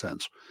makes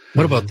sense.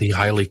 What about the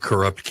highly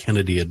corrupt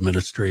Kennedy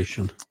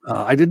administration?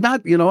 I did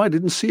not, I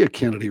didn't see a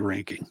Kennedy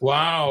ranking.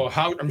 Wow.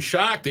 I'm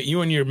shocked that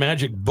you and your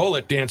magic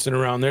bullet dancing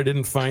around there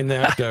didn't find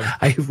that.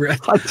 I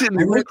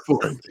didn't look for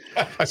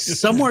it.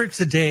 Somewhere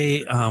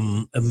today,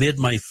 amid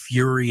my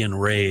fury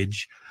and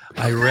rage,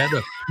 I read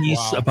a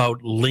piece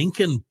about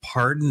Lincoln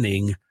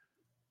pardoning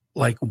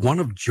like one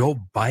of Joe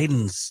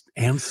Biden's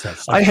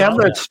ancestors. I have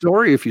that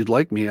story if you'd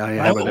like me.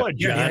 I would,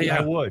 John.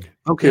 I would.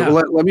 Okay, well,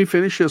 let me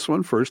finish this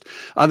one first.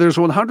 There's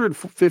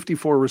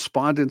 154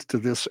 respondents to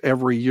this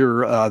every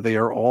year. They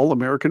are all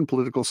American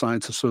Political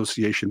Science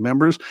Association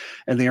members,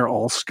 and they are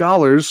all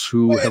scholars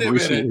who have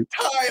recently...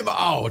 Time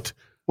out.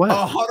 What?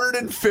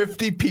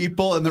 150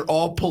 people, and they're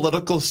all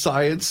political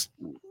science.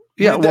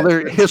 Yeah, well,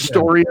 they're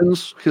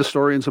historians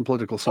and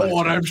political science.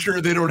 Oh, and I'm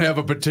sure they don't have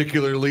a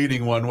particular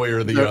leaning one way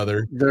or the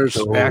other. There's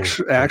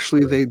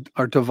actually they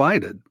are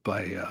divided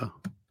by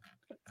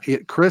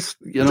Chris.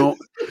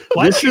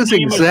 This is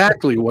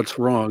exactly what's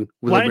wrong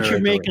with Why don't you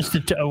America make us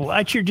why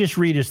don't you just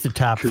read us the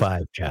top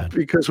 5, John?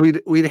 Because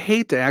we'd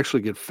hate to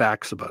actually get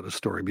facts about a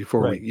story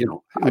before we made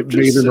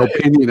an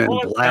opinion and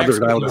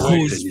blathered out.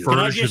 Can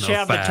I just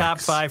have the top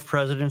 5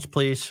 presidents,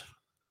 please?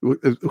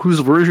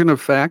 Whose version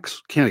of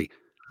facts, Kenny?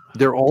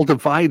 They're all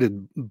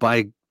divided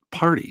by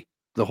party.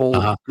 The whole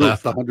group,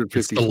 the 150.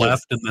 It's the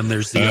left, and then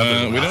there's the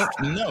other. We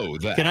don't know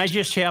that. Can I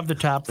just have the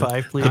top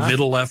 5, please? The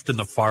middle left and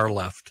the far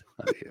left.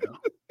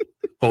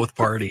 Both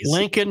parties.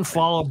 Lincoln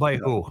followed by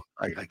who?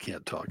 I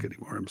can't talk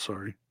anymore. I'm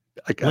sorry.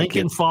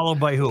 Lincoln followed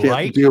by who? Can't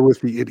Ike? deal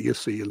with the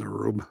idiocy in the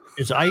room.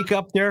 Is Ike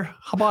up there?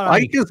 How about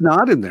Ike is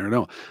not in there.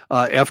 No.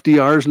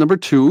 FDR is number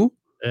 2.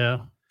 Yeah.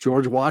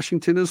 George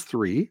Washington is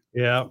 3.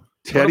 Yeah.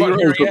 Teddy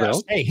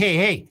Roosevelt.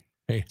 Hey,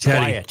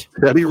 Quiet.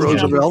 Teddy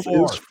Roosevelt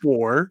is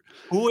 4.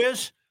 Who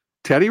is?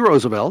 Teddy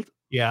Roosevelt.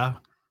 Yeah.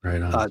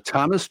 Right on.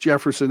 Thomas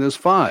Jefferson is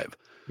 5.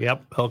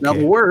 Yep. Okay. Now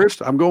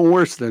worst, I'm going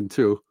worse than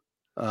 2.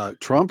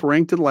 Trump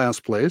ranked in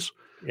last place.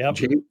 Yep.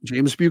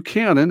 James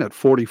Buchanan at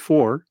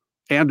 44.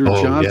 Andrew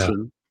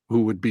Johnson,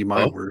 who would be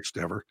my worst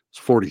ever, is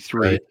 43.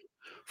 Right.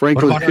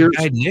 Franklin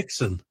Pierce.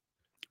 Nixon.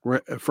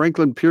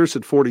 Franklin Pierce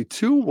at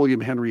 42.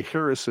 William Henry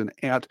Harrison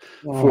at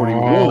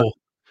 41.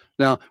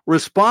 Now,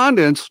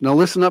 respondents. Now,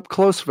 listen up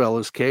close,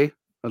 fellas. Okay,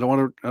 I don't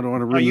want to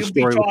ruin the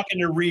story. You'll be talking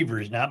to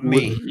Reavers, not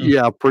me.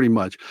 Yeah, pretty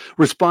much.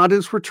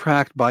 Respondents were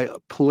tracked by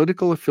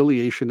political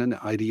affiliation and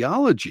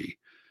ideology,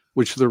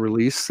 which the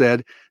release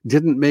said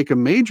didn't make a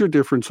major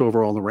difference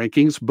overall in the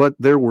rankings, but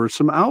there were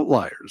some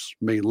outliers,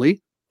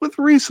 mainly with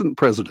recent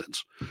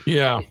presidents.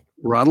 Yeah,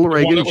 Ronald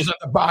Reagan that was at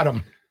the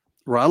bottom.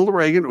 Ronald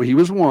Reagan, he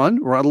was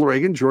 1. Ronald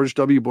Reagan, George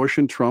W. Bush,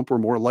 and Trump were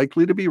more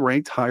likely to be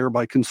ranked higher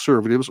by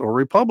conservatives or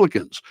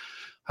Republicans.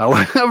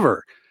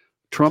 However,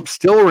 Trump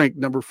still ranked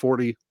number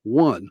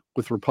 41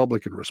 with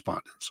Republican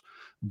respondents,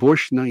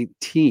 Bush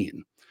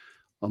 19.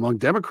 Among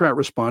Democrat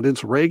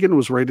respondents, Reagan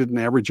was rated an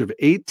average of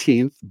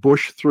 18th,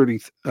 Bush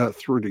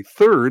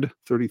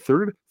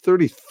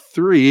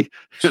 33,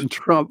 and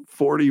Trump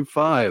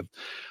 45.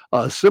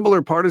 A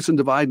similar partisan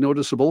divide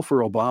noticeable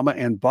for Obama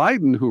and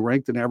Biden, who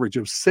ranked an average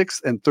of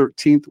 6th and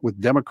 13th with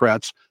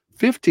Democrats,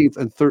 15th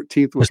and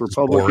 13th with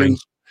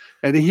Republicans.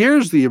 And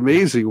here's the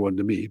amazing one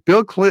to me.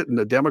 Bill Clinton,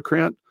 a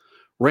Democrat,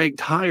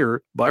 ranked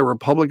higher by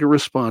Republican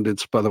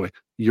respondents. By the way,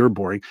 you're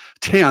boring.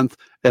 10th,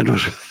 and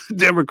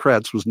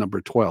Democrats was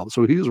number 12.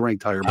 So he was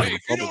ranked higher by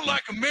Republicans. If you don't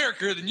like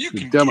America, then you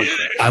can Democrats.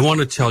 get it. I want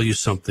to tell you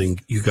something,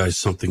 you guys,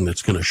 something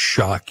that's going to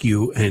shock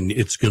you, and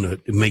it's going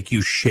to make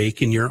you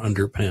shake in your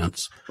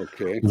underpants.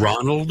 Okay.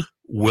 Ronald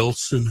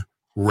Wilson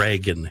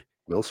Reagan.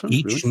 Wilson?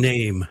 Each really?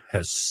 name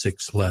has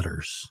 6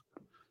 letters.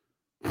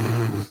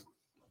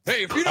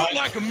 Hey, if you don't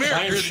like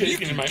America, then you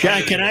can.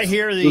 John, can I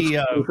hear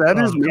the that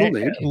is middle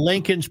name?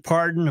 Lincoln's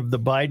pardon of the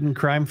Biden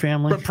crime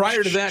family? But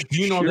prior to that,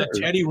 do you know that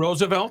Teddy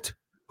Roosevelt,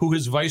 who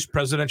his vice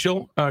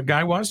presidential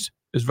guy was?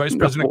 His vice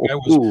president guy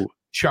was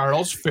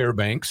Charles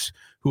Fairbanks,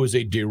 who is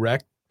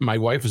my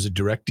wife is a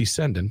direct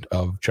descendant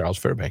of Charles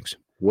Fairbanks.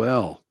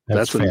 Well,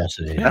 that's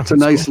fascinating. That's a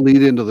nice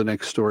lead into the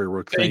next story,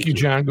 Rook. Thank you,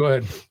 John. Go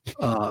ahead.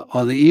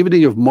 On the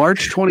evening of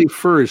March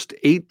 21st,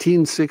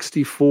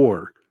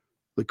 1864,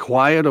 the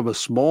quiet of a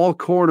small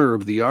corner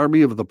of the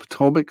Army of the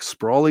Potomac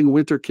sprawling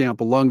winter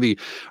camp along the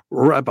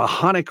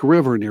Rappahannock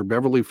River near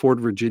Beverly Fort,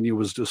 Virginia,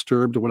 was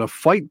disturbed when a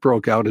fight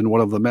broke out in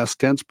one of the mess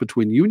tents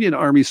between Union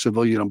Army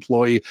civilian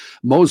employee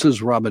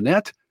Moses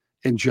Robinette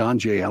and John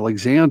J.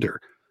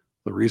 Alexander.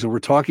 The reason we're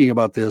talking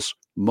about this,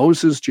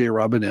 Moses J.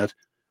 Robinette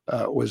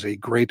was a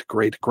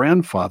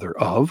great-great-grandfather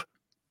of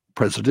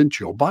President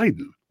Joe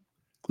Biden.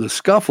 The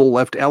scuffle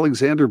left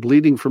Alexander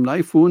bleeding from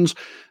knife wounds,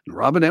 and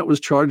Robinette was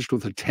charged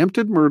with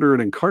attempted murder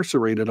and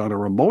incarcerated on a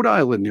remote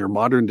island near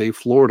modern-day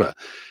Florida.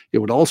 It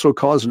would also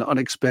cause an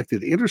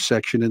unexpected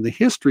intersection in the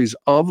histories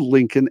of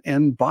Lincoln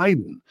and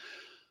Biden.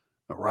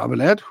 Now,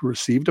 Robinette, who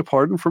received a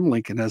pardon from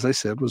Lincoln, as I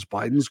said, was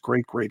Biden's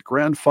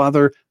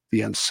great-great-grandfather.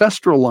 The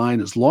ancestral line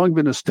has long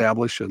been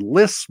established and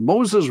lists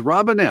Moses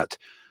Robinette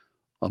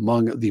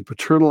among the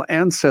paternal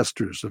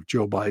ancestors of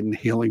Joe Biden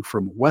hailing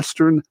from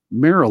Western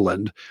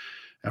Maryland.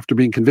 After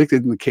being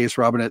convicted in the case,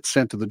 Robinette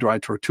sent to the Dry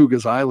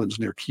Tortugas Islands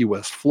near Key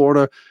West,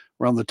 Florida.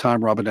 Around the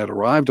time Robinette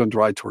arrived on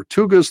Dry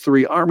Tortugas,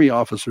 3 Army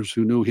officers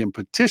who knew him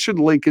petitioned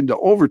Lincoln to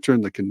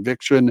overturn the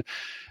conviction.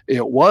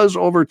 It was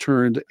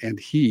overturned, and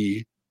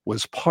he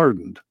was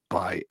pardoned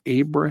by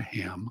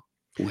Abraham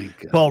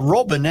Lincoln. Well,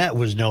 Robinette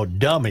was no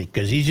dummy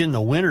because he's in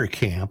the winter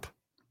camp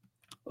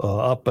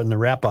up in the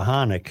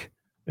Rappahannock.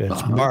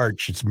 It's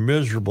March. It's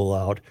miserable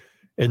out.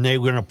 And they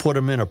were going to put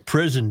him in a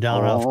prison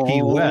down off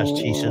Key West.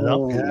 He said,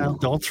 yeah,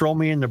 don't throw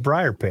me in the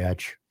briar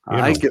patch.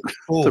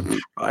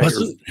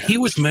 He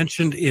was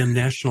mentioned in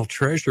National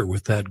Treasure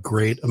with that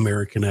great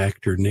American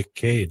actor, Nick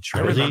Cage.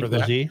 Right? I remember that.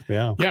 Was he?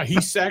 Yeah. Yeah,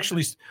 he's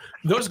actually,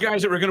 those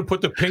guys that were going to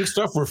put the pink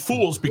stuff were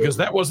fools because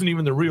that wasn't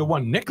even the real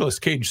one. Nicolas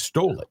Cage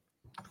stole it.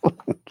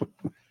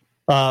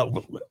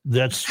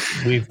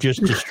 We've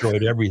just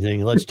destroyed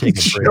everything. Let's take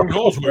a break. Who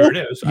knows where it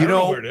is? I don't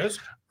know where it is.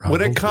 When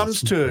it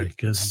comes to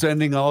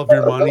sending all of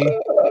your money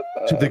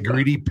to the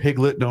greedy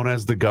piglet known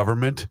as the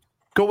government,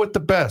 go with the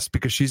best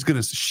because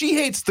she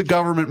hates the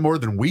government more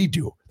than we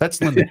do.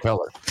 That's Linda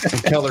Keller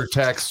and Keller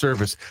Tax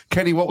Service.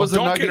 Kenny, what was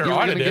the nugget you were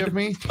going to give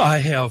me? I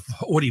have,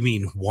 what do you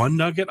mean, one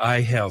nugget?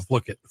 I have,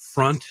 look at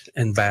front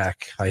and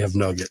back. I have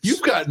nuggets.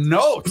 You've got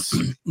notes.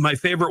 My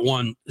favorite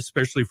one,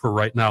 especially for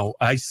right now,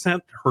 I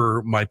sent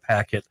her my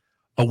packet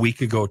a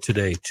week ago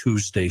today,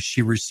 Tuesday.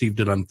 She received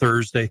it on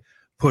Thursday,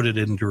 put it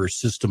into her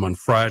system on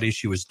Friday.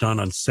 She was done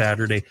on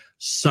Saturday.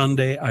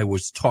 Sunday, I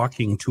was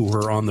talking to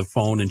her on the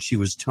phone, and she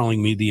was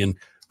telling me the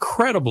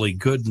incredibly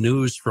good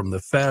news from the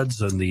feds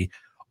and the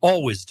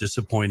always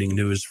disappointing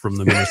news from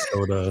the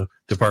Minnesota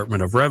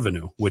Department of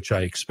Revenue, which I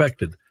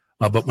expected.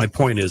 But my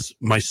point is,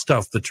 my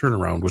stuff, the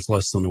turnaround was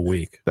less than a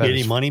week.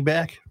 Any money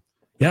back?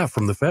 Yeah,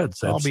 from the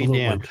feds.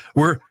 Absolutely. I'll be damned.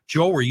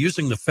 We're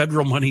using the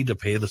federal money to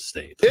pay the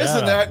state.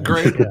 Isn't that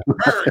great?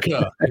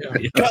 America.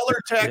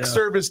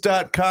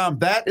 ColorTaxService.com.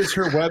 That is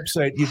her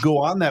website. You go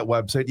on that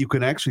website. You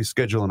can actually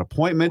schedule an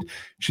appointment.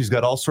 She's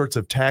got all sorts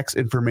of tax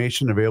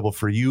information available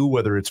for you,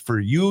 whether it's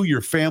for you,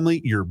 your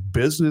family, your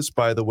business,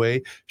 by the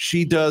way.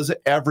 She does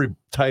every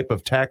type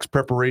of tax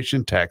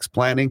preparation, tax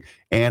planning,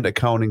 and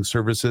accounting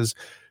services.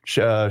 She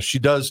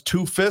does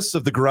 2/5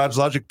 of the Garage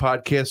Logic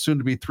podcast, soon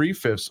to be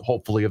 3/5,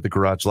 hopefully, of the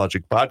Garage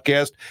Logic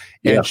podcast.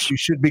 And she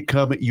should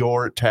become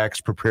your tax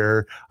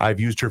preparer. I've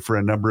used her for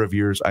a number of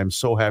years. I'm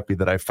so happy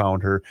that I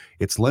found her.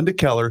 It's Linda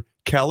Keller,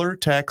 Keller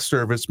Tax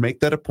Service.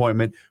 Make that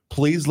appointment.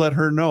 Please let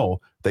her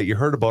know that you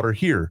heard about her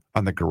here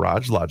on the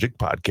Garage Logic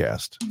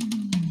podcast.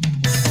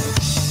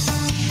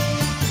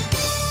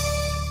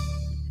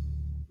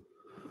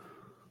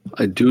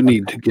 I do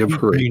need to give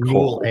her a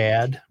call.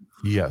 Ad.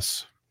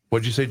 Yes.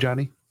 What'd you say,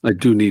 Johnny? I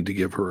do need to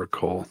give her a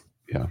call.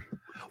 Yeah.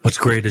 What's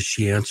great is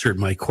she answered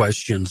my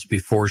questions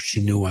before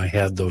she knew I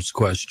had those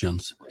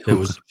questions. It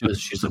was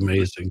she's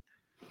amazing.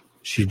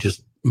 She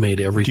just made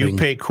everything. Do you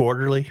pay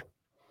quarterly?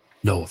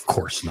 No, of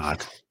course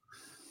not.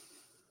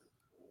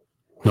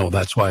 No,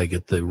 that's why I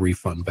get the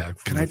refund back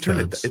from Can I the turn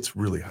feds. it? It's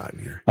really hot in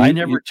here. I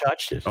never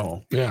touched it.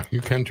 Oh, yeah,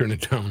 you can turn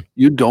it down.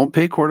 You don't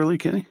pay quarterly,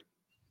 Kenny?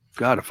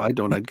 God, if I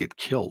don't, I'd get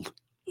killed.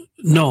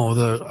 No,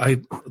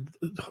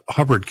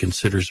 Hubbard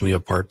considers me a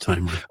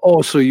part-timer.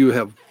 Oh, so you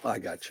have, I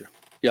got you.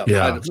 Yeah.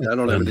 Yeah. I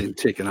don't have anything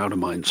taken out of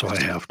mine, so I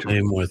have to.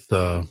 Same with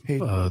the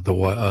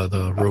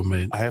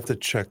roommate. I have to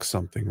check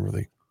something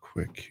really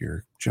quick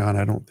here. John,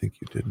 I don't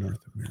think you did North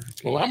America.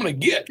 Well, I'm going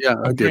to get. Yeah,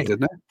 I did,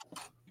 didn't I?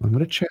 I'm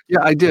going to check.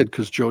 Yeah, I did,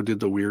 because Joe did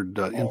the weird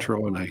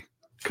intro, and I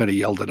kind of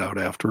yelled it out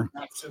after him.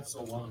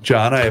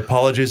 John, I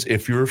apologize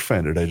if you're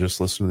offended. I just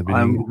listened to the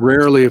beginning. I'm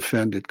rarely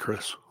offended,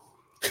 Chris.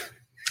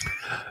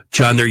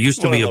 John, there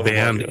used to be a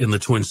band in the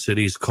Twin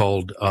Cities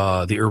called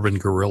the Urban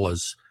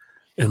Guerrillas,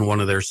 and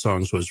one of their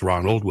songs was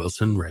Ronald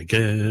Wilson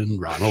Reagan,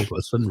 Ronald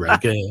Wilson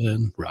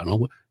Reagan,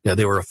 Ronald. Yeah,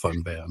 they were a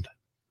fun band.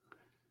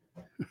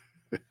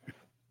 Do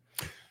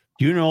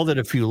you know that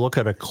if you look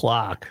at a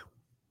clock,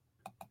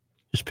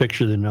 just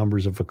picture the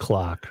numbers of a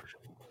clock,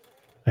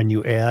 and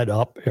you add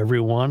up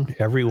every one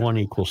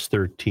equals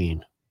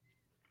 13.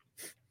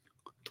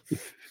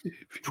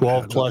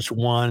 12 plus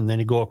 1, and then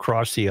you go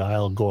across the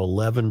aisle and go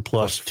 11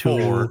 plus 2.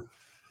 4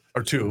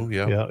 or 2,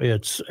 yeah. Yeah,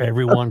 it's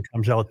everyone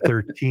comes out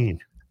 13.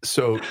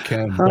 So,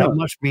 Ken, that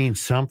must mean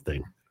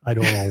something. I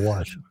don't know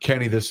what.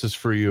 Kenny, this is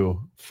for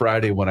you.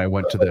 Friday, when I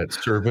went to that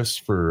service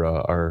for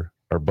our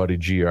buddy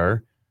GR,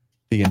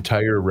 the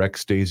entire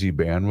Rex Daisy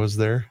band was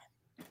there,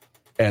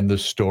 and the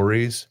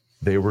stories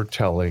they were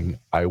telling,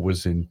 I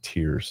was in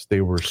tears. They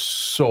were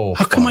so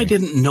How come I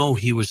didn't know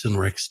he was in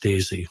Rex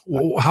Daisy?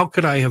 How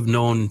could I have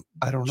known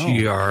I don't know.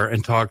 GR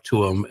and talked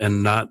to him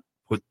and not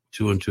put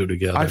 2 and 2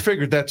 together? I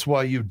figured that's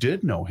why you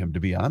did know him, to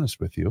be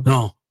honest with you.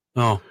 No.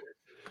 I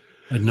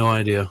had no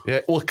idea. Yeah,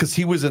 well, because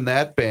he was in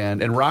that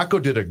band, and Rocco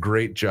did a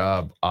great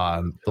job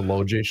on the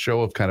Low J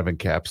show of kind of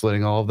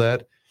encapsulating all of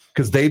that,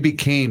 because they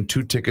became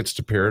 2 Tickets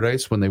to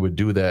Paradise when they would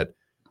do that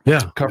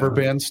cover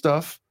band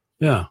stuff.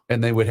 Yeah.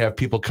 And they would have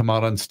people come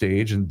out on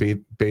stage and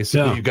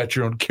basically you got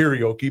your own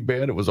karaoke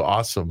band. It was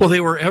awesome. Well,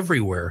 they were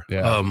everywhere.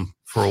 Yeah.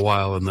 for a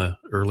while in the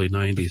early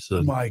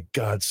 90s. My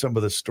God, some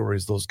of the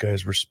stories those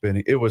guys were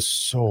spinning. It was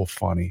so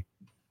funny.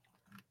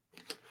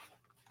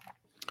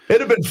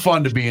 It'd have been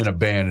fun to be in a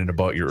band in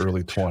about your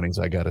early 20s,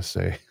 I got to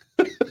say.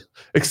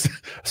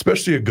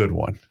 Especially a good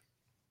one.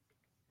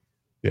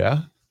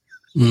 Yeah?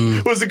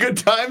 It was a good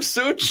time,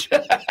 Such?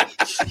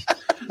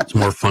 It's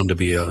more fun to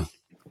be a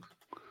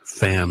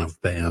fan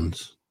of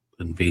bands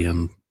than be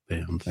in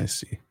bands. I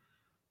see.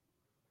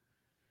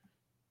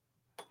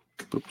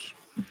 Oops.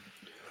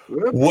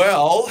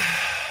 Well,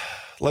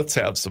 let's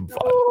have some fun.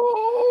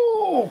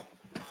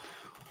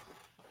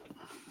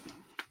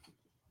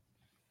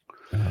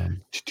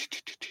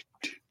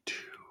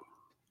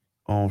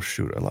 Oh,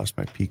 shoot. I lost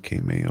my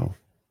PK Mayo.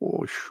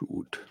 Oh,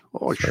 shoot.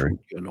 Oh, Sorry. shoot.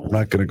 You know. I'm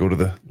not going to go to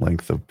the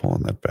length of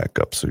pulling that back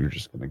up, so you're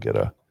just going to get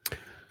a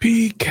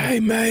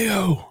PK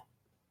Mayo.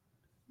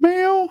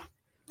 Mayo.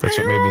 That's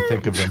what made me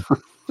think of him.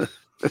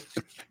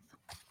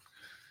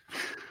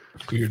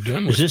 You're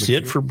done. Is this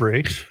it for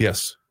breaks?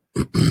 Yes.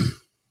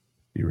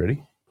 You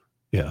ready?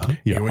 Yeah.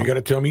 You only got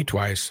to tell me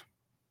twice.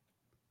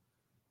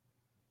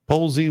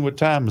 Polzine, what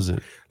time is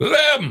it?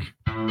 11.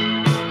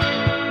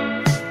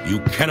 You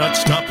cannot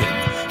stop him.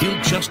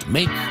 He'll just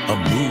make a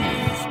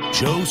move.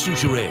 Joe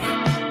Souchere.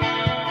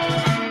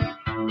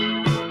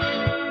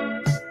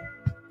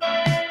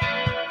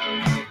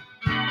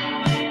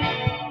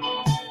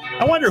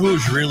 I wonder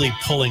who's really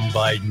pulling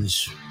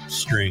Biden's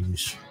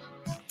strings.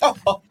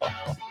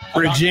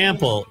 For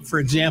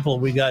example,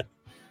 we got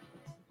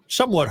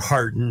somewhat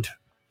heartened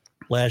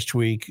last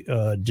week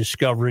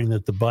discovering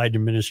that the Biden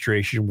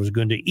administration was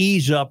going to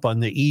ease up on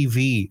the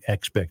EV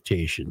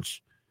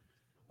expectations,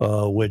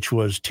 which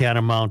was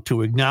tantamount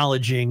to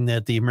acknowledging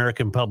that the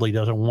American public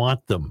doesn't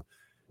want them.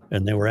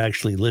 And they were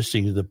actually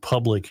listening to the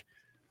public.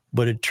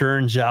 But it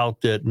turns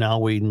out that now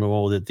we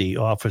know that the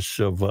Office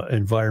of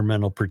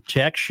Environmental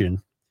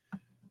Protection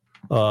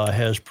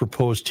has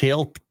proposed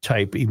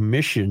tail-type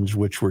emissions,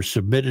 which were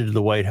submitted to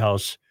the White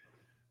House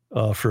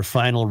for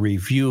final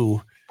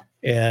review.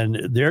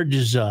 And they're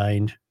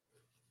designed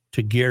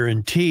to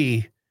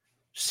guarantee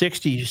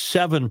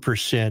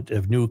 67%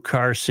 of new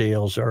car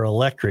sales are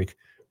electric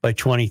by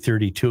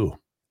 2032.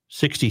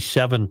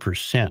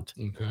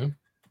 67%. Okay.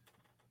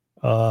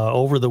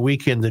 Over the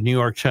weekend, the New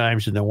York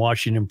Times and the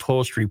Washington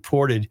Post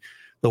reported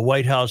the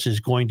White House is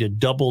going to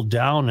double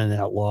down on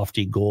that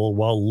lofty goal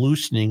while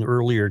loosening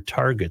earlier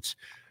targets.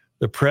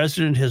 The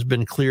president has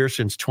been clear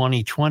since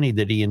 2020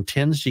 that he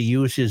intends to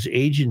use his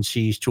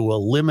agencies to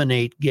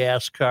eliminate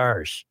gas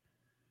cars.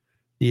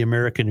 The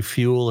American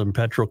fuel and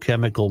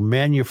petrochemical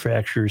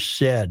manufacturers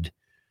said,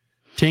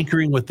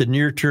 tinkering with the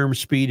near-term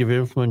speed of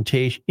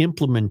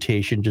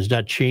implementation does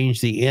not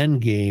change the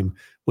end game,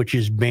 which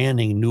is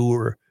banning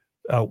new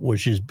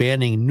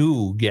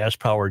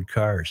gas-powered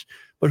cars.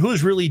 But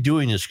who's really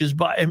doing this? Because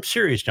I'm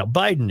serious now.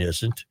 Biden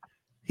isn't.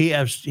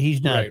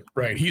 He's not.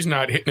 Right. He's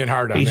not hitting it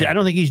hard on that. I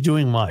don't think he's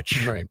doing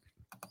much. Right.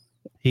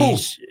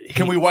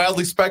 Can we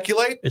wildly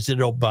speculate? Is it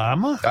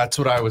Obama? That's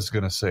what I was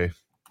going to say.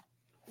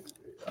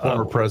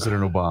 Former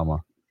President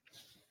Obama.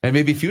 And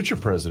maybe future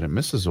President,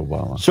 Mrs.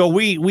 Obama. So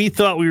we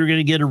thought we were going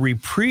to get a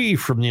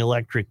reprieve from the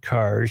electric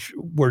cars.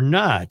 We're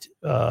not.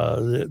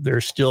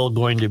 They're still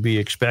going to be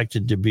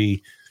expected to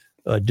be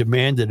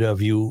demanded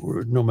of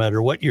you no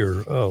matter what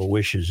your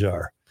wishes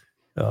are.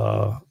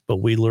 But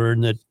we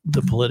learned that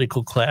the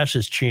political class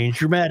has changed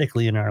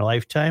dramatically in our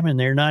lifetime, and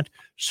they're not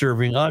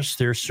serving us.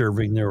 They're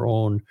serving their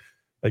own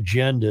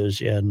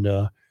agendas,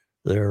 and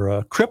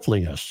they're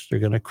crippling us. They're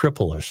going to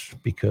cripple us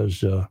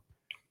because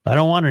I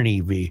don't want an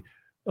EV.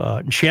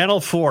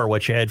 Channel 4,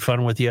 which I had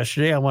fun with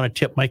yesterday, I want to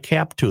tip my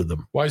cap to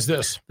them. Why is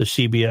this? The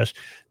CBS.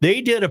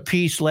 They did a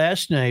piece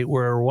last night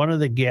where one of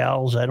the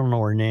gals, I don't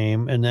know her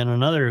name, and then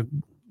another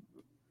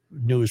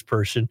news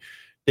person,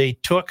 they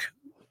took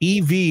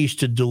EVs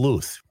to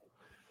Duluth.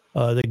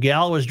 The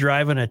gal was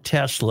driving a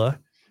Tesla,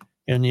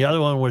 and the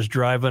other one was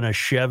driving a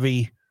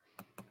Chevy.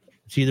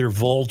 It's either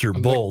Volt or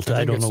Bolt.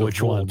 I don't know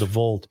which one. The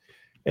Volt.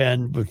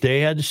 But they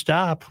had to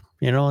stop.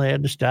 They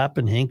had to stop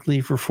in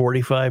Hinckley for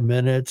 45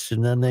 minutes,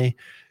 and then they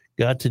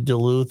got to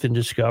Duluth and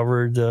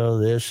discovered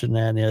this and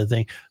that and the other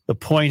thing. The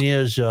point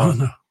is,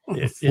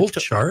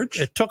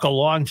 charge? It took a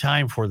long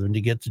time for them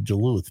to get to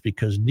Duluth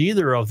because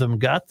neither of them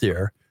got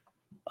there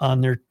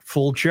on their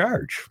full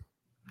charge.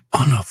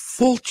 On a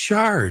full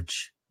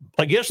charge?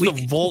 I guess the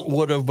Volt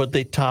would have, but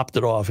they topped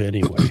it off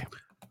anyway.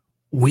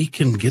 We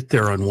can get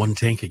there on one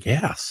tank of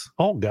gas.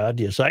 Oh, God,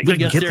 yes. I can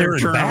get there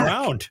and turn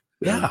around.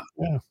 Yeah.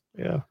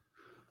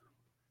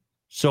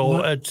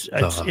 So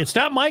it's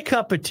not my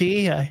cup of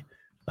tea. I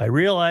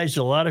realize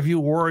a lot of you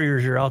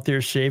warriors are out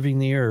there saving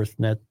the earth,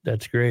 and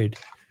that's great.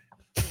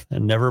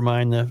 And never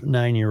mind the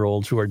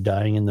 9-year-olds who are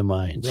dying in the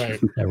mines. Right.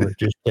 Never,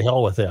 just the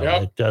hell with them.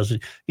 Yep. It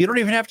doesn't. You don't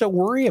even have to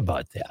worry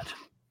about that.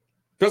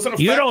 Doesn't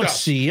affect You don't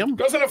us. see them.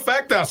 Doesn't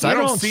affect us. I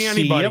don't see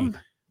anybody. Them.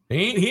 They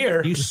ain't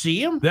here. You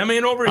see them? Them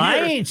ain't over here. I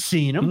ain't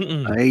seen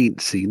them. I ain't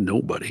seen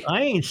nobody.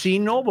 I ain't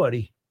seen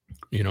nobody.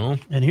 You know.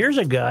 And here's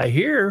a guy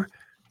here.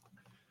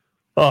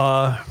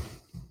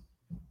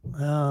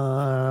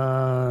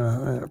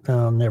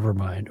 Never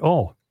mind.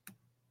 Oh,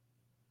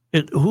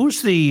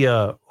 who's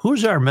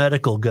our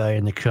medical guy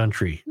in the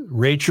country?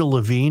 Rachel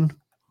Levine.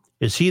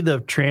 Is he the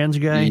trans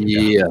guy?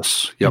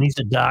 Yes. Yep. And he's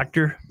a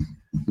doctor.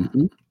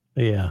 Mm-hmm.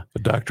 Yeah. The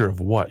doctor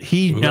of what?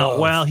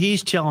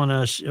 He's telling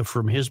us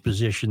from his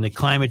position that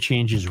climate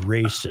change is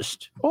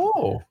racist.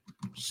 Oh.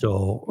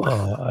 So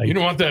you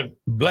don't want that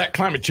black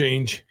climate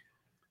change.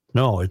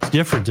 No, it's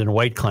different than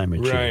white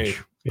climate change.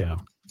 Right. Yeah.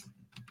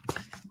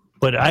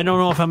 But I don't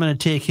know if I'm going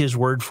to take his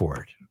word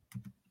for it.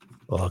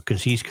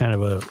 Because he's got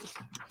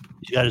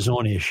his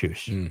own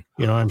issues. You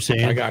know what I'm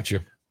saying? I got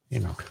you.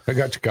 I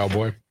got you,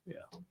 cowboy. Yeah.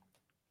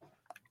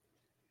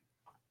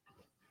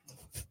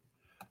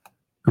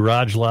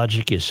 Garage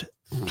Logic is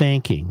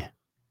thanking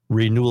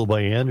Renewal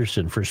by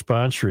Anderson for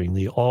sponsoring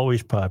the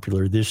always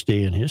popular This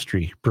Day in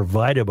History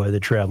provided by the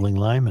Traveling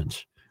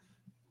Lymans.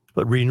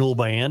 But Renewal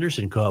by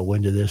Anderson caught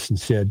wind of this and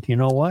said, you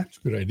know what? It's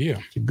a good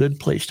idea. It's a good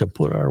place to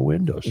put our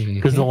windows.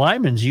 Because the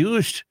Lymans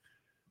used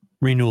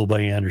Renewal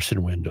by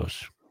Anderson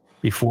windows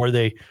before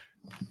they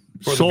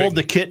sold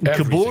the kit and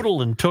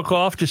caboodle and took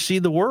off to see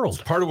the world.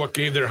 It's part of what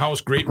gave their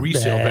house great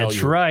resale value.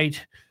 That's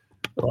right.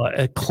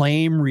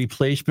 Claim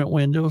replacement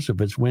windows.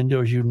 If it's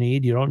windows you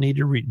need, you don't need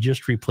to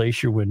just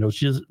replace your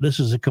windows. This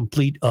is a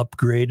complete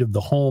upgrade of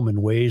the home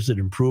in ways that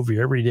improve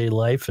your everyday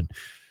life and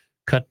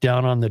cut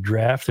down on the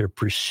draft. They're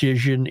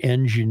precision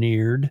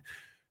engineered.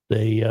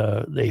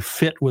 They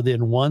fit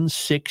within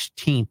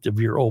 1/16 of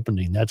your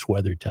opening. That's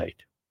weather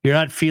tight. You're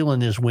not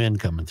feeling this wind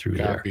coming through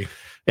there.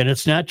 And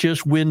it's not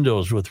just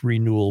windows with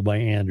Renewal by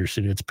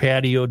Anderson. It's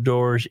patio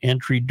doors,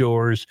 entry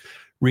doors.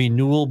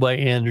 Renewal by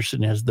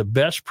Anderson has the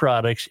best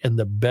products and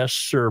the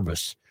best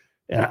service.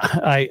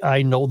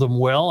 I know them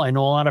well. I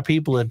know a lot of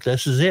people that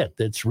this is it.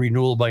 That's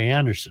Renewal by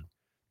Anderson.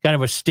 Kind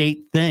of a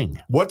state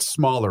thing. What's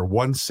smaller,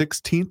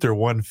 1/16 or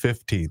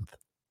 1/15?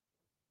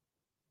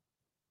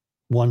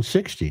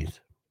 1/16.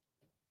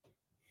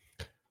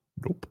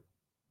 Nope.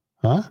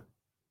 Huh?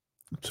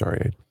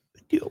 Sorry.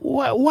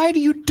 Why do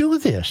you do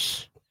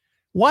this?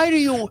 Why do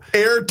you...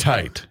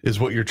 Airtight is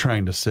what you're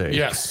trying to say.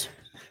 Yes.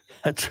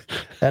 That's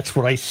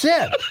what I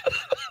said.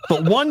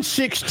 But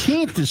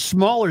 1/16 is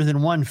smaller than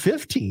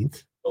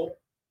 1/15. Oh.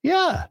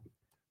 Yeah.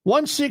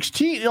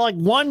 1/16, like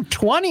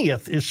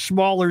 1/20 is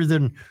smaller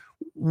than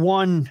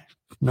one.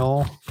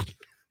 No.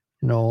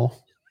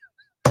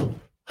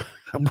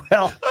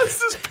 Well, that's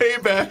just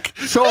payback.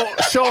 So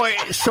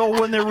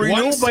when the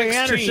Renewal by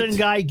Anderson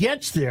guy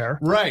gets there,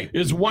 right,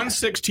 is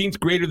 1/16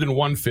 greater than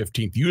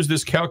 1/15? Use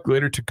this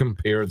calculator to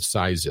compare the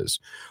sizes.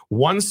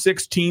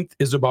 1/16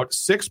 is about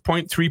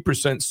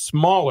 6.3%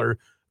 smaller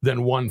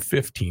than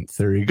 1/15.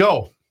 There you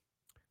go.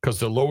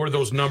 Because the lower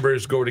those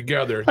numbers go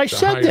together, I the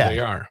said higher that. they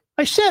are.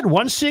 I said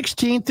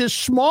 1/16 is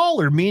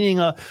smaller, meaning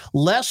a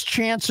less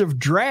chance of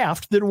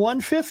draft than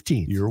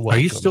 1/15. You're welcome.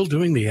 Are you still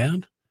doing the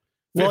ad?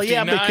 Well,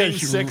 yeah,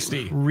 because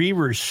 60.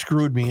 Reavers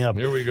screwed me up.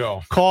 Here we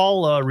go.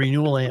 Call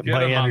Renewal by him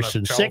on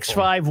Anderson, the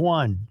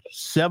telephone.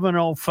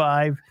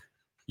 651-705.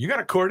 You got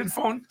a corded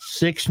phone?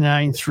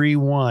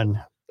 6931.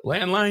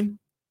 Landline?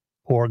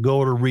 Or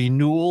go to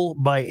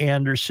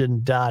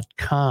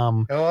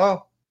renewalbyanderson.com.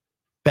 Hello?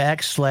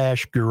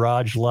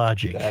 /Garage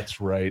Logic.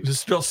 That's right. Is it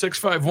still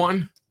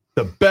 651?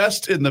 The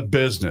best in the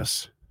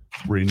business.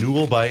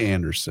 Renewal by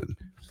Anderson.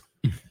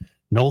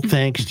 No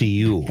thanks to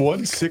you.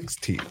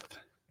 1/16.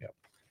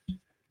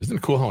 Isn't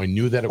it cool how I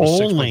knew that it was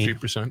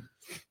 6.3%?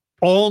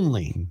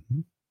 Only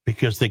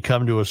because they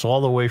come to us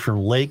all the way from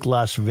Lake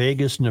Las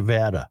Vegas,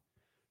 Nevada,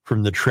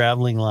 from the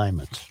Traveling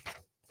Lymans.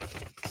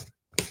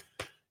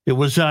 It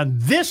was on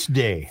this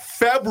day,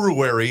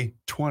 February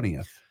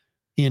 20th.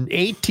 In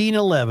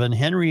 1811,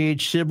 Henry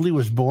H. Sibley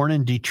was born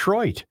in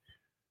Detroit.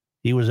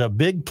 He was a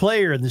big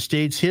player in the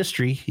state's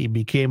history. He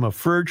became a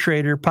fur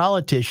trader,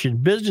 politician,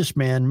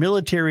 businessman,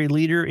 military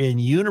leader, and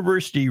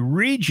university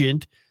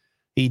regent.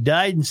 He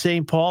died in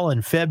St. Paul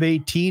on Feb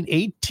 18,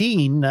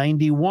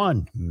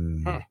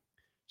 1891. Huh.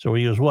 So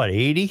he was what,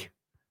 80?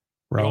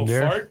 Around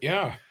there? Fart?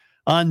 Yeah.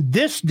 On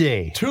this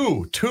day.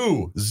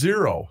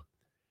 220.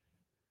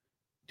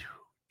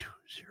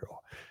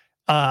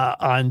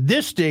 On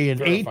this day in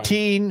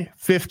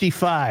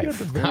 1855.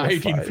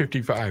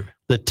 1855.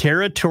 The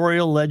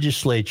territorial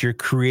legislature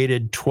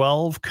created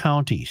 12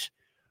 counties,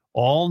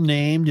 all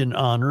named in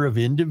honor of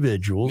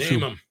individuals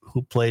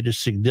who played a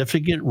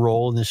significant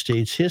role in the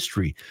state's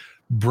history.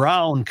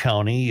 Brown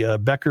County,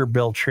 Becker,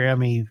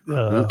 Beltrami,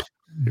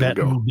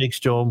 Benton, Big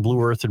Stone,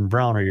 Blue Earth, and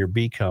Brown are your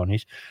B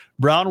counties.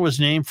 Brown was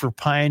named for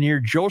pioneer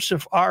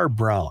Joseph R.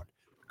 Brown.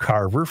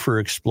 Carver for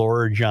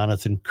explorer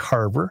Jonathan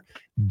Carver.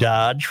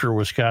 Dodge for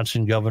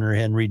Wisconsin Governor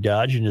Henry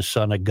Dodge and his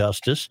son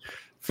Augustus.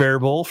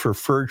 Faribault for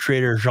fur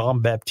trader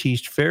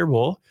Jean-Baptiste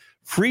Faribault.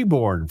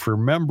 Freeborn for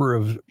member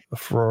of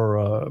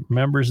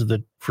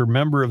the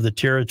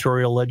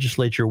territorial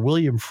legislature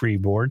William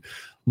Freeborn.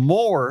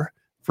 Moore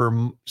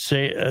for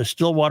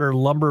Stillwater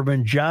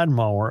lumberman John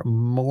Moore.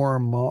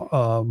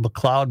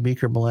 McLeod,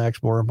 Meeker, Mille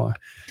Lacs, Moore.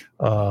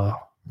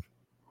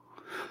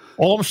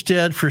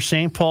 Olmsted for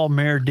St. Paul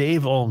Mayor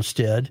Dave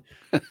Olmsted.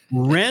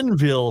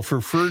 Renville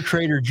for fur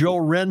trader Joe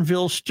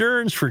Renville.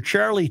 Stearns for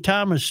Charlie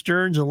Thomas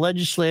Stearns, a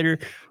legislator.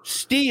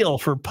 Steele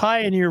for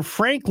pioneer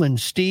Franklin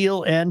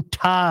Steele. And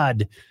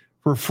Todd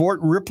for Fort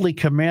Ripley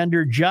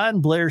commander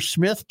John Blair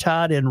Smith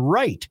Todd. And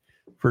Wright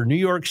for New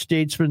York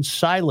statesman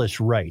Silas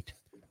Wright.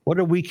 What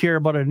do we care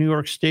about a New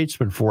York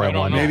statesman for? I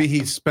don't know. Maybe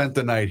he spent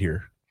the night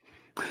here.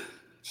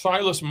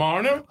 Silas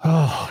Marner?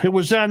 Oh, it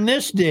was on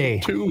this day.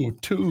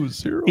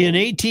 220. In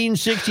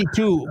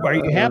 1862. Are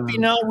you happy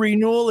now,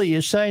 Renewal?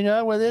 You sign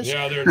on with this?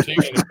 Yeah, they're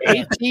taking it back.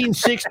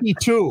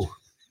 1862.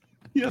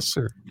 Yes,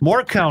 sir.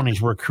 More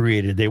counties were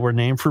created. They were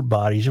named for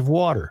bodies of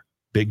water.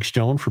 Big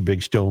Stone for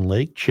Big Stone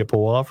Lake,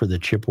 Chippewa for the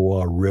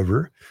Chippewa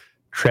River,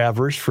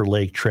 Traverse for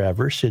Lake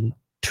Traverse, and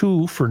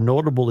 2 for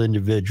notable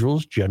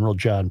individuals, General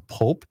John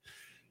Pope.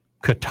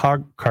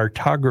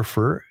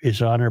 Cartographer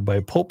is honored by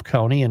Pope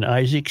County, and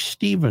Isaac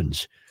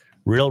Stevens.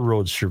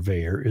 Railroad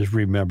surveyor is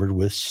remembered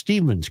with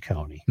Stevens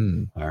County.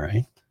 All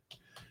right.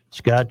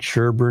 Scott,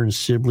 Sherburne,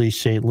 Sibley,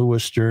 St.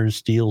 Louis, Stearns,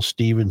 Steele,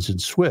 Stevens,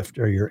 and Swift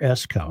are your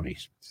S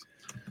counties.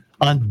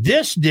 On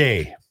this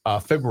day,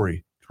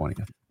 February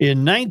 20th.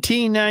 In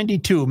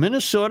 1992,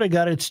 Minnesota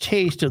got its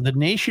taste of the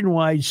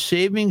nationwide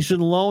savings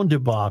and loan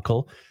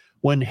debacle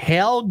when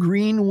Hal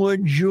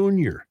Greenwood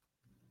Jr.,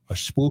 a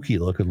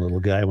spooky-looking little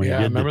guy when he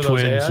did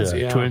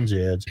the Twins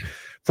ads.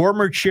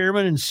 Former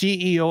chairman and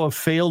CEO of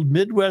failed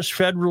Midwest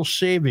Federal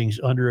Savings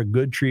under a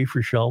good tree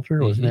for shelter,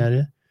 wasn't that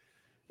it?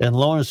 And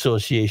Loan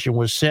Association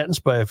was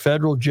sentenced by a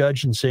federal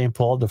judge in St.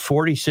 Paul to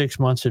 46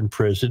 months in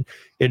prison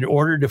in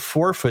order to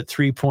forfeit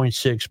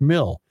 $3.6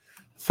 million.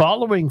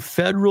 Following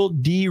federal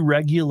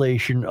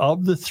deregulation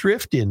of the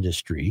thrift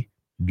industry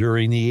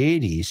during the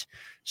 80s,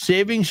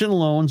 savings and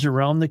loans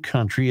around the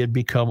country had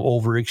become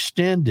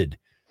overextended,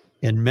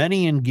 and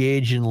many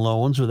engaged in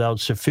loans without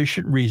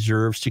sufficient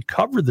reserves to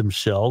cover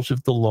themselves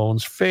if the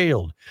loans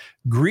failed.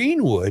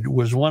 Greenwood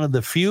was one of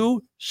the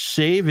few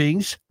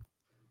savings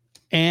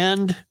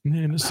and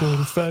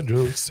Minnesota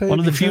Federal one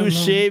of the few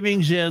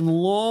savings and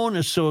loan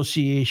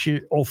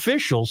association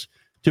officials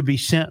to be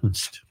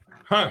sentenced.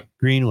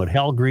 Greenwood,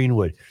 Hal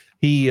Greenwood.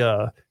 He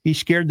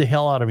scared the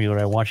hell out of me when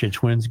I watched a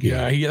Twins game.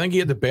 Yeah, I think he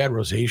had the bad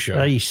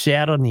rosacea. He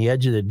sat on the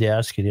edge of the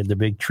desk and had the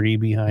big tree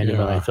behind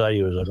him, and I thought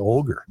he was an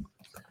ogre.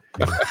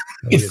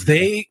 If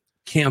they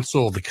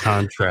cancel the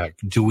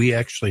contract, do we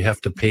actually have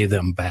to pay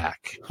them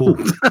back?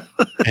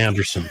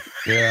 Anderson.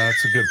 Yeah,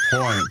 that's a good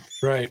point.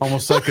 Right.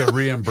 Almost like a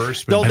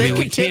reimbursement. No, they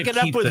can take it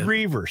up with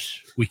Reavers.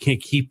 We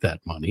can't keep that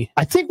money.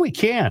 I think we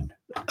can.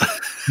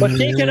 But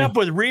take it up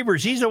with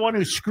Reavers. He's the one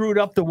who screwed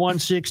up the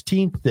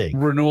 1/16 thing.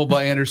 Renewal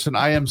by Anderson.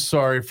 I am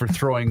sorry for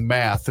throwing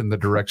math in the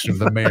direction of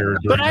the mayor.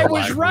 But I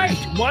was right.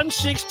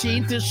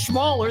 1/16 is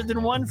smaller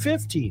than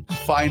 1/15.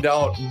 Find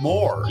out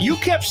more. You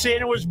kept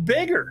saying it was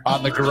bigger.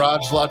 On the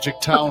Garage Logic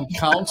Town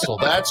Council.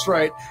 That's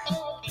right.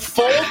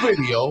 Full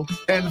video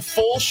and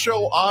full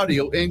show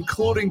audio,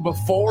 including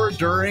before,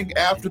 during,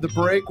 after the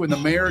break, when the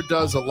mayor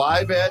does a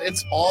live ad.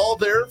 It's all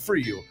there for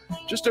you.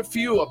 Just a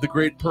few of the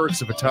great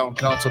perks of a town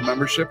council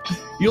membership.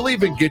 You'll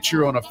even get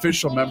your own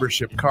official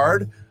membership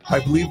card. I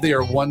believe they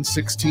are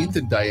 1/16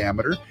 in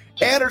diameter.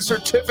 And a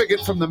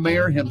certificate from the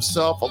mayor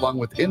himself, along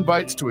with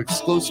invites to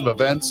exclusive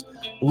events.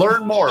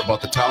 Learn more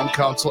about the town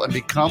council and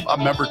become a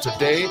member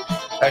today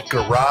at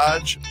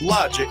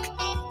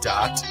GarageLogic.com.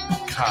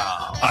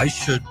 I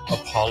should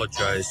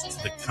apologize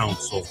to the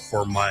council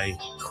for my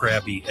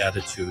crabby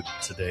attitude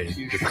today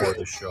before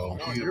the show.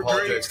 You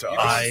apologize to us.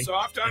 I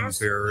am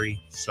very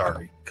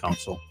sorry,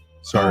 council.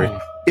 Sorry.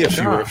 If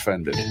you were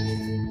offended.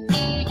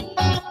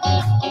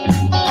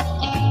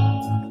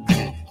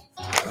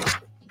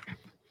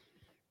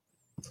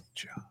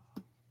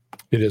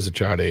 It is a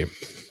cha day.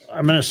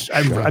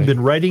 I've been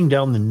writing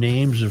down the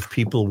names of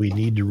people we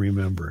need to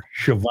remember.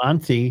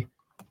 Shivanthi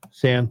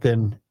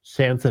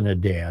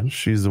Santhanadan.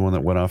 She's the one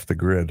that went off the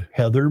grid.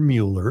 Heather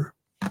Mueller,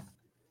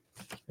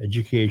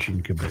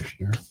 Education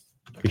Commissioner,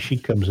 because she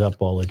comes up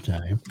all the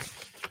time.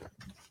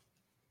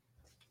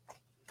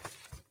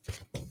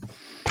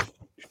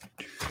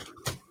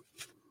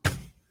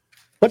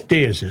 What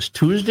day is this?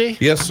 Tuesday?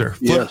 Yes, sir.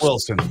 Yes. Flip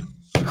Wilson.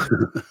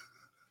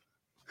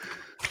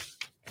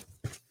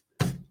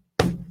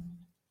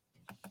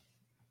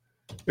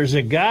 There's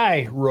a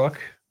guy, Rook,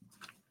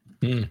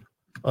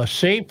 a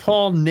St.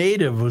 Paul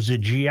native, was a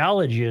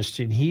geologist,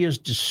 and he has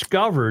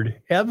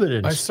discovered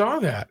evidence. I saw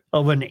that.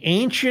 Of an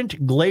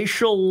ancient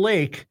glacial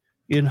lake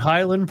in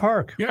Highland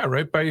Park. Yeah,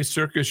 right by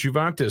Circus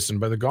Juventus and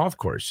by the golf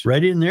course.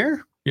 Right in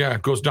there? Yeah,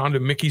 it goes down to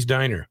Mickey's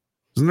Diner.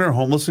 Isn't there a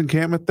homeless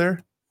encampment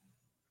there?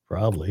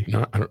 Probably.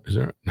 No, is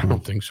there? I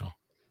don't think so.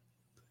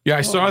 Yeah,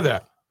 I saw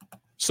that.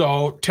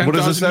 So 10,000 What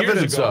is this years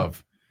evidence ago,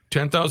 of?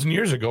 10,000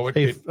 years ago,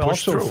 They it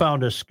pushed also through.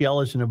 found a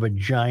skeleton of a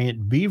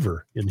giant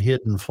beaver in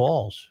Hidden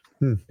Falls.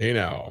 You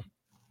know.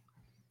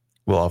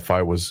 Well, if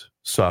I was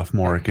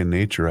sophomoric in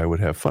nature, I would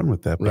have fun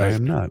with that, but I Right.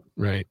 am not.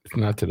 Right.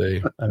 Not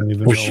today. I don't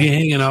even Was know. she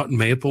hanging out in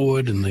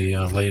Maplewood in the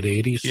late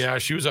 80s? Yeah,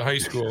 she was a high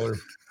schooler.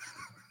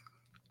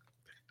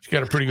 She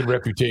got a pretty good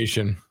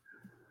reputation.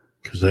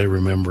 Because I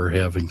remember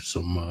having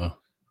some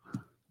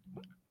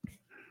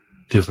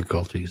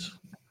difficulties.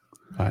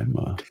 I'm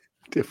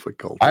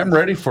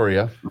ready for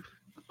you.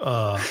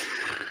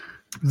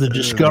 The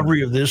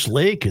discovery of this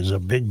lake is a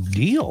big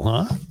deal,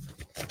 huh?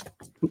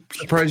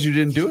 Surprised you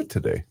didn't do it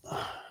today.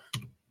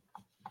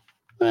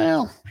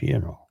 Well, you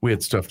know, we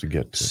had stuff to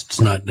get to.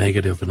 It's not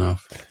negative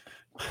enough.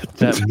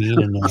 That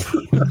mean enough.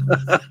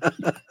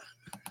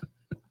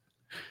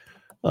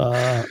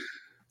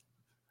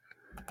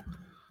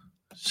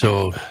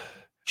 So,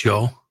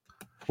 Joe,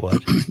 what?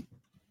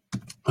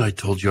 I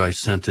told you I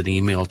sent an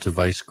email to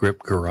Vice Grip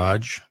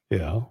Garage.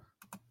 Yeah.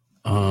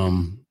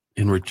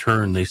 In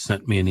return, they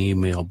sent me an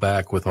email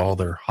back with all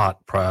their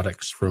hot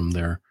products from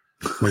their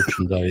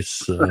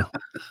merchandise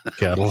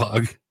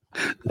catalog.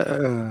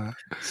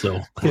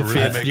 So,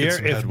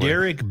 if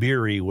Derek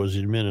Beery was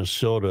in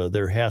Minnesota,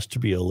 there has to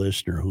be a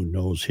listener who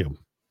knows him.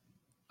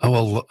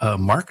 Oh, well,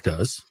 Mark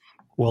does.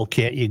 Well,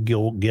 can't you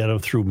go get him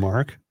through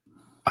Mark?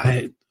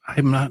 I'm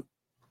not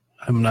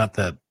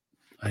that.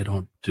 I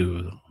don't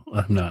do.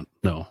 I'm not.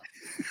 No.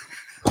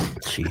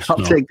 Jeez,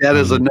 I'll take that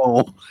as a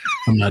no.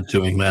 I'm not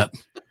doing that.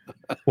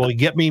 Well,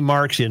 get me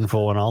Mark's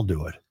info and I'll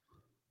do it.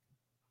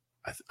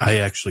 I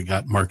actually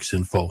got Mark's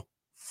info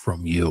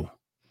from you.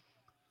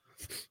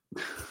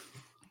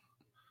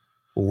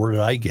 Well, where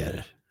did I get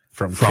it?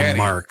 From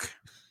Mark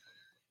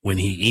when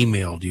he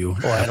emailed you.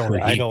 Oh, I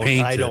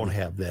don't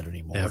have that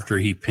anymore. After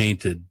he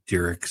painted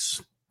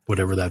Derek's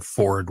whatever that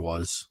Ford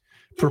was.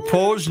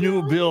 Propose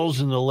new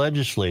bills in the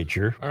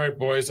legislature. All right,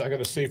 boys, I got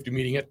a safety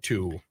meeting at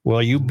 2.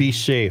 Well, you be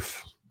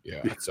safe.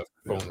 Yeah, it's a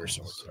phoner,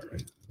 so it's all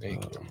right.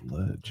 Thank you.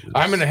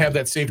 I'm going to have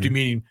that safety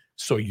meeting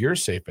so you're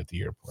safe at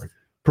the airport.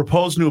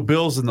 Propose new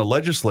bills in the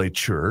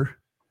legislature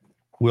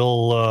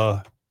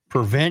will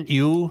prevent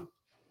you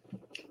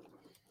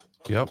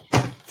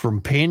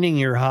from painting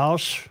your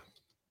house.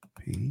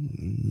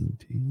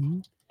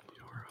 Painting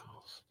your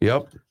house.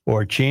 Yep.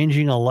 Or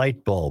changing a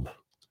light bulb.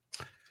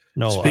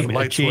 No,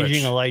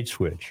 changing a light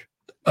switch.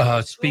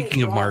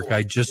 Speaking of Mark,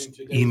 I just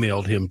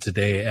emailed him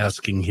today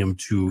asking him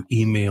to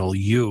email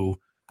you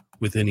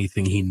with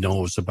anything he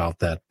knows about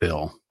that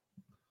bill,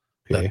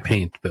 that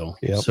paint bill.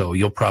 Yep. So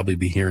you'll probably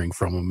be hearing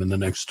from him in the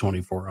next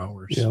 24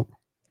 hours. Yep.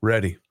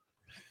 Ready.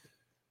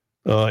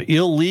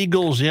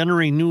 Illegals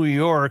entering New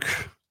York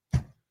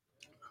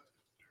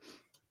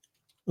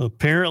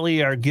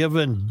apparently are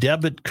given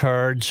debit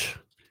cards.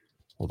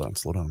 Hold on,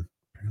 slow down.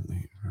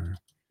 Apparently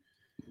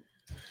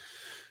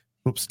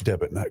oops,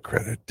 debit, not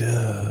credit.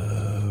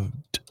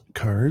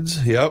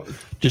 Cards. Yep.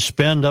 To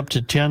spend up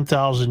to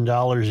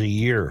 $10,000 a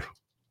year.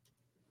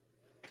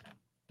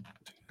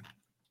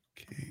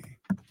 Okay.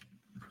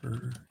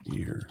 Per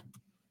year.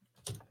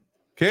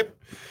 Okay.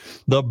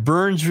 The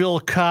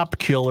Burnsville cop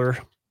killer.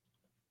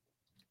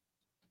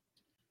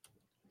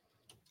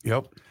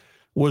 Yep.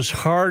 Was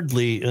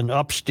hardly an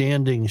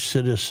upstanding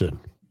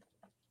citizen.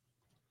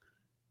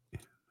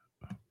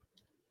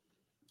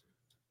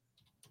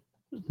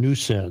 New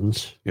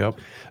sentence. Yep.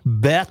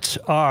 Bets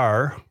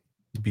are.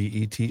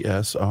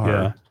 BETSR.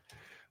 Yeah.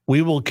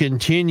 We will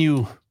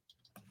continue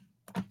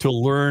to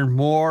learn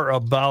more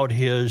about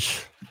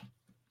his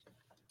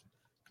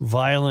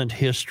violent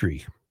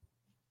history.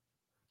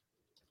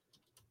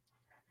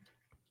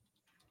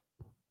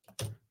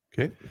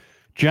 Okay.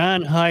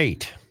 John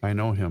Haidt. I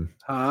know him.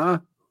 Huh?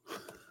 Did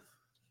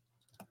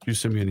you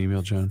send me an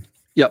email, John?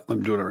 Yep,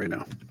 I'm doing it right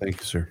now. Thank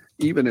you, sir.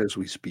 Even as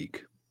we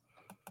speak.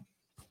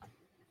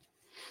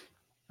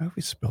 Why do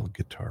we spell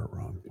guitar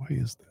wrong? Why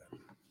is that?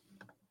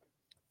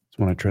 It's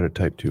when I try to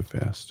type too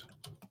fast.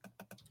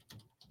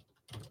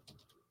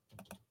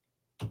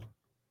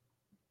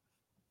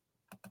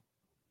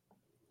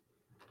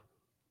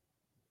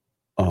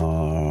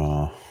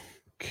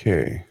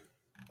 Okay.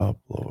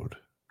 Upload.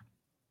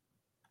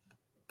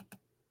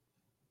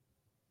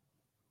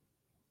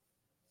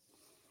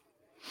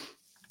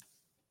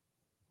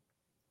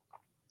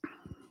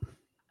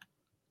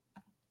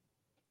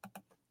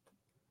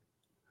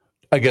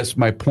 I guess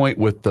my point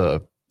with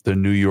the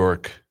New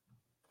York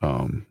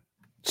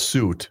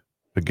suit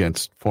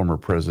against former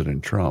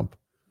President Trump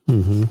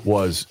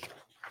was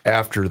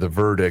after the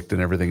verdict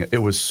and everything. It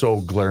was so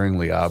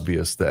glaringly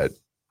obvious that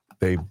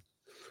they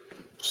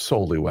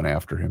solely went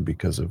after him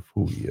because of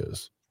who he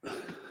is.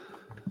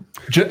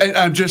 And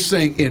I'm just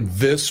saying in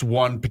this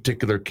one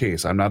particular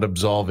case, I'm not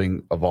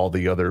absolving of all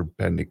the other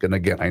pending. And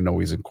again, I know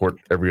he's in court in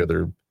every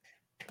other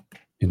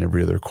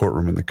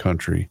courtroom in the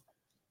country.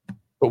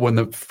 But when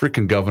the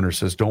freaking governor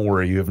says, "Don't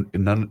worry, you have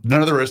none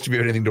of the rest of you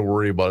have anything to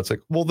worry about," it's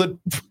like, well, then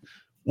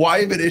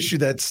why even issue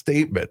that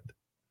statement?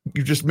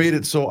 You just made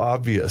it so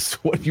obvious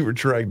what you were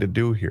trying to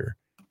do here.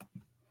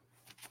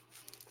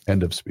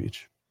 End of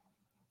speech.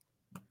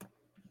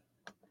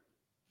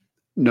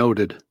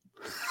 Noted.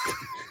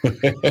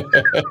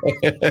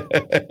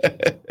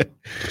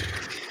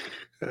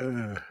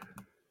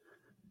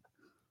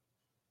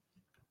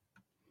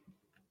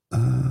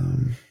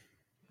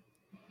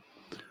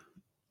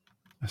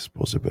 I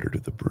suppose I better do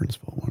the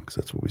Burnsville one because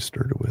that's what we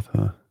started with,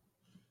 huh?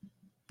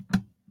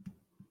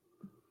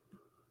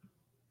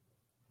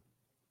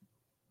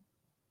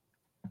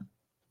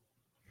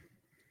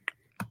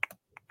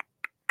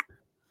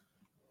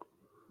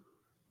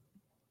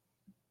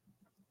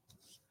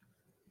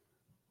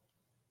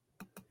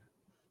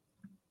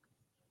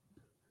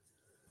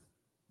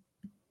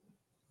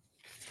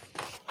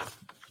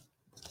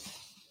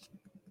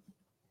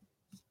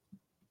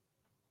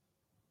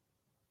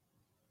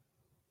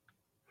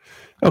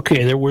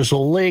 Okay, there was a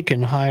lake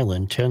in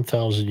Highland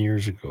 10,000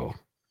 years ago.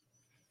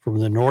 From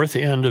the north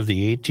end of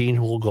the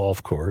 18-hole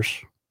golf course,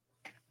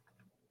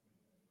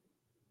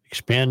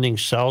 expanding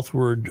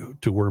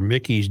southward to where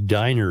Mickey's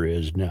Diner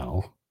is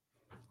now,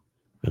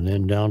 and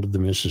then down to the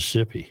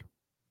Mississippi.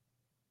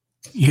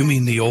 You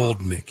mean the old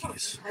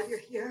Mickey's,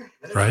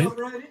 right?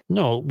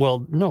 No,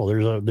 well,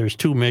 no, there's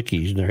two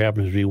Mickeys, and there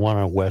happens to be one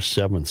on West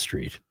 7th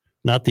Street,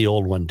 not the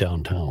old one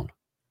downtown.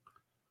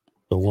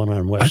 The one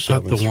on West 7th I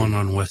thought the Street. one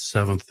on West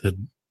 7th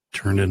had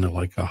turned into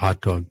like a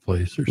hot dog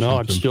place or something. No,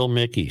 it's still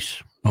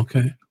Mickey's.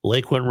 Okay.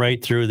 Lake went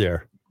right through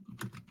there.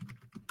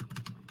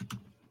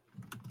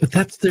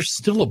 But there's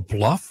still a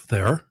bluff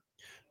there.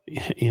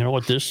 You know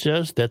what this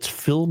says? That's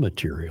fill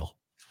material.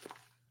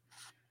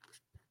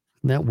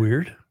 Isn't that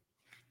weird?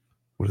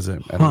 What does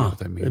that? I don't know what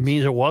that means. It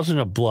means it wasn't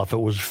a bluff.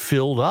 It was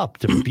filled up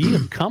to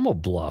become a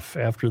bluff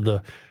after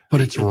the.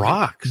 But it's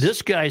rocks.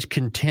 This guy's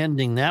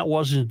contending that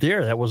wasn't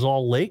there. That was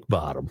all lake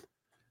bottom.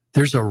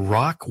 There's a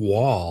rock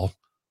wall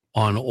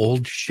on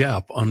Old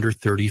Shep under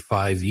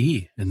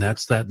 35E, and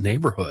that's that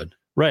neighborhood.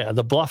 Right.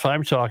 The bluff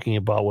I'm talking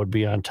about would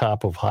be on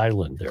top of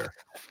Highland there,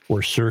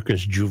 where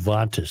Circus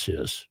Juventus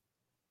is.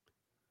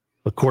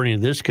 According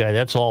to this guy,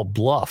 that's all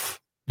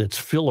bluff. That's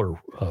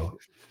filler.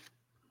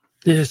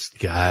 This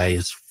guy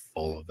is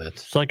full of it.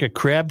 It's like a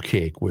crab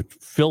cake with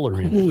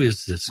filler in it. Who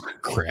is this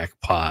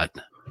crackpot?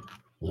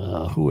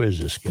 Who is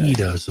this guy? He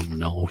doesn't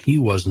know. He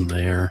wasn't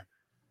there.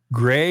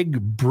 Greg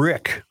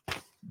Brick.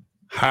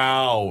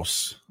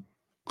 House.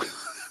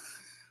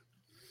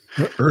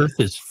 The earth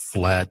is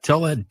flat. Tell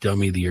that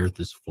dummy the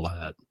earth is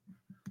flat.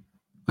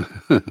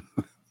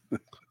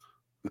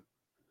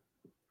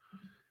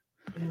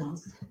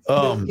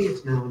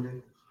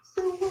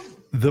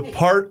 The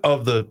part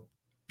of the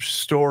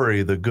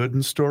story, the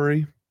Gooden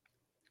story,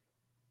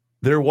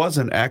 there was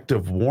an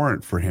active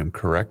warrant for him,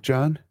 correct,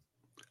 John?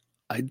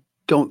 I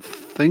don't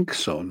think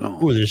so, no.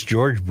 Who, this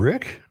George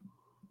Brick?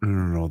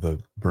 No, the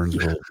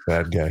Burnsville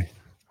bad guy.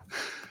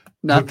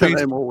 Not that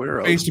I'm aware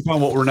of. Based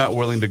upon what we're not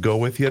willing to go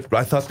with yet, but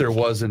I thought there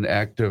was an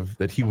active,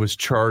 that he was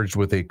charged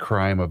with a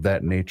crime of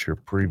that nature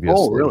previously.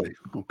 Oh, really?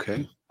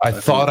 Okay. I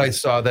thought I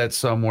saw that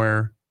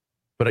somewhere,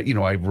 but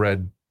I've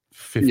read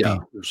 50. Yeah,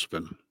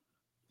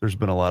 there's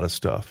been a lot of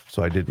stuff,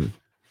 so I didn't.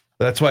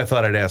 That's why I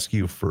thought I'd ask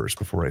you first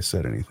before I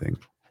said anything.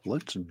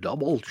 Let's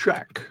double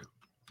check.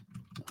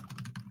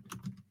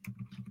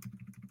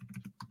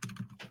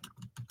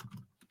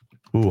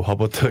 Ooh, how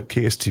about the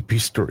KSTP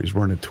stories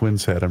wearing a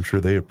Twins hat? I'm sure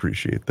they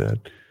appreciate that.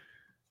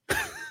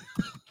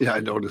 Yeah,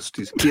 I noticed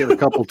he had a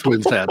couple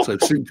Twins hats.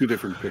 I've seen two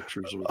different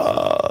pictures with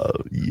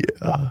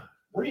yeah.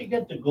 Where do you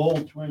get the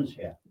gold Twins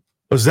hat?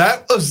 Was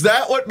that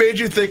what made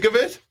you think of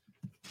it?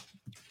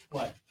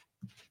 What?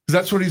 Because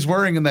that's what he's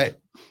wearing in that.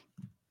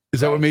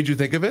 Is that what made you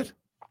think of it?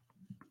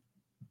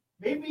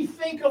 Made me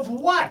think of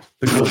what?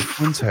 The gold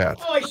Twins hat.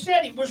 Oh, I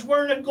said he was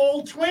wearing a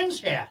gold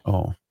Twins hat.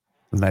 Oh,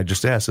 and I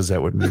just asked, is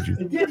that what made you?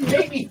 It didn't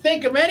make me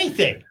think of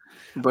anything.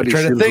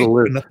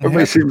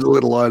 Everybody seems a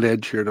little on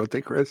edge here, don't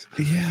they, Chris?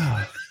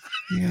 Yeah.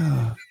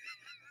 I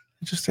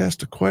just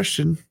asked a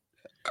question.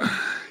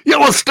 Yeah,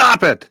 well,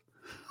 stop it.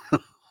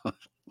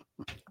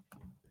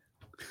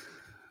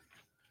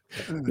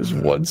 Is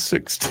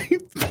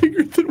 1/16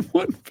 bigger than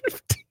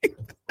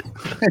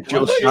 1/15?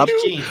 Joe, stop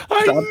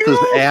this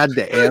ad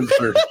to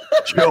answer.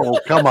 Joe,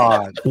 come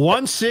on.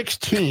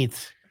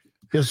 1/16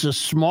 is a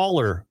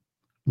smaller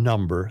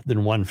number than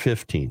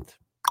 1/15.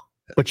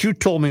 But you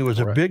told me it was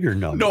a bigger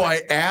number. No,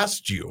 I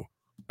asked you.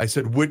 I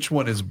said, which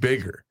one is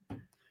bigger?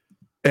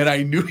 And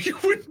I knew you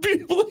wouldn't be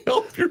able to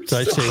help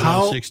yourself. Did I say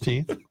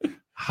 1/16?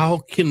 How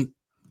can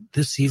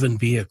this even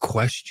be a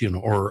question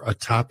or a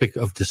topic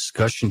of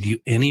discussion? Do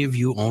any of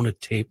you own a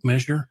tape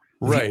measure?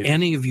 Right. Have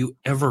any of you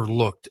ever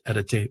looked at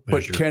a tape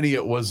measure? But Kenny,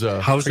 it was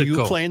a. How's Are it you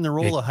go? playing the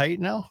role of height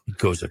now? It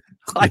goes a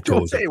Wait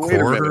a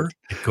quarter. minute.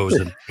 It goes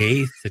an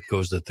eighth. It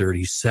goes a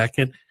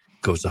 32nd.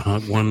 It goes a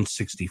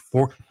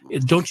 164.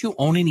 Don't you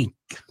own any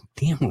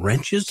damn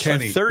wrenches?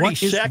 Kenny, a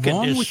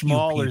 32nd is with you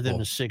smaller people?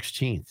 than a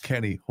 16th.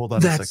 Kenny, hold on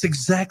a That's second.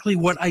 exactly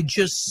what I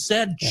just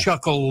said,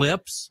 Chuckle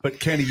Lips. But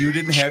Kenny, you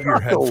didn't have your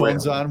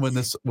headphones on when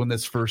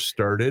this first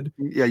started.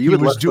 Yeah, he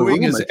was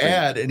doing his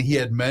ad, and he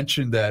had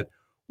mentioned that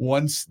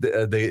once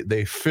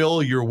they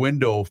fill your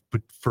window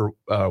for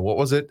what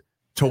was it,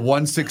 to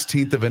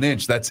 1/16 of an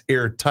inch, that's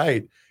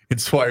airtight.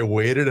 And so I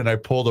waited and I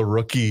pulled a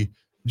rookie.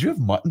 Did you have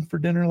mutton for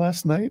dinner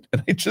last night?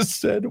 And I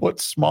just said,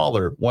 what's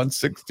smaller,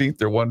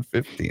 1/16 or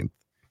 1/15?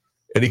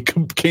 And he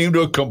came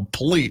to a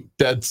complete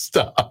dead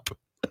stop.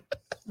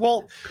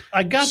 Well,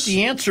 I got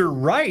the answer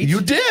right.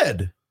 You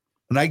did.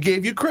 And I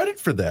gave you credit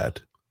for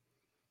that.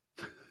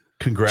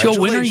 Congratulations.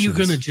 Joe, when are you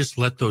going to just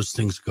let those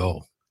things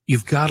go?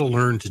 You've got to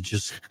learn to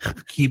just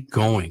keep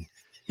going.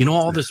 You know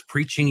all this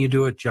preaching you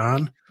do at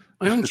John?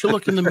 Why don't you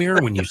look in the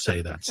mirror when you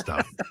say that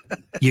stuff?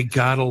 You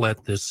got to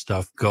let this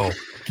stuff go.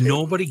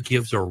 Nobody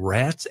gives a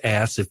rat's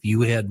ass if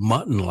you had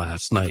mutton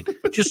last night.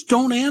 Just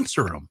don't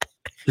answer them.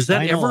 Does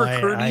that ever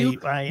occur to you?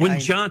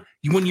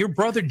 When your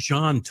brother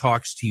John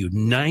talks to you,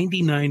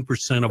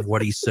 99% of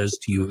what he says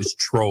to you is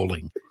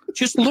trolling.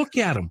 Just look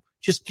at them.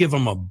 Just give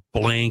them a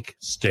blank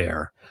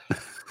stare.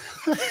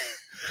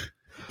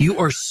 You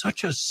are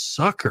such a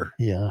sucker.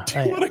 Yeah.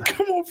 I want to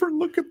come over and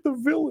look at the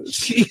village.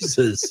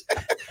 Jesus.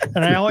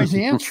 And I always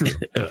answer.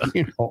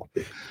 You know.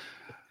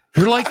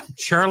 You're like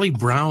Charlie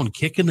Brown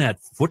kicking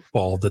that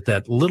football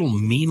that little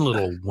mean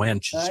little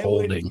wench is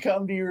holding.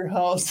 Come to your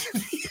house.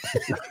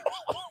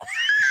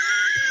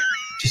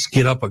 Just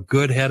get up a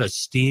good head of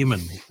steam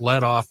and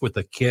let off with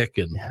a kick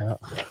and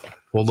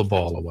pull the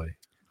ball away.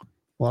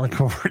 Want to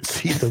go over and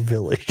see the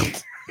village?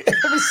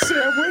 Have a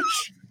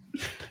sandwich.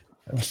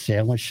 Have a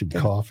sandwich and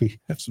coffee.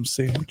 Have some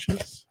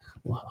sandwiches.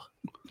 Wow.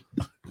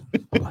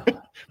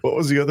 What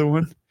was the other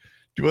one?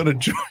 Do you want to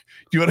join?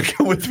 Do you want to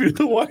come with me to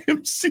the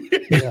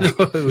YMCA? Yeah.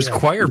 It was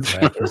choir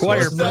practice.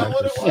 Choir Is that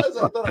what it was?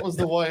 I thought it was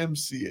the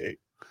YMCA.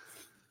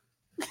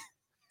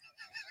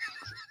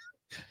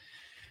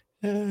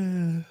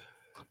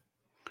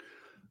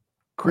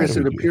 Chris,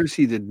 it appears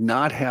he did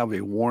not have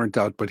a warrant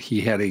out, but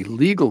he had a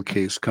legal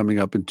case coming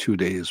up in 2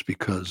 days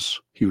because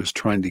he was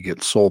trying to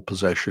get sole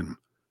possession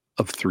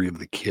of 3 of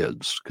the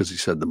kids because he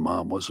said the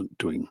mom wasn't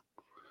doing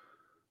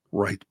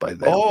right by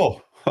them.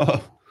 Oh,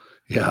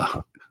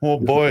 yeah. Oh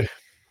boy.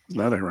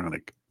 Isn't that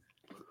ironic?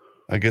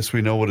 I guess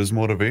we know what his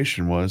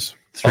motivation was.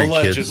 3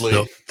 Allegedly.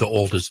 kids, the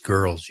oldest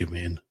girls, you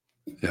mean?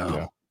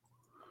 Yeah.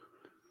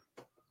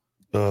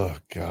 Oh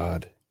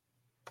God.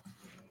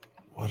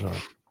 What a.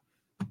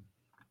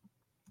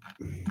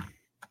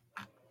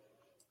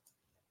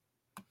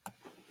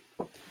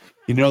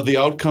 You know, the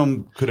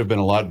outcome could have been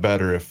a lot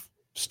better if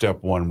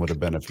step 1 would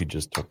have been if he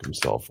just took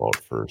himself out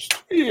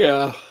first.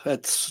 Yeah,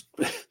 that's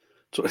what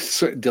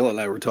Dylan and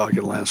I were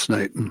talking last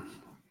night, and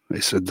they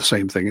said the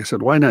same thing. I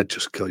said, why not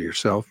just kill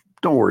yourself?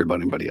 Don't worry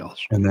about anybody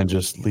else. And then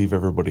just leave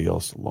everybody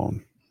else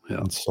alone. Yeah.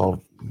 And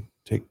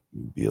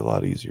be a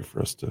lot easier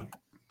for us to.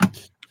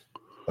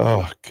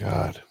 Oh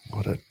God,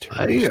 what a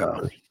terrible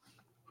story.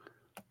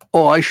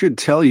 I should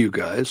tell you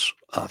guys,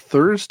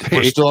 Thursday.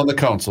 We're still on the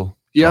council.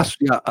 Yes,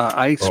 yeah.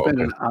 I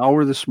spent an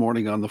hour this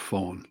morning on the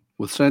phone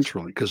with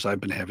CenturyLink because I've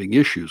been having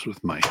issues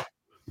with my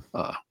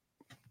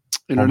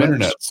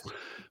internet.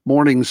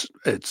 Mornings,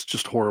 it's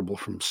just horrible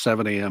from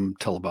 7 a.m.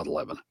 till about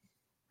 11.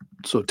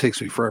 So it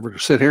takes me forever to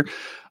sit here.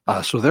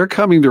 So they're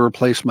coming to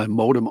replace my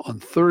modem on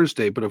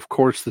Thursday, but of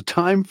course the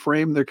time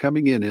frame they're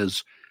coming in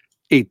is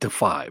 8 to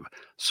 5.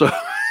 So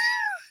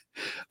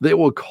they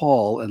will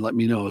call and let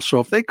me know. So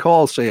if they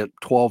call, say at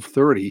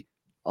 12:30,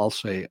 I'll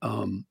say,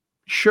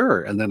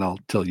 sure. And then I'll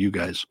tell you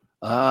guys,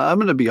 I'm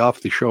going to be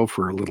off the show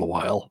for a little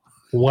while.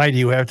 Why do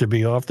you have to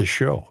be off the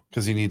show?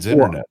 Because he needs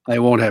internet. Well, I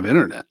won't have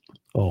internet.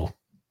 Oh.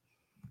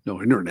 No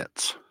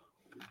internets.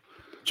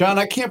 John,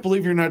 I can't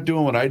believe you're not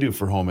doing what I do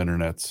for home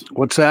internets.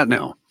 What's that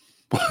now?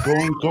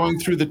 Going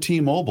through the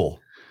T-Mobile.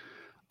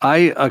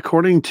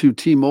 According to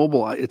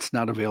T-Mobile, it's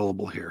not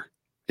available here.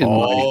 In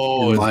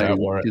my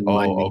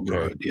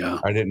neighborhood. Yeah.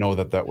 I didn't know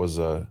that was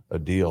a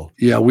deal.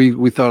 Yeah,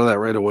 we thought of that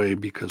right away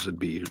because it'd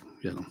be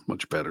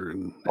much better.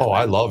 And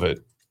I love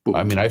it.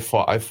 I mean, I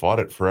fought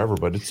it forever,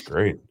 but it's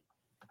great.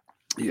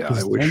 Yeah,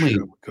 I wish it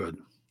could.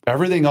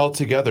 Everything all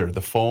together, the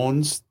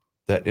phones,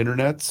 that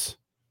internets.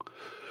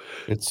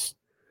 It's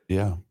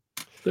the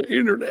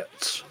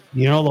internets.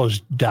 You know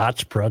those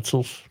Dots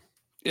pretzels?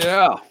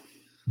 Yeah.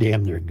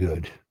 Damn, they're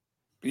good.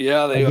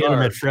 Yeah, they I get are.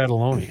 them at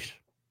Fratelloni's.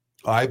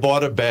 I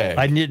bought a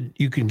bag.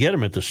 You can get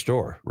them at the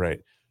store. Right.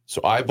 So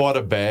I bought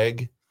a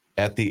bag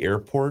at the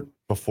airport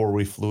before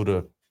we flew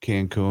to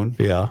Cancun.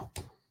 Yeah.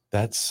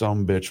 That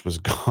sumbitch was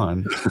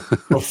gone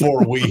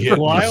before we hit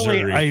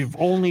Missouri. I've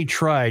only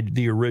tried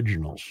the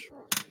originals.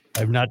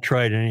 I've not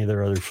tried any of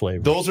their other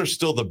flavors. Those are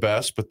still the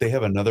best, but they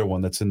have another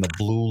one that's in the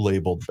blue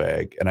labeled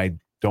bag. And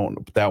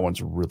that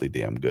one's really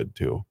damn good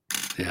too.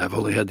 Yeah, I've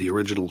only had the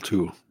original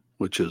too,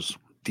 which is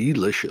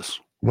delicious.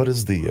 What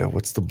is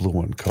what's the blue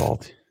one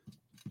called?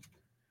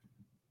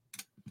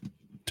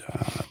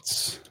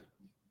 Dots.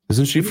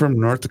 Isn't she from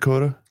North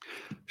Dakota?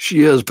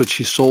 She is, but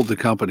she sold the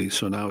company,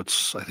 so now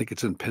I think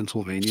it's in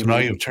Pennsylvania. So now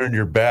you've turned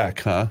your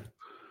back, huh?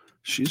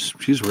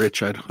 She's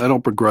rich. I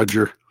don't begrudge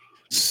her.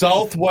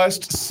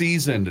 Southwest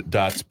seasoned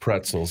Dots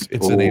pretzels.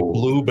 It's in a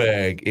blue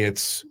bag.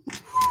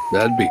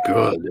 That'd be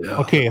good. Yeah.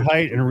 Okay,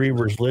 Height and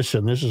Reavers,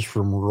 listen. This is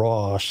from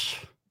Ross.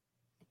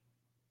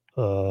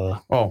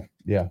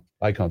 Yeah,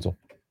 iConsole.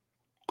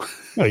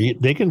 No,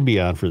 they can be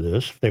on for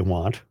this if they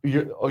want.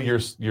 You're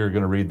going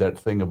to read that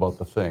thing about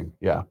the thing.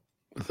 Yeah.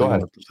 Go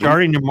ahead.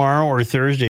 Starting tomorrow or Thursday.